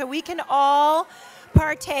that right? So we can all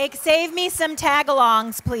partake. Save me some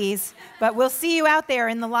tag-alongs, please. But we'll see you out there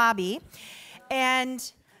in the lobby. And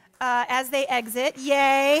as they exit,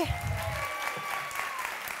 yay.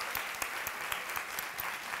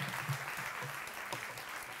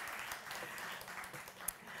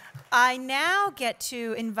 I now get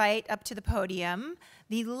to invite up to the podium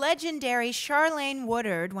the legendary Charlene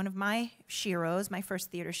Woodard, one of my sheroes, my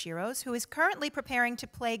first theater sheroes, who is currently preparing to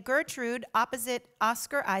play Gertrude opposite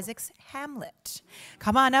Oscar Isaac's Hamlet.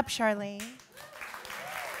 Come on up, Charlene.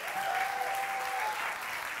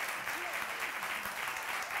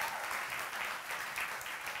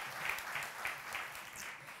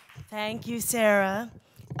 Thank you, Sarah.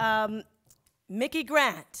 Mickey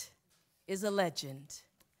Grant is a legend.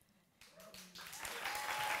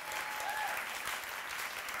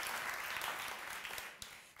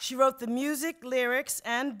 She wrote the music, lyrics,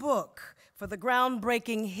 and book for the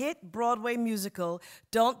groundbreaking hit Broadway musical,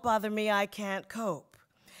 Don't Bother Me, I Can't Cope.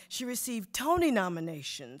 She received Tony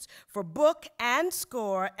nominations for book and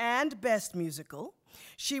score and Best Musical.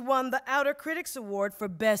 She won the Outer Critics Award for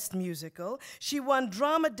Best Musical. She won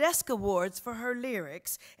Drama Desk Awards for her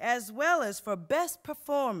lyrics, as well as for Best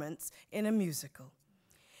Performance in a Musical.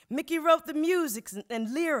 Mickey wrote the music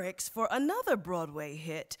and lyrics for another Broadway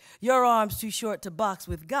hit, Your Arms Too Short to Box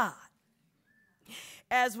with God,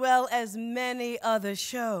 as well as many other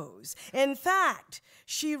shows. In fact,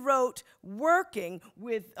 she wrote Working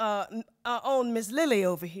with our own Miss Lilly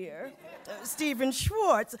over here, Stephen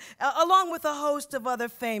Schwartz, along with a host of other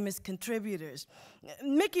famous contributors.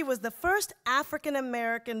 Mickey was the first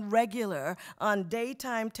African-American regular on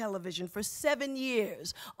daytime television for 7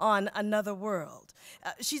 years on Another World.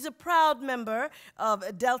 She's a proud member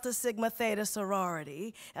of Delta Sigma Theta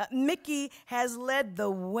sorority. Mickey has led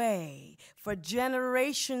the way for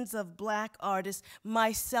generations of black artists,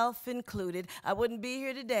 myself included. I wouldn't be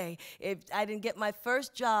here today if I didn't get my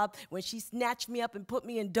first job when she snatched me up and put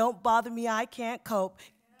me in Don't Bother Me, I Can't Cope,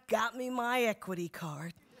 got me my equity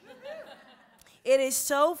card. It is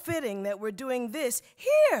so fitting that we're doing this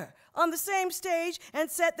here on the same stage and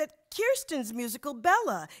set that Kirsten's musical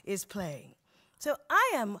Bella is playing. So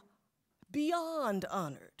I am beyond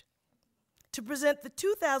honored to present the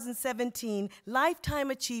 2017 Lifetime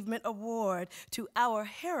Achievement Award to our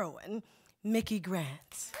heroine, Mickey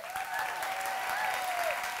Grant.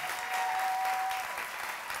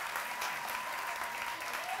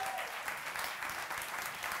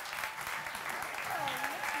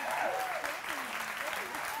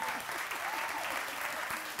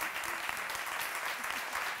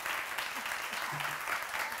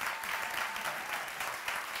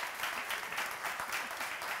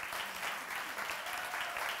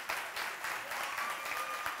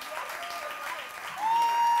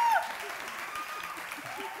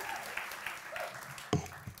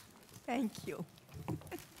 Thank you.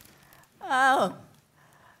 Oh,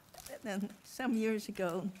 some years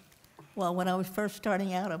ago, well, when I was first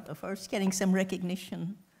starting out, first getting some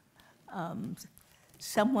recognition,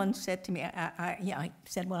 someone said to me, I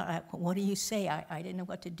said, well, what do you say? I didn't know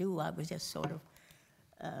what to do. I was just sort of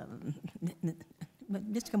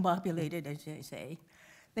discombobulated, as they say.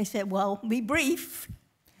 They said, well, be brief.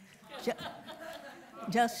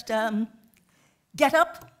 Just get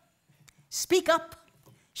up, speak up,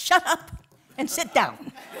 shut up, and sit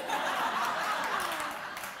down.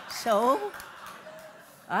 So,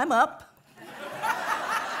 I'm up.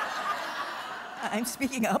 I'm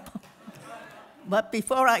speaking up. But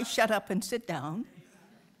before I shut up and sit down,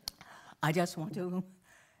 I just want to,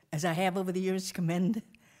 as I have over the years, commend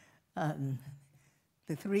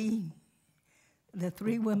the three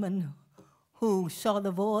women who saw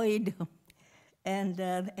the void, and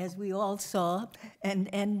as we all saw,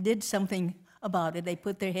 and did something about it. They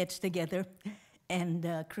put their heads together and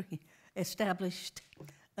established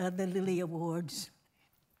the Lilly Awards.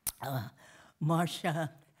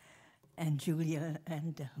 Marcia and Julia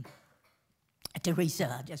and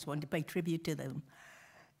Teresa, I just wanted to pay tribute to them.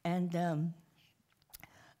 And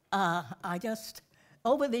I just,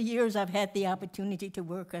 over the years, I've had the opportunity to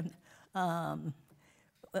work on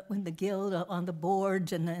the Guild, on the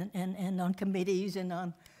boards and on committees and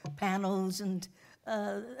on panels and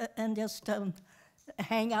just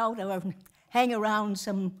hang out or hang around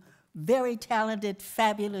some very talented,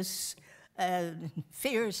 fabulous,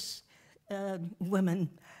 fierce women.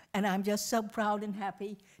 And I'm just so proud and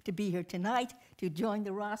happy to be here tonight, to join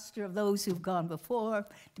the roster of those who've gone before,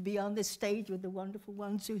 to be on this stage with the wonderful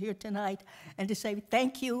ones who are here tonight, and to say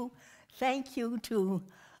thank you to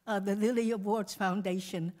the Lilly Awards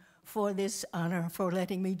Foundation for this honor, for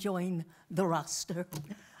letting me join the roster.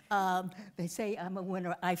 They say I'm a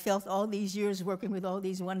winner. I felt all these years working with all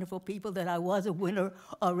these wonderful people that I was a winner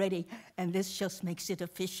already, and this just makes it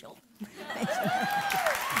official.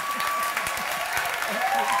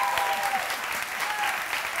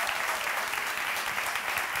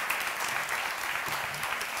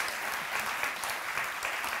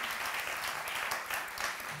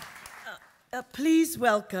 Please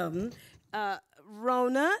welcome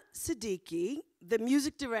Rona Siddiqui, the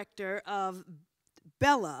music director of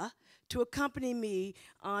Bella, to accompany me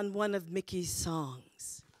on one of Mickey's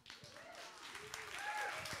songs.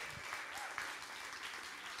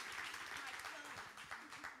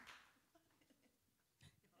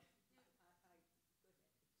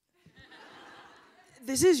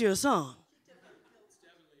 This is your song. It's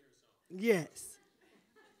definitely your song. Yes.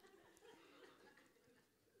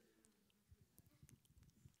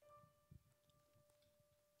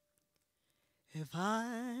 If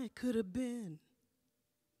I could have been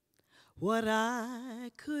what I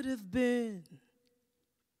could have been,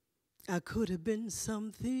 I could have been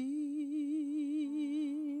something.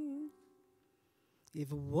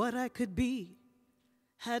 If what I could be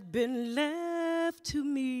had been left to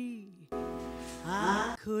me,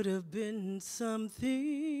 I could have been something.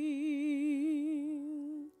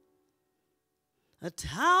 A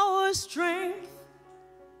tower of strength,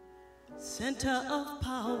 center of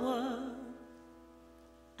power,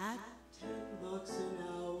 at $10 an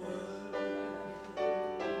hour.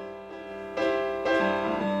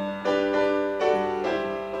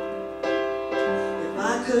 If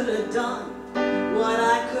I could have done what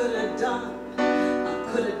I could have done, I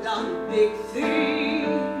could have done big things.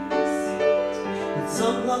 With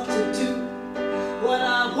some luck to do what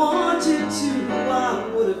I wanted to, I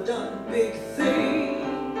would have done big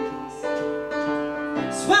things.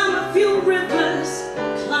 Swam a few rivers,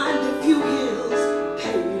 climbed a few hills,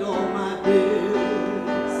 paid all my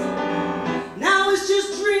bills. Now it's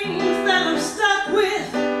just dreams that I'm stuck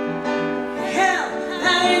with. Hell,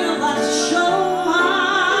 that ain't a lot to show.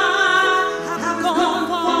 I've gone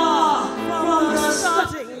far from the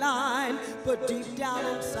starting line, but deep down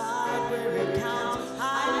inside where it counts,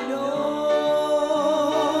 I know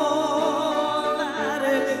that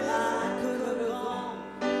if I could have gone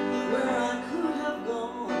where I could have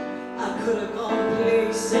gone, I could have gone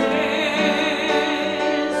places.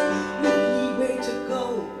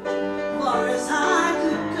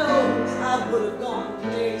 I would have gone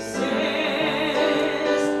places,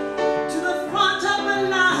 to the front of the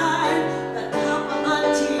line, the top of the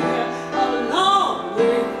tier, a long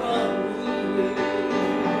way from here.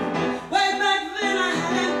 Way back then I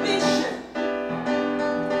had ambition,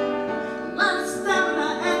 lots of stamina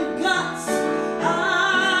and guts. I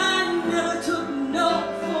never took no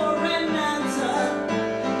for an answer.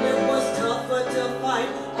 It was tougher to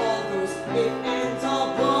fight all those if, ands, or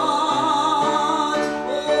buts.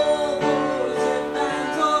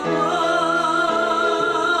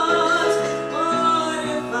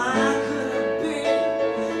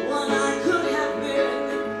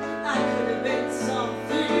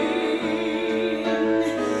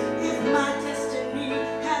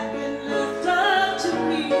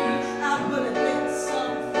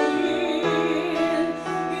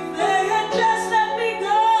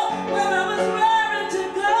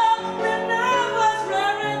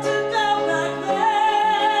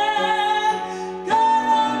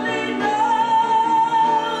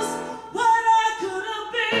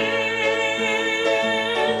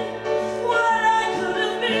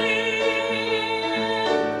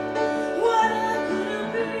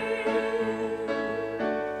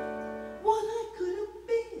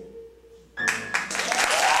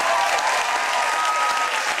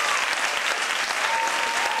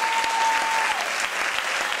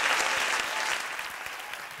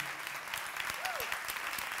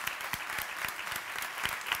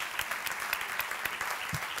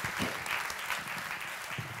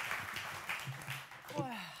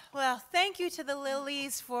 Well, thank you to the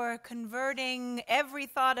Lillys for converting every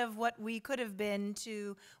thought of what we could have been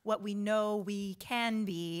to what we know we can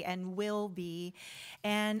be and will be.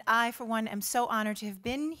 And I, for one, am so honored to have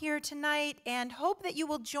been here tonight and hope that you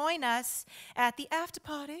will join us at the after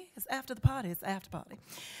party, because after the party is the after party,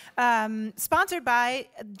 sponsored by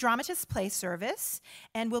Dramatists Play Service,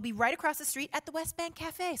 and we'll be right across the street at the West Bank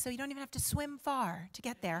Cafe, so you don't even have to swim far to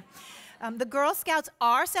get there. The Girl Scouts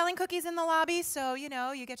are selling cookies in the lobby, so, you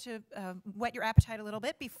know, you get to whet your appetite a little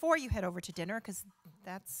bit before you head over to dinner, because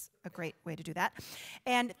that's a great way to do that.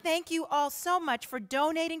 And thank you all so much for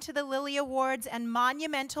donating to the Lilly Awards and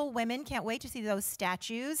Monumental Women. Can't wait to see those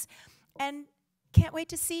statues. And can't wait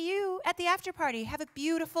to see you at the after party. Have a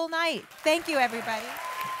beautiful night. Thank you, everybody.